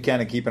things that we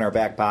kind of keep in our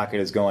back pocket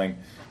as going,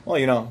 well,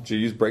 did you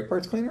use brake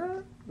parts cleaner on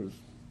it?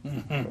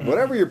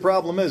 Whatever your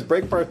problem is,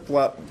 brake parts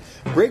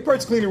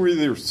cleaner will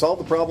either solve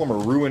the problem or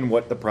ruin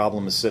what the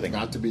problem is sitting.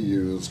 Not to be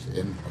used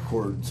in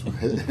accordance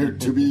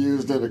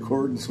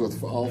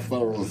with all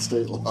federal and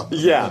state laws.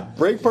 Yeah,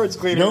 brake parts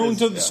cleaner known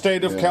to the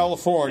state of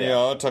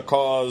California to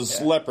cause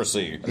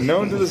leprosy.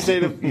 Known to the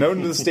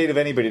state of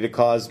anybody to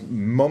cause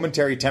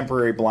momentary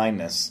temporary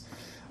blindness.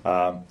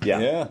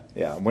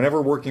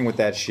 Whenever working with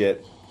that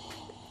shit,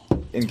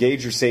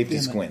 engage your safety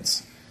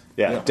squints.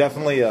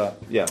 Definitely.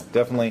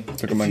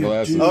 Took my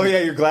glasses.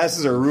 Your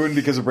glasses are ruined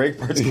because of brake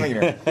parts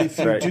cleaner. If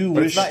you do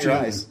but wish it's not your to,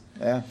 eyes.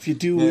 Yeah. If you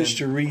do wish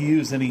to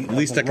reuse any, at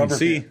least I can rubber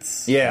see.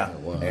 bits,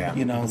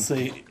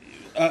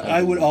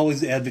 I would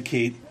always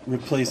advocate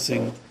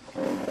replacing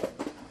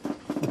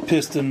the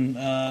piston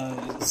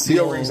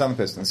seal rings on the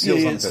piston,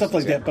 seals on the stuff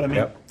pistons, like that. But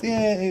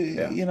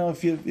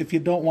if you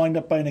don't wind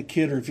up buying a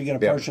kit or if you get a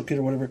partial kit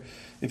or whatever,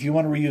 if you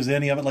want to reuse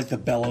any of it, like the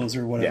bellows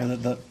or whatever,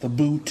 the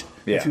boot,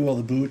 if you will,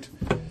 the boot.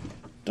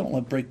 Don't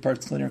let brake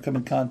parts cleaner come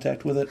in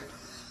contact with it.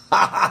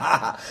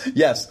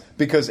 Yes,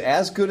 because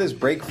as good as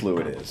brake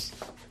fluid is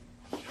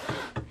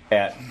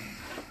at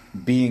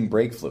being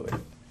brake fluid,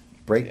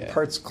 brake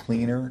parts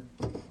cleaner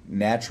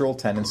natural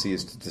tendency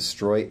is to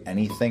destroy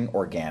anything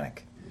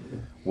organic.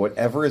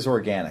 Whatever is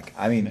organic.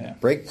 I mean,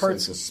 brake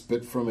parts... It's a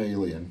spit from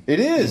alien. It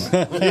is.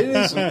 It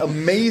is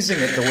amazing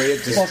at the way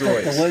it destroys. Fuck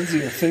up the lens of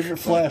your favorite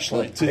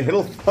flashlight, too.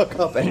 It'll fuck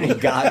up any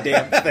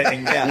goddamn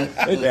thing.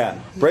 Yeah.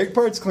 Brake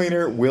parts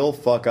cleaner will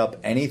fuck up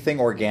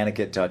anything organic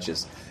it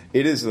touches.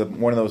 It is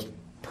one of those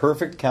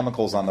perfect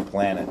chemicals on the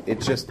planet.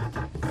 It just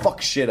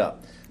fucks shit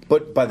up.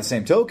 But by the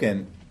same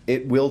token,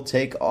 it will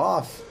take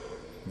off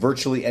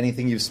virtually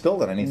anything you've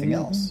spilled on anything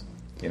else.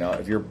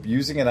 If you're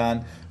using it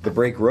on the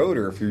brake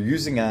rotor, if you're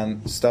using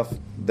on stuff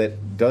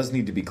that does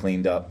need to be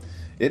cleaned up,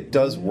 it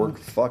does work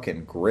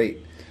fucking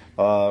great.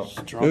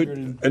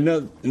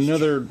 Another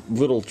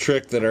little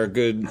trick that our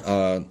good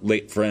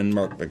late friend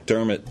Mark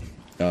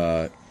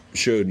McDermott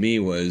showed me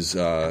was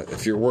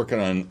if you're working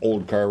on an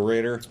old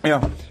carburetor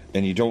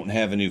and you don't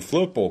have a new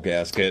float bowl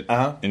gasket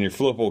and your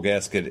float bowl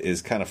gasket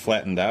is kind of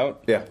flattened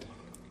out,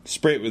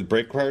 spray it with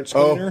brake parts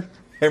cleaner.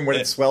 And when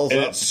it swells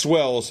up. It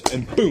swells,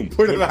 and boom.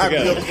 Put it on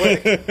real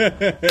quick.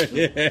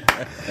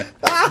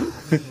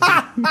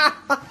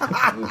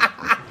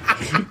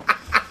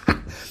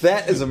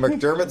 That is a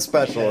McDermott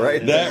special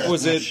right there. That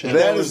was it.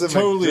 That is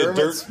totally McDermott a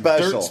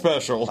dirt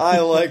special. I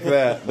like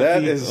that.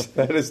 That is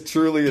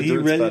truly a dirt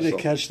special. Be ready to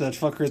catch that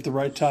fucker at the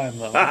right time,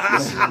 though.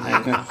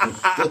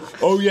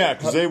 Oh, yeah,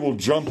 because they will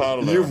jump out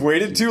of there. You've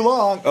waited too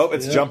long. Oh,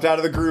 it's jumped out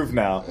of the groove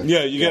now.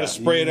 Yeah, you got to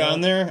spray it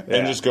on there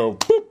and just go,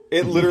 boop.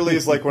 It literally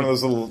is like one of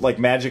those little, like,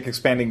 magic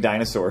expanding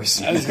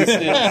dinosaurs. I was gonna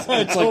say, it's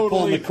like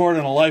pulling the cord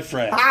on a life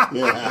raft.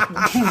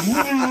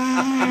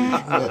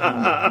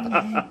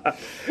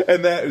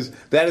 And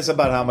that is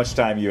about how much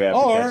time you have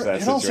to catch that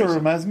It situation. also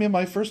reminds me of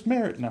my first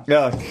merit now.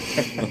 Yeah,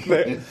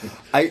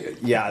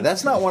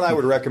 that's not one I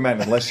would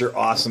recommend unless you're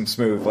awesome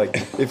smooth. Like,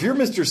 if you're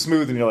Mr.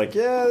 Smooth and you're like,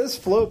 yeah, this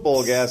float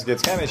bowl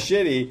gasket's kind of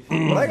shitty,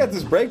 but I got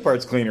this brake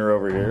parts cleaner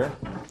over here.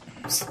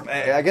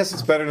 I guess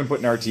it's better than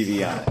putting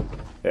RTV on it.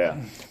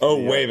 Yeah.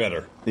 Oh, way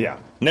better. Yeah.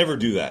 Never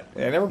do that.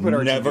 Yeah, never put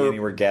RTV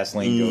anywhere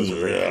gasoline goes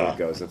or brake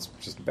goes. That's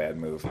just a bad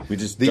move. We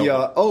just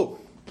and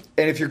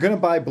if you're going to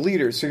buy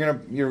bleeders, so you're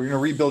going to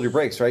rebuild your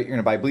brakes, right? You're going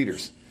to buy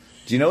bleeders.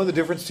 Do you know the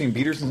difference between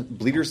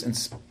bleeders and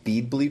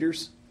speed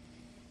bleeders?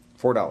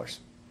 $4.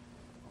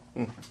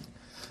 Yep.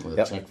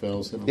 Check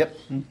valves. Yep.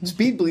 Mm-hmm.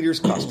 Speed bleeders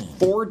cost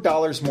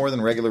 $4 more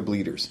than regular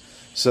bleeders.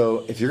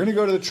 So if you're going to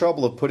go to the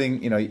trouble of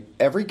putting,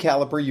 every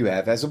caliper you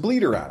have has a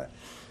bleeder on it,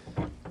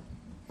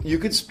 you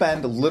could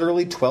spend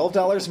literally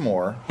 $12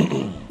 more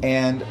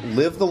and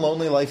live the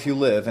lonely life you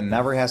live and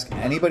never ask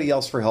anybody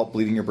else for help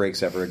bleeding your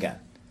brakes ever again.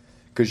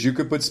 Because you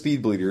could put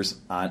speed bleeders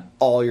on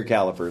all your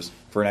calipers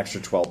for an extra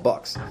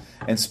 $12.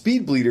 And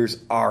speed bleeders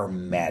are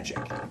magic.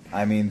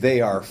 I mean, they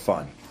are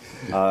fun.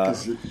 I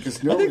think that's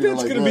going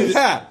to be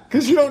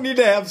because you don't need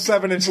to have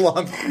 7-inch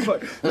long,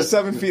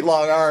 7 feet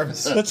long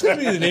arms. That's going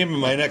to be the name of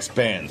my next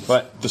band.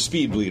 But the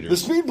Speed Bleeders. The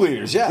Speed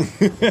Bleeders, yeah.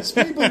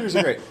 Speed Bleeders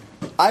are great.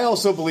 I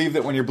also believe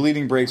that when you're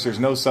bleeding brakes, there's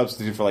no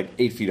substitute for like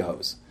 8 feet of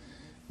hose.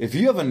 If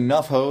you have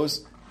enough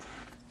hose,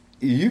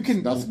 you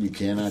can. Nothing you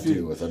cannot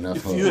do with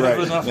enough hose. If you have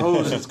enough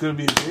hose, it's going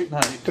to be a great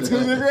night. It's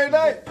going to be a great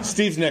night.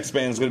 Steve's next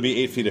band is going to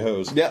be 8 feet of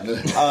hose. Yeah.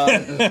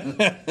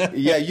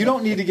 Yeah, you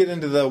don't need to get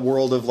into the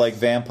world of like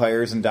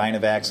vampires and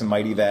Dynavax and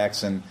Mighty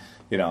Vax and,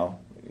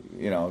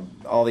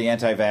 all the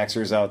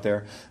anti-vaxxers out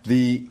there.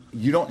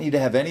 You don't need to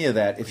have any of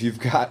that if you've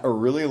got a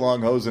really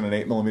long hose and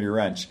an 8mm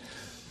wrench.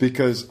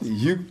 Because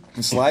you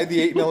can slide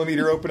the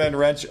 8mm open-end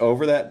wrench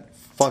over that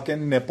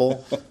fucking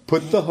nipple,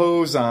 put the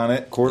hose on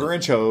it,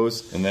 1/4-inch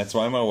hose. And that's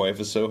why my wife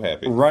is so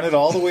happy. Run it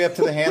all the way up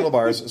to the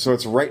handlebars so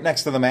it's right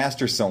next to the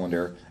master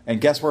cylinder.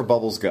 And guess where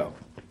bubbles go?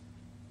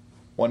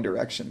 One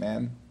direction,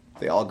 man.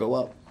 They all go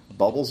up.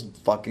 Bubbles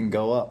fucking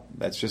go up.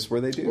 That's just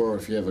where they do. Or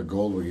if you have a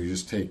Goldwing, you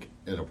just take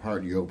it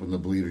apart, you open the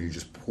bleeder, you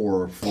just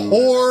pour fluid.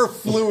 Pour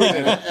fluid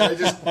in it. And it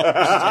just goes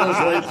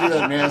right through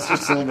that master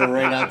cylinder,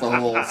 right out the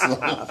hole. So.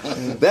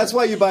 That's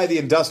why you buy the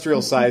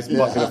industrial-sized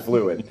bucket of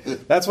fluid.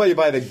 That's why you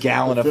buy the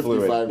gallon of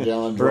fluid.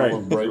 55-gallon drum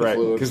of brake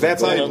fluid. Because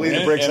that's how you bleed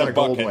the brakes on a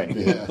Goldwing.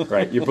 Yeah.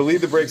 Right. You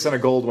bleed the brakes on a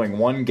Goldwing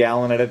 1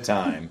 gallon at a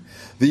time.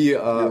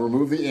 You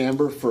remove the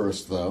amber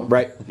first, though.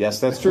 Right. Yes,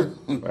 that's true.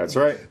 That's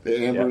right.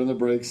 The amber in the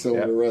brake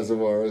cylinder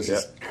reservoir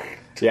is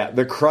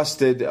the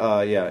crusted,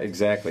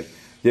 exactly.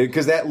 Yeah,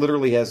 because that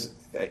literally has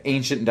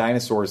ancient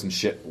dinosaurs and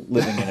shit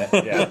living in it.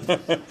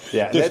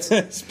 Yeah.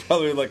 It's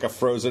probably like a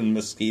frozen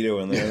mosquito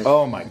in there.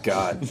 Oh, my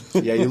God.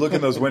 Yeah, you look in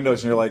those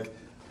windows and you're like,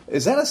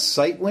 is that a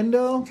sight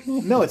window?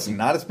 No, it's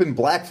not. It's been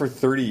black for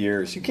 30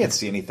 years. You can't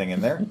see anything in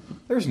there.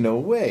 There's no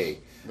way.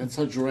 That's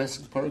how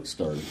Jurassic Park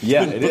started.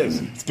 Yeah, it is.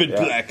 It's been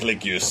black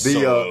like your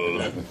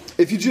soul.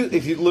 If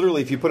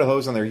you put a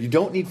hose on there, you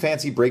don't need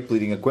fancy brake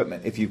bleeding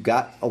equipment. If you've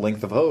got a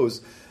length of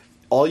hose,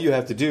 all you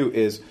have to do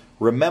is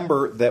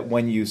remember that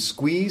when you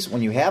squeeze,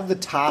 when you have the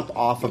top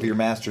off of your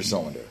master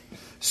cylinder,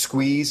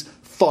 squeeze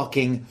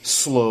fucking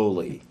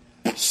slowly.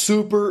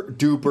 Super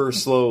duper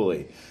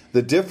slowly.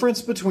 The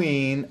difference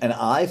between an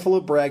eye full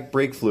of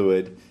brake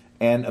fluid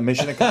and a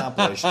mission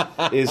accomplished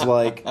is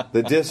like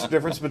the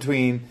difference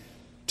between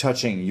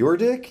touching your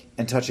dick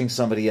and touching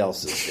somebody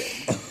else's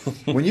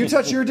dick. When you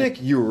touch your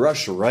dick, you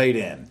rush right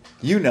in.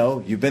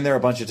 You've been there a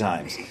bunch of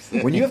times.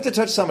 When you have to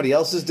touch somebody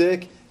else's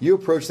dick, you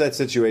approach that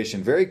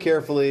situation very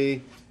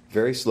carefully,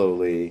 very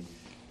slowly,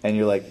 and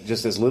you're like,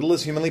 just as little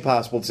as humanly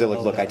possible to say,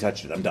 look, I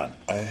touched it, I'm done.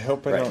 I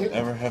hope I don't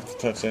ever have to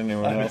touch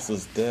anyone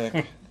else's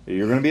dick.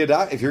 You're going to be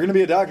if you're going to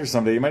be a doctor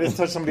someday, you might have to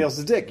touch somebody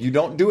else's dick. You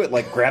don't do it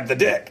like grab the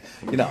dick,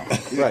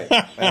 right?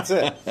 That's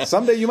it.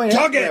 Someday you might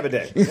have to grab a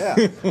dick. Yeah.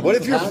 What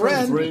if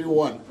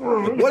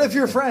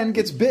your friend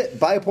gets bit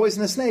by a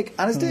poisonous snake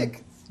on his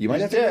dick? You might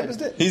have to grab his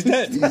dick. He's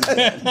dead.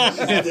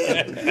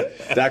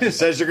 Doctor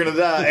says you're going to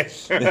die.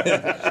 I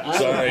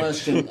have a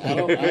question.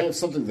 I have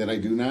something that I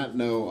do not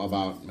know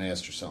about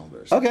master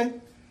cylinders. Okay,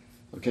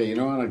 you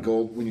know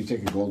when you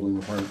take a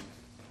Goldwing apart.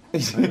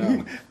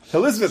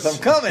 Elizabeth, I'm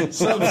coming.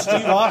 Something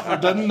Steve Hoffer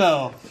doesn't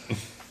know.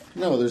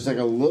 No, there's like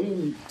a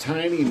little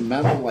tiny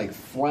metal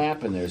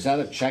flap in there. Is that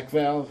a check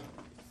valve?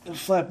 A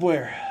flap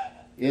where?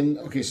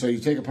 So you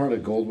take apart a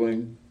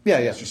Goldwing.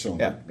 Master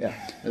cylinder. Yeah.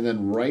 And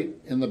then right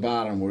in the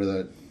bottom where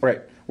the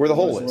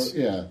hole is.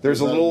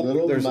 There's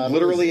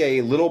literally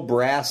a little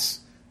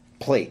brass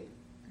plate.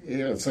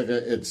 Yeah,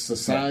 it's the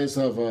size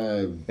of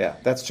a. Yeah,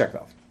 that's check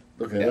valve.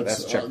 Okay,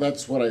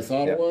 that's what I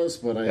thought it was,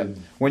 but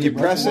when you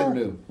press it,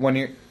 when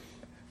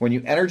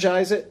you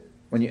energize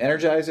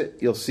it,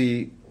 you'll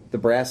see the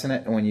brass in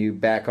it, and when you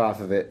back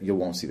off of it, you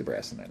won't see the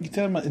brass in it. You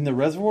talking about in the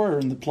reservoir or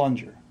in the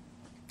plunger?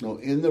 No,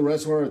 in the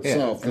reservoir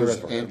itself, in the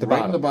reservoir.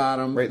 Right in the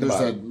bottom, Right in the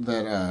there's bottom.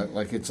 that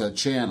like it's a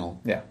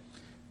channel. Yeah.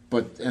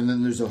 And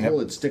then there's a hole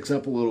that sticks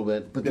up a little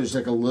bit, but there's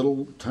like a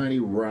little tiny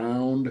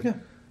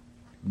round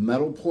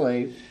metal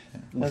plate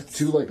with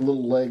two like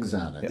little legs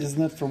on it. Isn't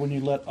that for when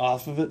you let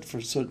off of it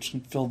so it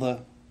can fill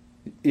the?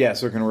 Yeah,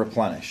 so it can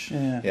replenish.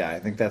 Yeah. I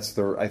think that's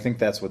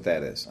what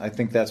that is. I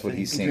think that's what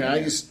he's seeing.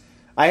 Okay,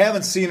 I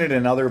haven't seen it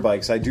in other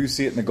bikes. I do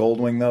see it in the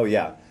Goldwing though.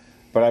 Yeah,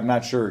 but I'm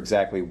not sure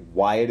exactly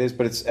why it is.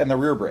 But it's and the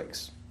rear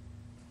brakes.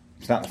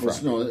 It's not in the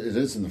front. No, it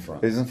is in the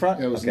front. It is in the front.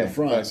 Yeah, it was in the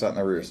front. I saw it in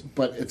the rears.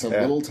 But it's a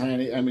little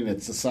tiny. I mean,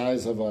 it's the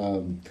size of I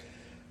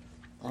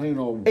don't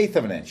know, eighth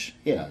of an inch.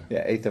 Yeah,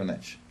 eighth of an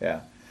inch.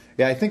 Yeah.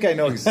 Yeah, I think I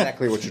know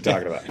exactly what you're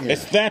talking about.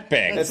 It's that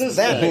big. It's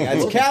that big.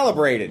 It's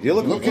calibrated. You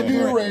look at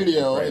your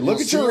radio. Right. Look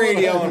at your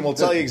radio, and we'll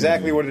tell you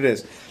exactly what it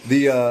is.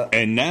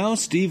 And now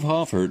Steve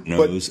Hoffert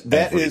knows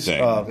that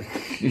everything.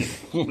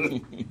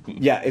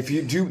 If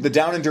you do the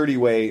down and dirty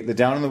way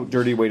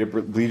to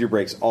bleed your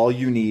brakes, all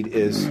you need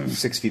is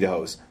 6 feet of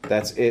hose.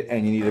 That's it,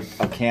 and you need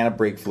a can of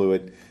brake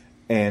fluid.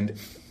 And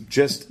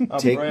just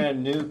take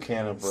brand new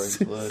can of brake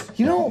fluid.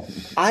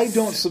 I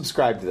don't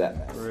subscribe to that,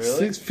 man. Really?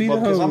 6 feet of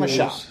hose. Because I'm a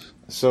shop.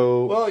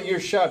 So your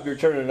shop, you're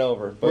turning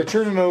over. But we're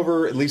turning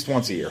over at least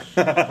once a year.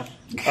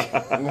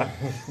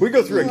 We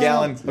go through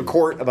a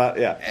quart about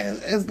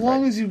As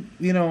long as you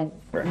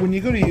when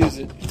you go to use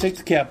it, you take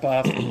the cap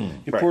off,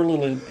 you pour a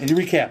little in, and you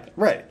recap it.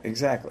 Right,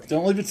 exactly.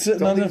 Don't leave it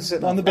sitting on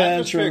the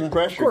bench. Atmospheric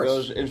pressure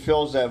goes and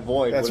fills that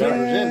void. That's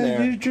whatever's in there.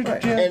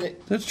 And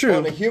that's true.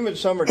 On a humid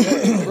summer day,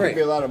 there's going to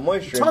be a lot of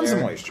moisture in there. Tons of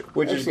moisture.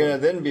 Which is going to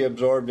then be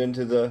absorbed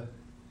into the...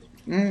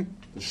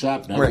 The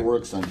shop never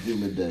works on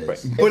humid days.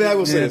 Right. But I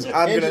will say this.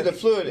 Into the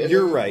fluid. And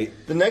you're right.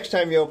 The next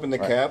time you open the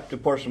cap to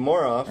pour some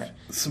more off...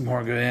 Some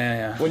more good,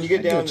 yeah. When you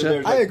get down to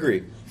there... I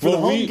agree. For the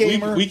home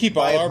gamer... We keep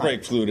all our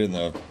brake fluid in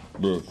the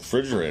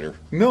refrigerator.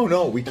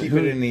 No, we keep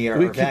it in the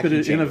we keep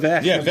it in a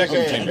vacuum. Yeah,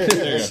 vacuum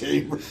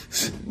chamber.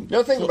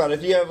 Now think about it.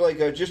 If you have like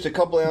just a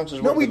couple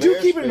ounces No, worth we of do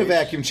air keep it in a space-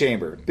 vacuum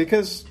chamber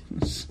because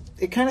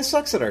it kind of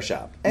sucks at our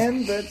shop.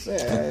 And that's...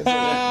 but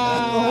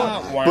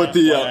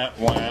the...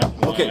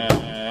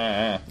 okay.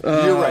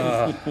 You're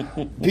right.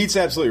 Pete's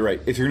absolutely right.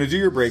 If you're going to do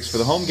your brakes for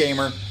the home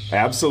gamer,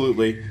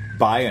 absolutely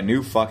buy a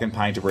new fucking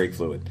pint of brake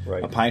fluid.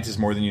 Right. A pint is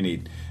more than you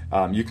need.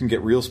 You can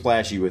get real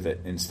splashy with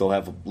it and still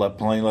have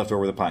plenty left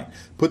over the pint.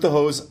 Put the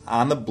hose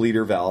on the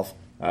bleeder valve,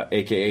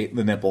 a.k.a.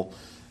 the nipple.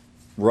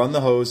 Run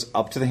the hose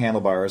up to the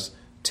handlebars.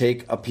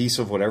 Take a piece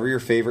of whatever your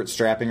favorite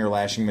strapping or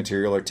lashing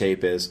material or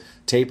tape is.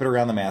 Tape it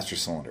around the master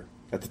cylinder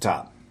at the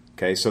top.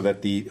 Okay, so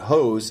that the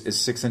hose is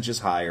 6 inches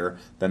higher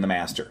than the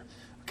master.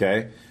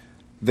 Okay?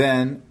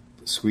 Then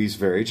squeeze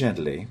very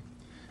gently,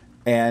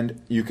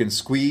 and you can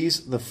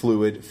squeeze the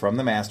fluid from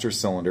the master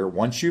cylinder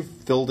once you've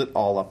filled it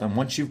all up, and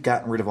once you've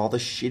gotten rid of all the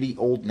shitty,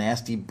 old,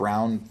 nasty,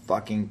 brown,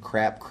 fucking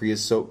crap,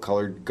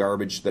 creosote-colored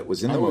garbage that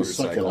was in the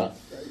motorcycle.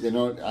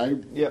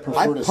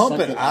 I pump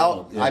it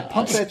out. Yeah. I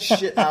pump that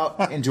shit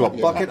out into a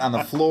bucket on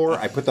the floor.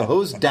 I put the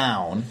hose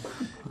down,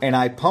 and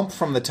I pump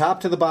from the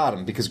top to the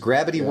bottom because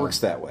gravity works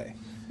that way.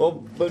 Well,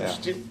 but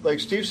like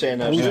Steve's saying,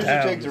 now, as soon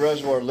as you take the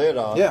reservoir lid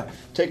off,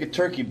 take a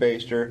turkey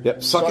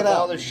baster, suck it out,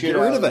 all the shit get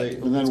rid out of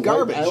it. And then it's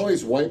garbage. I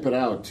always wipe it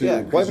out too.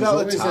 Yeah, wipe it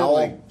out with a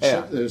towel.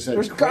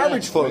 There's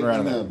garbage floating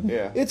around in there.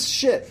 Yeah. It's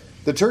shit.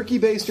 The turkey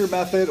baster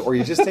method, or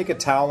you just take a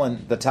towel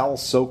and the towel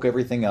soak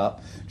everything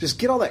up. Just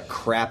get all that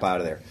crap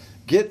out of there.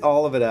 Get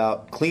all of it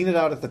out. Clean it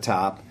out at the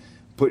top.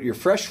 Put your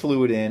fresh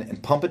fluid in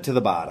and pump it to the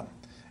bottom,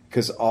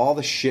 because all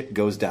the shit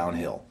goes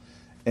downhill.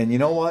 And you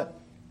know what?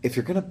 If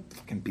you're going to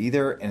fucking be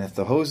there, and if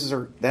the hoses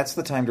are... That's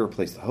the time to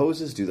replace the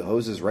hoses. Do the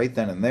hoses right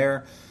then and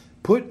there.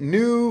 Put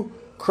new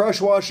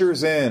crush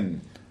washers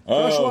in.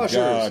 Crush washers.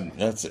 God,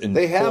 that's important.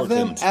 They have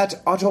them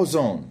at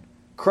AutoZone.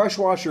 Crush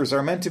washers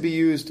are meant to be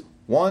used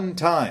one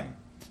time.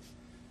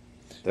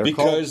 They're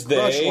called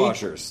crush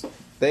washers.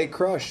 They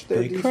crush.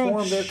 They're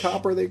deformed. They're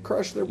copper. They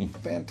crush. They're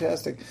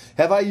fantastic.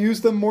 Have I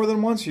used them more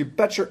than once? You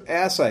bet your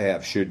ass I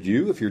have. Should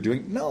you? If you're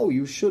doing... No,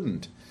 you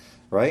shouldn't.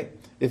 Right?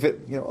 If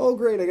it, oh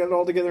great, I got it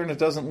all together and it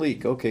doesn't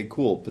leak. Okay,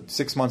 cool. But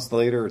 6 months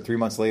later or 3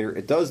 months later,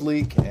 it does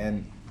leak,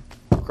 and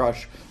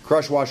crush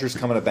washers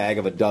come in a bag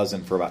of a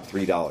dozen for about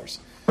 $3.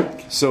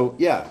 So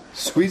yeah,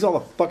 squeeze all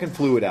the fucking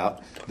fluid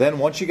out. Then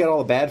once you get all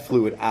the bad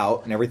fluid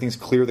out and everything's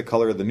clear the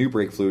color of the new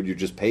brake fluid you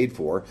just paid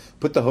for,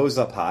 put the hose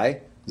up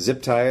high,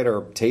 zip tie it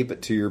or tape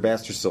it to your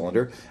master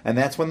cylinder, and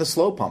that's when the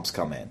slow pumps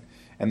come in.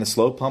 And the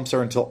slow pumps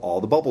are until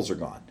all the bubbles are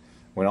gone.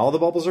 When all the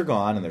bubbles are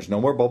gone and there's no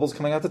more bubbles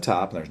coming out the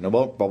top and there's no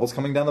bubbles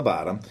coming down the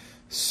bottom,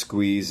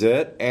 squeeze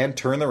it and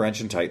turn the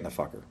wrench and tighten the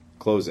fucker.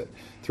 Close it.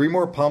 3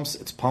 more pumps,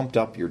 it's pumped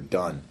up, you're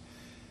done.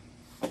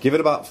 Give it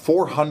about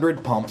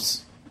 400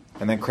 pumps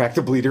and then crack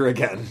the bleeder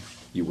again.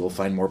 You will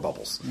find more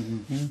bubbles.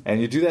 Mm-hmm. And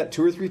you do that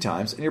 2 or 3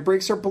 times and your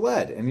brakes are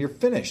bled and you're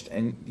finished.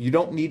 And you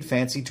don't need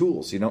fancy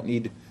tools. You don't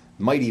need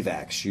Mighty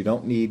Vacs. You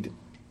don't need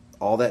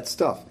all that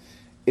stuff.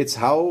 It's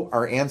how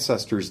our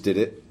ancestors did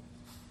it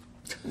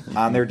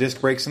on their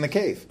disc brakes in the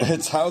cave.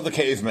 It's how the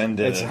cavemen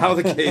did it. It's how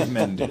the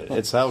cavemen did it.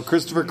 It's how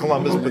Christopher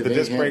Columbus put the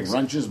disc brakes.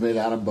 Wrenches made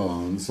out of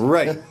bones.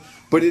 Right.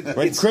 But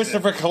when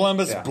Christopher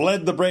Columbus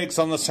bled the brakes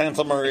on the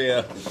Santa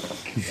Maria.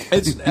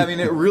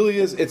 It really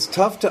is.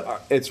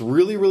 It's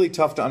really, really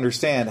tough to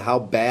understand how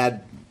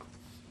bad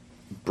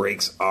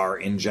brakes are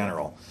in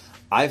general.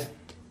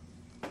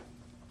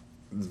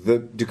 The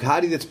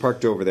Ducati that's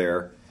parked over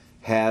there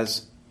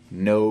has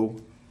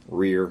no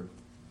rear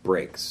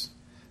brakes.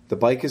 The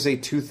bike is a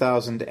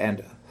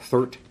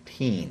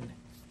 2013.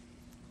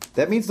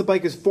 That means the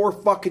bike is 4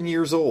 fucking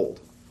years old.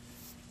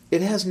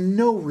 It has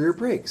no rear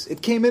brakes.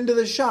 It came into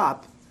the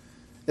shop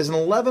as an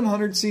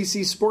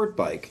 1100cc sport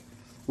bike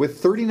with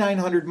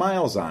 3,900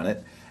 miles on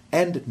it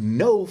and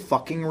no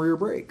fucking rear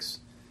brakes.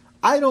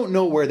 I don't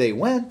know where they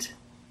went.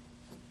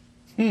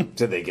 Did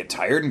they get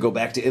tired and go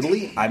back to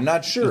Italy? I'm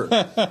not sure.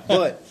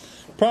 But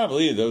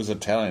probably those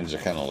Italians are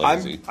kind of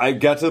lazy. I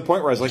got to the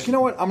point where I was like, you know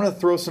what? I'm going to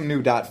throw some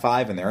new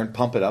 .5 in there and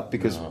pump it up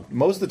because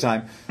most of the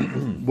time,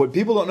 what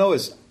people don't know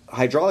is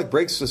hydraulic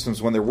brake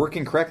systems, when they're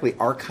working correctly,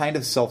 are kind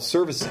of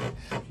self-servicing.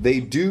 They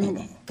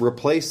do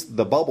replace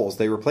the bubbles.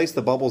 They replace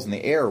the bubbles in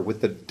the air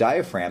with the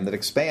diaphragm that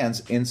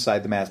expands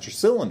inside the master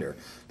cylinder.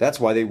 That's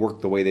why they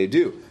work the way they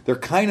do. They're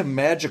kind of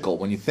magical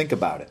when you think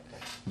about it.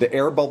 The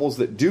air bubbles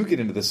that do get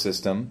into the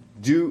system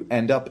do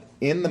end up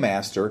in the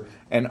master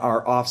and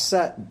are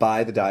offset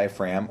by the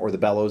diaphragm or the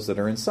bellows that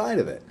are inside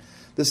of it.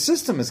 The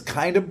system is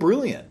kind of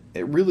brilliant.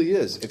 It really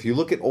is. If you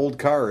look at old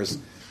cars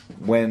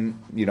when,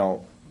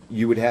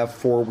 you would have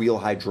 4-wheel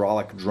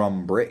hydraulic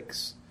drum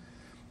brakes,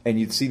 and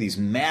you'd see these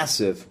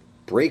massive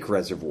brake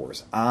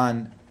reservoirs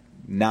on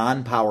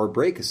non-power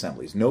brake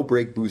assemblies, no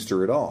brake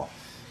booster at all.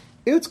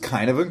 It's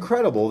kind of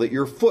incredible that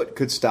your foot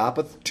could stop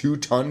a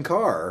 2-ton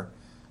car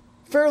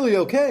fairly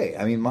okay.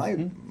 I mean,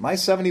 my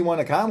 71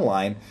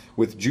 Econoline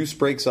with juice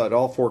brakes at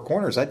all 4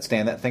 corners, I'd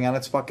stand that thing on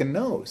its fucking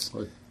nose.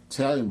 Well,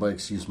 Italian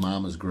bikes use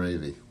mama's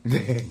gravy.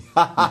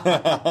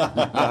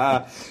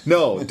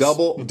 No,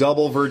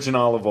 double virgin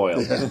olive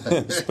oil.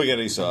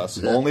 Spaghetti sauce.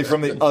 Only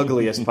from the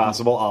ugliest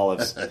possible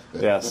olives.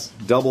 Yes,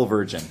 double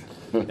virgin.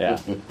 Yeah.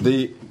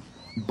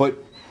 But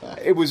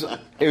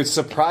it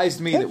surprised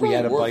me that we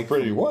had a bike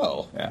pretty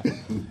well. Yeah.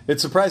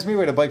 It surprised me we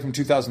had a bike from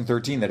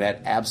 2013 that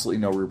had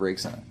absolutely no rear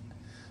brakes in it.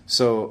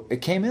 So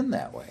it came in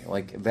that way.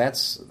 Like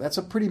that's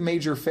a pretty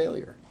major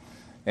failure.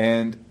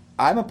 And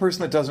I'm a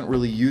person that doesn't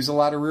really use a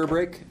lot of rear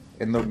brake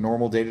in the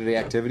normal day-to-day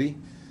activity.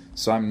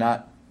 So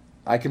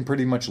I can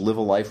pretty much live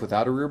a life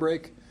without a rear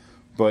brake.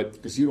 But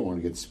because you don't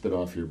want to get spit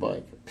off your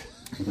bike.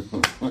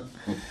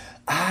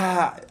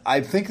 I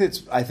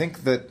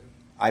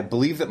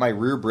believe that my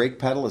rear brake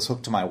pedal is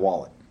hooked to my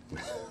wallet.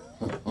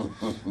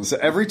 So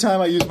every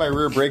time I use my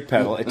rear brake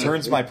pedal, it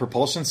turns my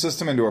propulsion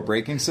system into a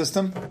braking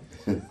system,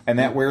 and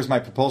that wears my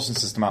propulsion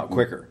system out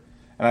quicker.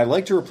 And I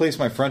like to replace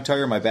my front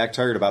tire and my back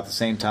tire at about the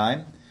same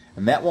time,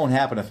 and that won't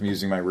happen if I'm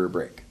using my rear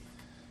brake.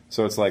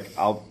 So it's like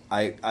I'm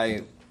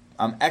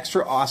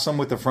extra awesome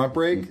with the front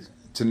brake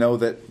to know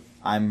that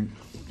I'm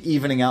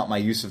evening out my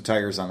use of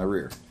tires on the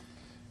rear.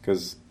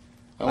 Because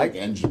I like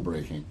engine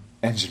braking.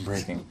 Engine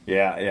braking,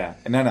 yeah.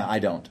 No, I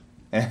don't.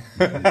 I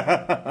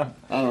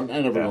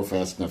never go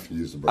fast enough to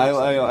use the brakes.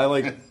 I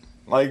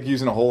like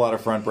using a whole lot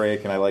of front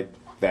brake, and I like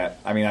that.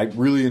 I mean, I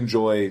really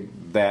enjoy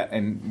that.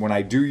 And when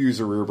I do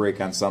use a rear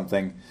brake on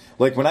something,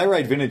 like when I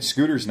ride vintage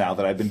scooters now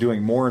that I've been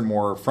doing more and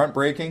more front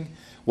braking,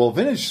 well,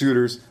 vintage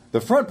scooters,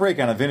 the front brake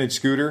on a vintage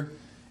scooter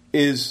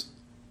is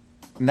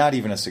not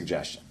even a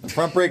suggestion. The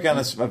front brake on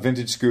a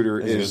vintage scooter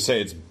is... I was going to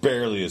say, it's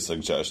barely a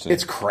suggestion.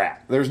 It's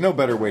crap. There's no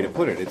better way to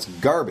put it. It's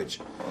garbage.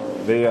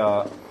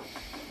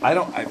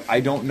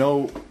 I don't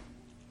know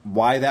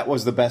why that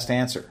was the best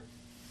answer.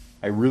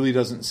 It really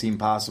doesn't seem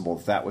possible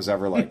if that was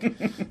ever like,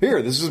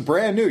 here, this is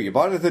brand new. You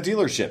bought it at the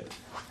dealership.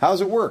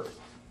 How's it work?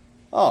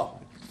 Oh,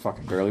 it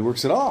fucking barely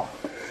works at all.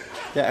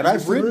 Yeah, and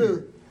I've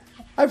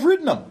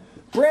ridden them.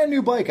 Brand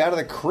new bike out of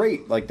the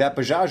crate, like that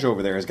Bajaj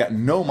over there has got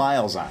no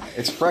miles on it.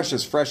 It's fresh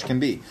as fresh can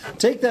be.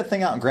 Take that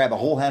thing out and grab a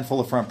whole handful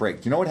of front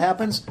brake. Do you know what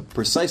happens?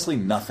 Precisely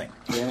nothing.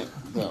 Yeah,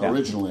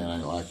 originally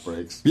anti-lock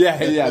brakes.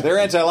 Yeah, they're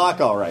anti-lock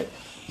all right.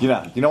 You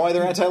know why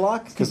they're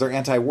anti-lock? Because they're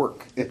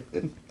anti-work.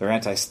 They're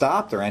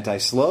anti-stop, they're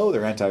anti-slow,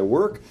 they're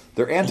anti-work,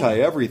 they're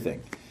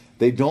anti-everything.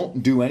 They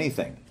don't do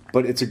anything.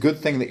 But it's a good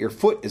thing that your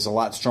foot is a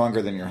lot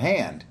stronger than your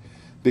hand,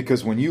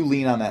 because when you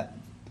lean on that,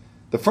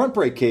 the front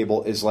brake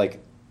cable is like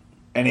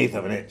 1/8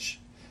 of an inch.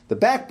 The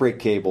back brake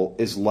cable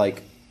is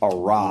like a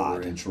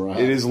rod.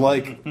 It is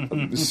like,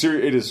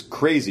 it is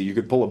crazy. You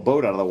could pull a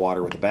boat out of the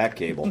water with the back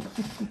cable.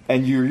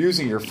 And you're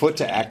using your foot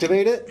to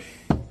activate it.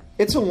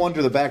 It's a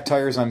wonder the back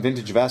tires on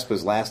vintage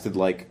Vespas lasted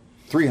like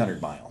 300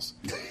 miles.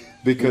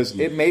 Because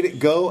it made it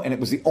go, and it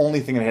was the only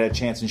thing that had a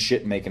chance in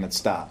shit making it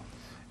stop.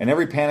 And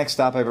every panic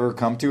stop I've ever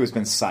come to has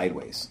been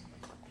sideways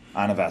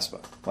on a Vespa.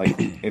 Like,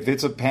 if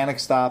it's a panic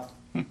stop,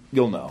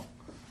 you'll know.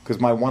 Because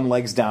my one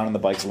leg's down and the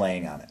bike's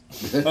laying on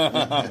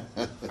it.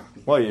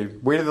 Well, you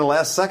waited the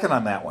last second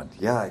on that one.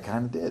 Yeah, I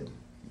kind of did.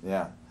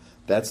 Yeah.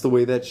 That's the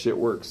way that shit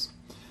works.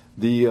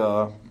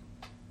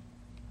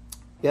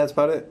 Yeah, that's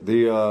about it.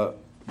 The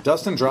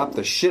Dustin dropped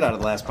the shit out of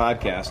the last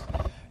podcast.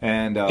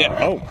 And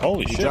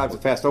holy shit. He dropped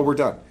it fast. Oh, we're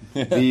done.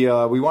 We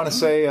want to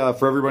say,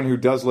 for everyone who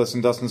does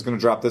listen, Dustin's going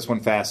to drop this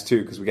one fast,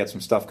 too, because we got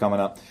some stuff coming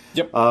up.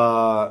 Yep.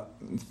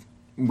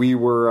 We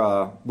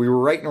were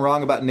right and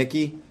wrong about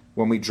Nicky.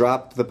 When we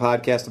dropped the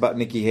podcast about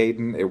Nicky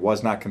Hayden, it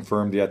was not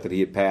confirmed yet that he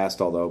had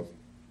passed, although,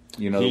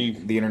 the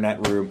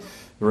internet room.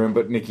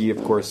 But Nicky,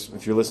 of course,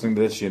 if you're listening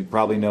to this, you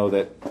probably know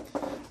that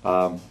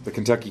the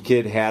Kentucky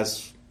Kid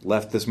has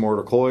left this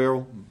motor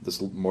coil.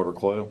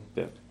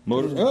 Yeah.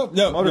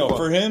 No,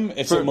 for him,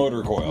 it's a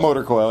motor coil.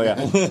 Motor coil,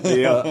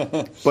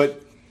 yeah.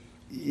 But,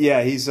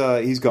 yeah,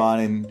 he's gone.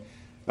 And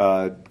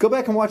go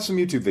back and watch some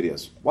YouTube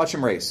videos. Watch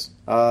him race.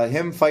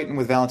 Him fighting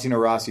with Valentino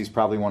Rossi is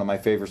probably one of my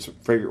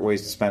favorite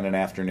ways to spend an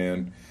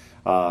afternoon.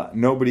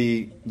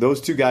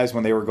 Those two guys,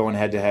 when they were going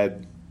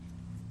head-to-head,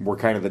 were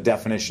kind of the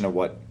definition of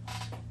what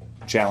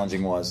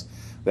challenging was.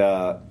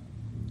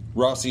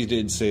 Rossi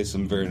did say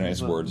some very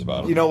nice words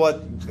about him. You know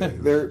what?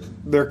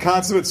 They're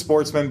consummate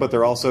sportsmen, but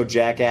they're also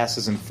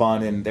jackasses and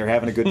fun, and they're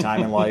having a good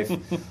time in life.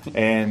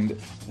 And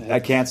I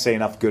can't say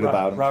enough good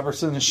about them.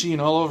 Robertson and Sheen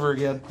all over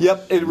again.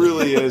 Yep, it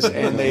really is.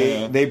 And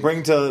they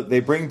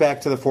bring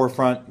back to the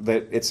forefront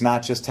that it's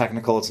not just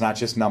technical, it's not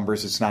just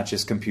numbers, it's not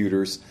just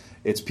computers.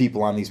 It's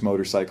people on these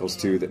motorcycles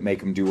too that make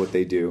them do what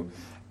they do.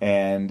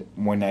 And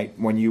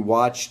when you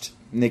watched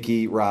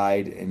Nicky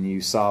ride and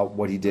you saw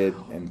what he did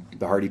and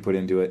the heart he put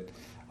into it.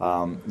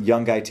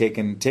 Young guy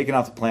taken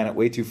off the planet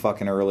way too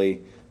fucking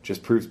early.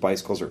 Just proves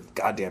bicycles are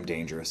goddamn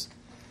dangerous.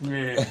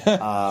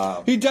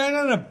 Yeah. He died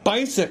on a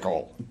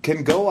bicycle.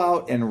 Can go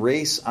out and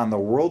race on the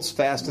world's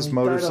fastest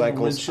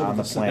motorcycles on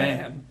the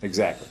planet.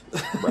 Exactly.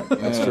 Right.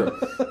 That's true.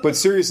 But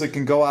seriously,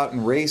 can go out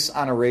and race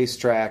on a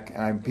racetrack.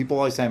 And people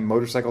always say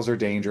motorcycles are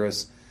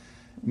dangerous.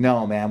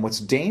 No, man. What's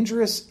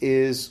dangerous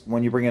is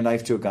when you bring a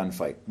knife to a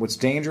gunfight. What's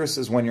dangerous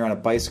is when you're on a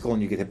bicycle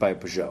and you get hit by a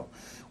Peugeot.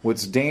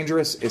 What's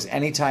dangerous is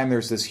anytime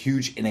there's this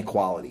huge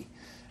inequality.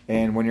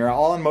 And when you're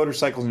all on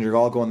motorcycles and you're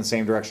all going the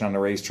same direction on the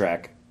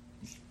racetrack,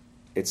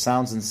 it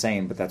sounds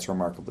insane, but that's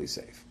remarkably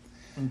safe.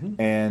 Mm-hmm.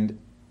 And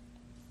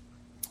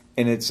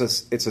it's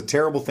a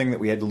terrible thing that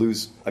we had to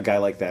lose a guy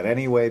like that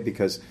anyway,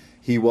 because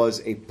he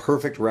was a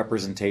perfect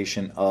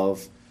representation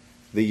of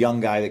the young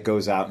guy that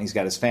goes out and he's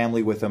got his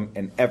family with him,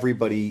 and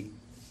everybody,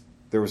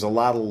 there was a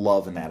lot of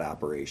love in that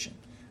operation.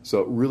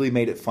 So it really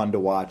made it fun to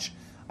watch.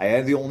 I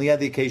only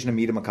had the occasion to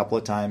meet him a couple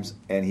of times,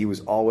 and he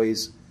was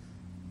always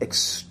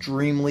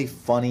extremely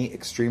funny,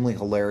 extremely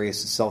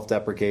hilarious,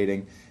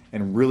 self-deprecating,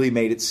 and really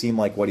made it seem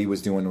like what he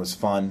was doing was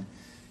fun,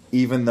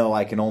 even though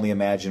I can only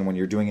imagine when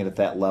you're doing it at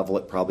that level,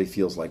 it probably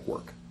feels like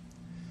work.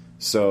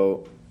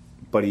 So,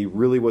 but he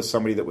really was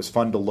somebody that was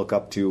fun to look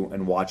up to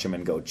and watch him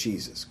and go,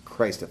 Jesus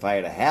Christ, if I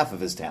had a half of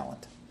his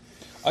talent.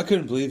 I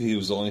couldn't believe he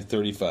was only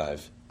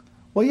 35.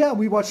 Well, yeah,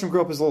 we watched him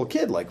grow up as a little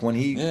kid. Like when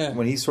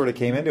he sort of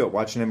came into it,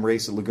 watching him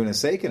race at Laguna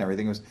Seca and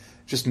everything was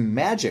just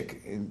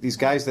magic. These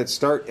guys that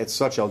start at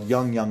such a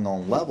young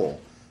level,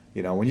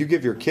 you know, when you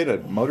give your kid a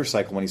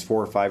motorcycle when he's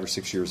 4 or 5 or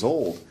 6 years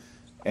old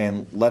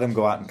and let him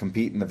go out and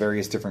compete in the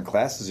various different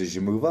classes as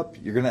you move up,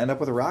 you're going to end up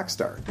with a rock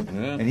star. Yeah.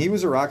 And he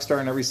was a rock star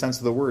in every sense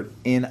of the word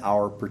in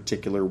our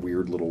particular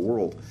weird little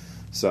world.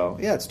 So,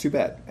 yeah, it's too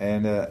bad.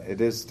 And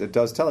it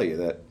does tell you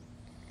that,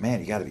 man,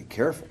 you got to be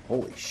careful.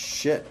 Holy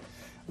shit.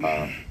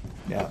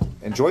 Yeah,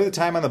 enjoy the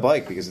time on the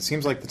bike, because it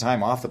seems like the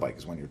time off the bike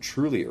is when you're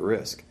truly at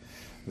risk.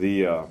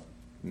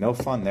 No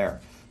fun there.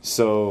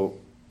 So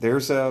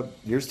here's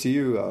to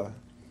you,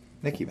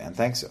 Nicky, man.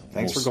 Thanks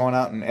for going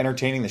out and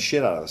entertaining the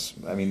shit out of us.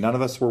 I mean, none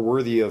of us were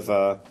worthy of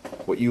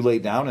what you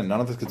laid down, and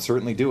none of us could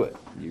certainly do it.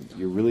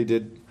 You really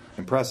did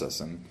impress us,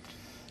 and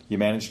you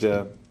managed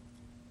to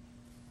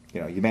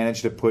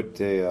put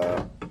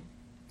a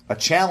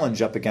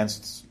challenge up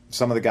against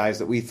some of the guys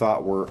that we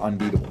thought were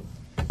unbeatable,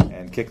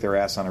 and kick their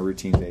ass on a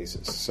routine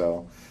basis.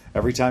 So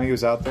every time he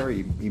was out there,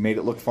 he made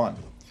it look fun.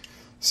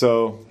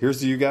 So here's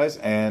to you guys.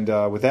 And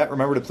with that,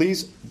 remember to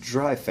please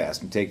drive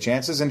fast and take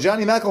chances. And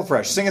Johnny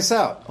McElfresh, sing us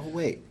out. Oh,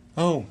 wait.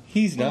 Oh,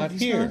 he's not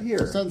here.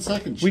 It's on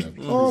second shift.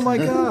 Oh, my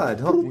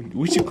God.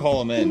 We should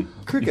call him in.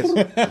 Crickets.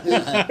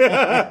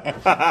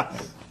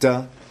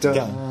 Da da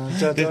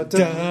da da da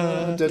da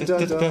da da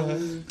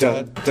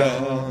da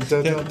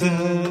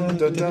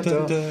da da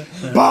da.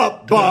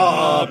 Ba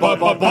ba ba ba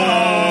ba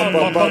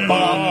ba ba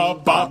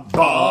ba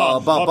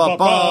ba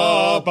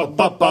ba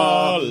ba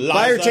ba.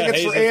 Buy your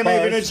tickets for AMA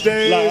Vintage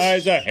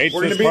Days.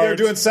 We're going to be there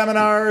doing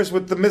seminars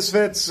with the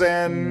Misfits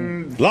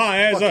and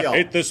Liza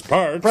hate this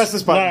part. Press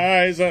this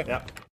button. Liza.